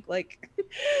people think like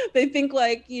they think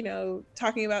like, you know,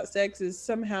 talking about sex is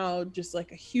somehow just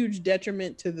like a huge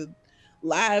detriment to the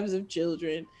lives of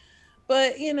children.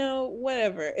 But you know,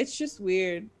 whatever. It's just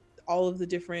weird, all of the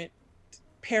different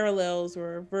parallels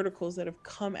or verticals that have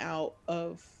come out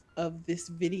of this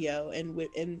video, and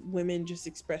women just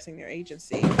expressing their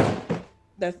agency.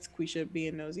 That's Quisha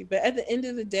being nosy. But at the end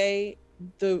of the day,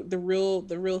 the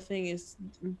real thing is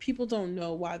people don't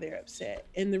know why they're upset,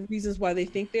 and the reasons why they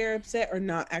think they're upset are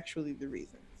not actually the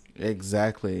reasons.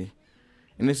 Exactly.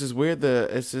 And this is where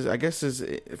it's just, I guess is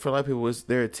for a lot of people,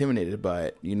 they're intimidated by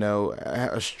it. You know,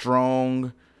 a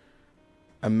strong,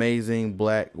 amazing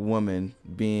black woman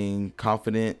being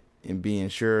confident and being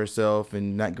sure of herself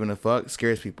and not giving a fuck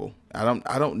scares people. I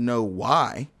don't know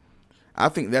why. I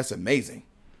think that's amazing.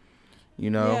 You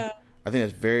know, Yeah. I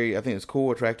think it's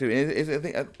cool, attractive,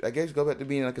 and I guess it goes back to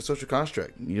being like a social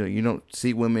construct. You know, you don't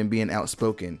see women being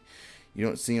outspoken, you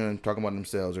don't see them talking about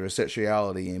themselves or their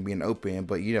sexuality and being open.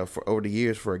 But you know, for over the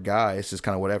years, for a guy, it's just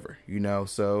kind of whatever. You know,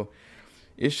 so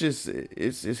it's just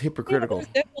it's hypocritical.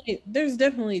 Yeah, there's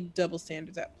definitely double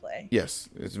standards at play. Yes,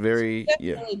 it's very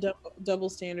Definitely double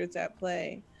standards at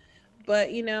play.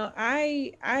 But you know,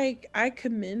 I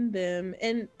commend them,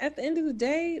 and at the end of the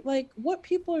day, like what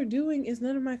people are doing is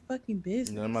none of my fucking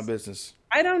business. None of my business.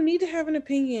 I don't need to have an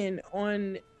opinion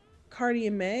on Cardi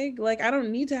and Meg. Like I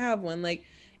don't need to have one. Like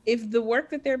if the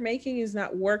work that they're making is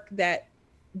not work that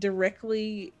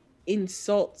directly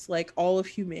insults like all of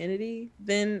humanity,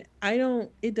 then I don't,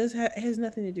 it has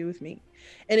nothing to do with me.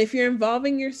 And if you're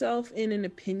involving yourself in an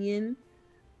opinion,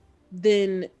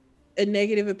 then a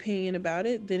negative opinion about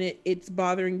it, then it's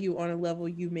bothering you on a level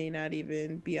you may not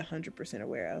even be 100%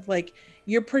 aware of. Like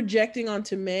you're projecting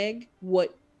onto Meg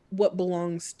what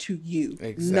belongs to you,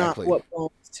 Exactly. not what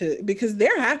belongs to, because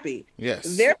they're happy.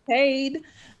 Yes. They're paid.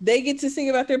 They get to sing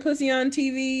about their pussy on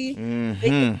TV.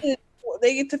 Mm-hmm.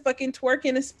 They get to fucking twerk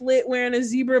in a split wearing a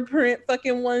zebra print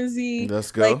fucking onesie.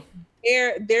 Let's go.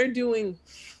 Like they're doing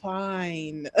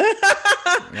fine.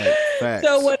 Facts.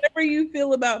 So whatever you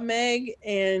feel about Meg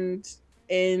and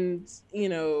you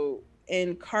know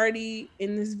And Cardi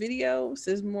in this video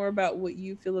says more about what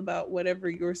you feel about whatever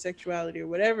your sexuality or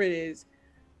whatever it is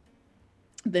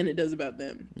than it does about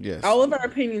them. Yes. All of our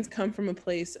opinions come from a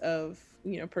place of,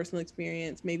 personal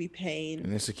experience, maybe pain,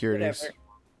 and insecurities, whatever,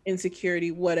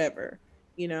 insecurity, whatever,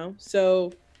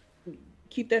 So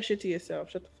keep that shit to yourself.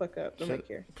 Shut the fuck up. Don't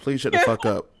care. Please shut the fuck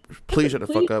up. Please shut the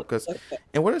fuck up.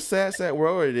 And what a sad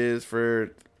world it is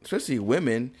for especially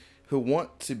women who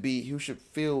should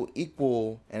feel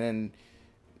equal and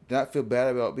not feel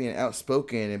bad about being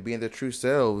outspoken and being their true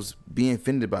selves, being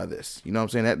offended by this. You know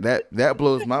what I'm saying? That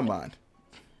blows my mind.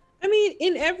 I mean,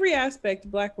 in every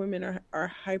aspect, Black women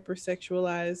are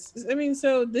hypersexualized. I mean,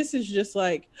 so this is just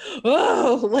like,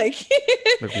 whoa, like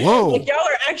whoa, like y'all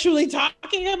are actually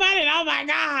talking about it. Oh my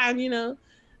God,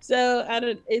 So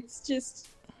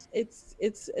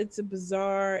it's a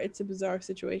bizarre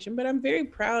situation, but I'm very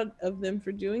proud of them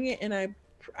for doing it, and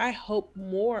I hope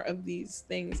more of these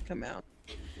things come out.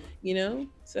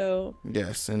 So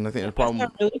yes, and I think the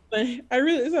problem. It's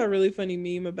a really funny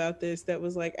meme about this that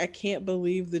was like, I can't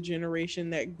believe the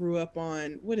generation that grew up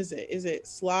on, what is it? Is it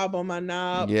slob on my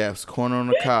knob? Yes, corn on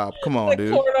the cob. Come on,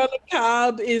 dude. Corn on the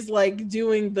cob is like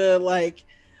doing the like,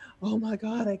 oh my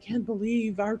God, I can't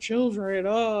believe our children.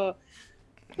 Oh,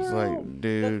 it's like,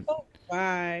 dude.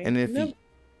 Why? And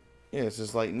it's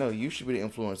just like, no, you should be the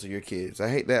influence of your kids. I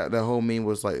hate that the whole meme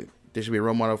was like, there should be a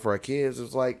role model for our kids.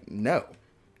 It's like, no.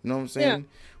 You know what I'm saying?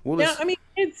 Yeah. I mean,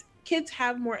 kids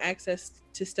have more access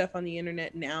to stuff on the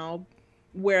internet now,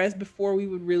 whereas before we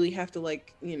would really have to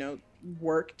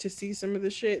work to see some of the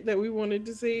shit that we wanted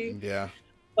to see. Yeah.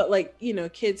 But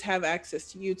kids have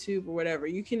access to YouTube or whatever.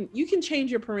 You can change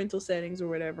your parental settings or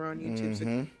whatever on YouTube so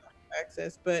you have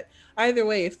access. But either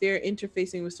way, if they're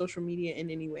interfacing with social media in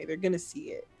any way, they're gonna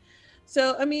see it.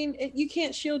 So I mean, you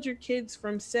can't shield your kids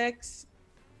from sex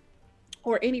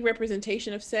or any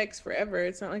representation of sex forever.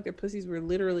 It's not like their pussies were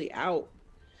literally out.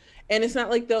 And it's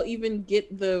not like they'll even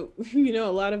get the,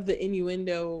 a lot of the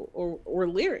innuendo or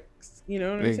lyrics. You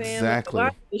know what I'm saying? Exactly. Like, a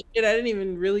lot of this shit, I didn't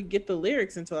even really get the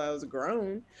lyrics until I was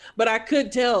grown. But I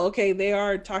could tell, okay, they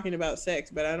are talking about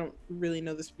sex, but I don't really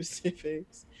know the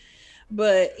specifics.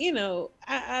 But,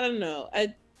 I don't know.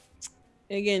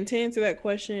 Again, to answer that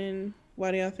question,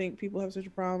 why do y'all think people have such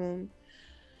a problem?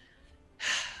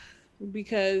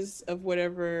 Because of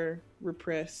whatever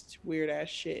repressed weird ass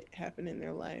shit happened in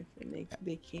their life, and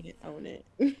they can't own it.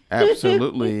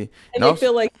 Absolutely. And they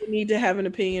feel like they need to have an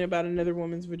opinion about another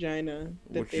woman's vagina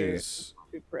that they're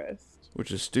repressed. Which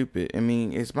is stupid. I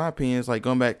mean, it's my opinion. It's like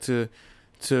going back to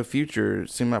Future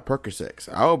singing about Percocets.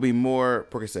 I would be more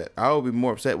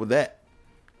upset with that.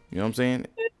 You know what I'm saying?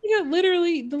 Yeah,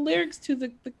 literally the lyrics to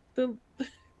the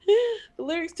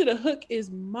lyrics to the hook is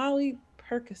Molly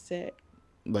Percocet.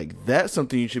 Like, that's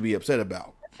something you should be upset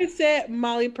about. Percocet,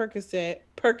 Molly Percocet,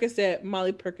 Percocet,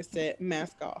 Molly Percocet,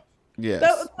 mask off. Yes.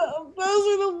 Those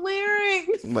are the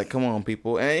lyrics. Like, come on,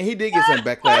 people. And he did get some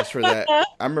backlash for that.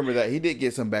 I remember that. He did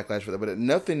get some backlash for that, but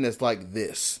nothing that's like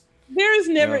this. There is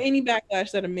never any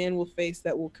backlash that a man will face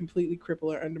that will completely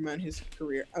cripple or undermine his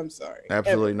career. I'm sorry.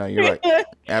 Absolutely. No, you're right.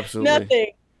 Absolutely. Nothing.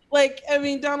 Like, I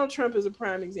mean, Donald Trump is a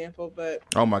prime example, but...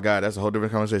 Oh, my God. That's a whole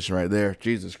different conversation right there.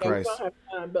 Jesus Christ. We don't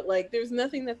have time, but, like, there's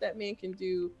nothing that man can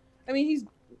do. I mean, he's,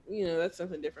 that's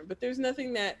something different. But there's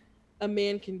nothing that a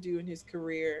man can do in his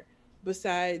career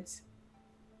besides...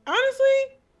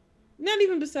 Honestly, not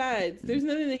even besides. There's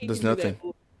nothing that he can do. There's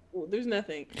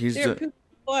nothing. There are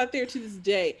people out there to this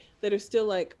day that are still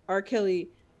like, R. Kelly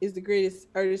is the greatest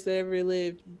artist that ever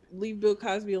lived. Leave Bill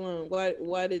Cosby alone. Why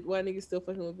niggas still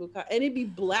fucking with Bill Cosby? And it'd be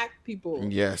black people.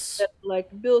 Yes. That like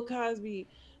Bill Cosby,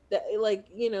 that like,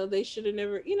 they should have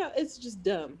never, it's just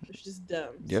dumb. It's just dumb.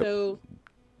 Yep. So,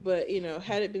 but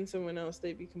had it been someone else,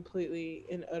 they'd be completely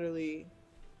and utterly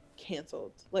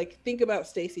canceled. Like, think about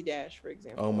Stacey Dash, for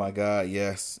example. Oh my God.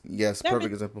 Yes.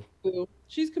 Perfect example.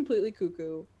 She's completely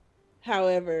cuckoo.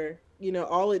 However,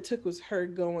 all it took was her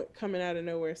coming out of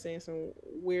nowhere saying some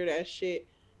weird ass shit,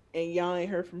 and y'all ain't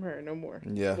heard from her no more.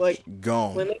 Yeah, like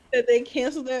gone. When they said they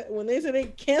canceled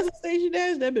Stacey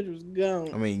Dash, that bitch was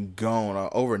gone. I mean, gone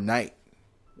overnight.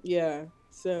 Yeah.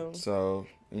 So,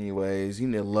 anyways, you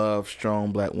need to love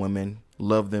strong black women,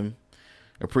 love them,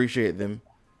 appreciate them.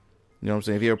 You know what I'm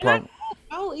saying? If you have a problem,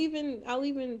 I'll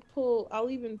even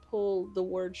pull the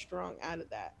word strong out of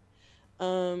that.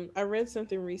 I read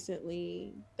something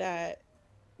recently that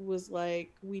was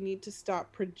like, we need to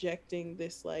stop projecting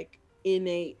this like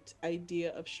innate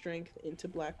idea of strength into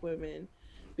black women,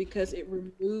 because it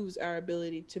removes our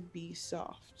ability to be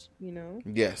soft,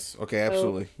 Yes. Okay.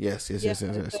 Absolutely. Yes. So,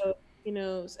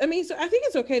 I mean, so I think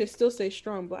it's okay to still say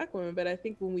strong black women, but I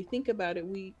think when we think about it,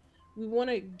 we we want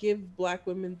to give Black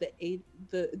women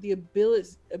the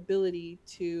ability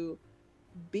to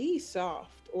be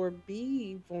soft or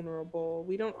be vulnerable.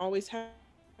 We don't always have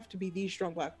to be the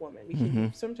strong Black woman. We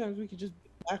can sometimes we can just be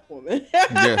a Black woman.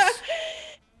 Yes.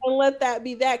 And let that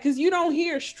be that, because you don't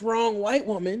hear strong white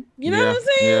woman. You know what I'm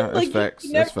saying? Yeah, that's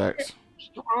facts. That's facts.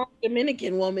 Strong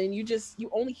Dominican woman. You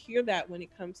only hear that when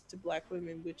it comes to Black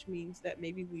women, which means that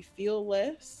maybe we feel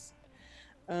less.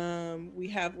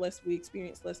 We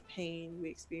experience less pain. We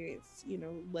experience,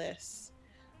 less.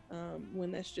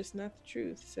 When that's just not the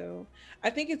truth. So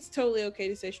I think it's totally okay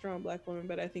to say strong Black woman,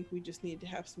 but I think we just need to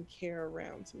have some care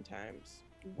around sometimes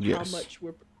how much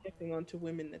we're projecting onto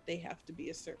women that they have to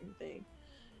be a certain thing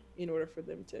in order for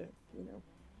them to,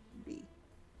 be.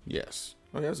 Yes.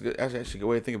 Well, that's good. That's actually a good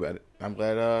way to think about it. I'm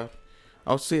glad.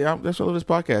 I'll see. That's what this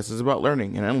podcast is about: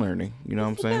 learning and unlearning. You know what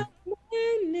I'm saying?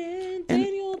 Learning.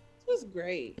 Daniel, this was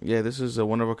great. Yeah, this is a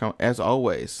wonderful as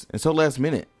always, and so last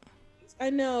minute. I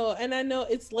know, and I know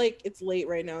it's late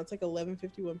right now. It's like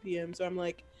 11:51 p.m. So I'm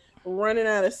like running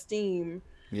out of steam.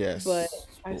 Yes, but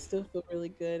I still feel really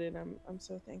good, and I'm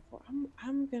so thankful.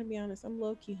 I'm gonna be honest. I'm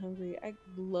low key hungry. I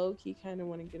low key kind of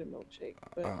want to get a milkshake.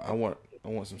 But I want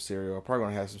some cereal. I'm probably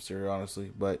gonna have some cereal,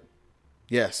 honestly. But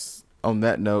yes, on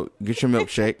that note, get your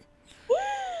milkshake.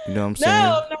 You know what I'm saying?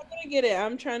 No, I'm not gonna get it.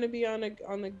 I'm trying to be on a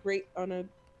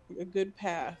good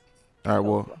path. All right,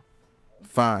 well.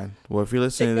 Fine. Well, if you're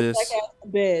listening to this, to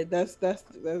bed. That's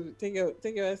take your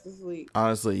ass to sleep.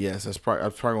 Honestly, yes. That's probably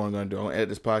what I'm going to do. I'm going to edit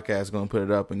this podcast, going to put it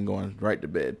up, and going right to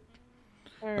bed.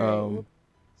 All right. Well,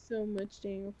 so much,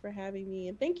 Daniel, for having me,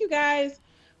 and thank you guys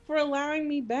for allowing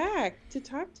me back to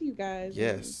talk to you guys.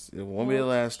 Yes, it won't be the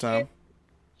last time.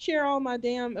 Share all my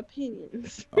damn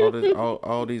opinions.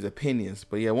 all these opinions,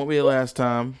 but yeah, it won't be the last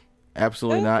time.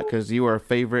 Absolutely not, because you are a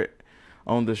favorite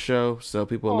on the show, so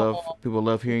people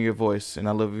love hearing your voice, and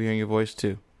I love hearing your voice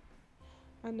too.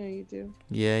 I know you do.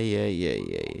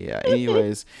 Yeah.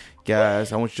 Anyways,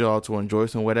 guys, I want you all to enjoy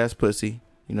some wet ass pussy.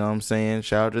 You know what I'm saying?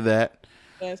 Shout out to that.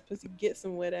 Wet ass pussy, get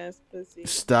some wet ass pussy.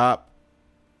 Stop.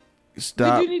 We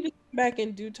do need to come back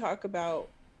and talk about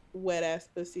wet ass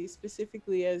pussy,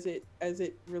 specifically as it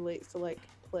relates to like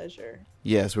pleasure.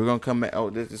 Yes, we're gonna come back.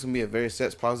 Oh, this is gonna be a very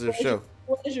sex positive show.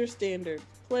 Pleasure standard.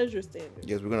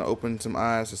 Yes, we're gonna open some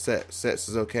eyes to sex. Sex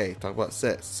is okay. Talk about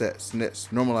sex.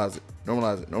 Normalize it. So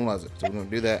we're gonna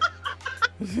do that.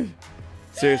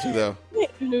 Seriously though.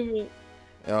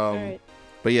 All right.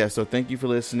 But yeah, so thank you for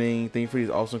listening. Thank you for these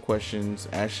awesome questions.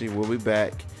 Ashley, we'll be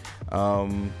back.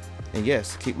 And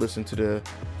yes, keep listening to the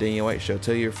Daniel White Show.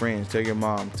 Tell your friends. Tell your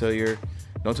mom.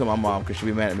 Don't tell my mom because she'll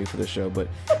be mad at me for the show. But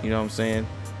you know what I'm saying.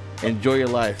 Enjoy your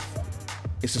life.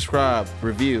 And subscribe,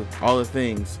 review, all the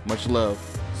things. Much love.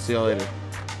 See y'all later.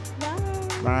 Bye.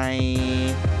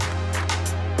 Bye.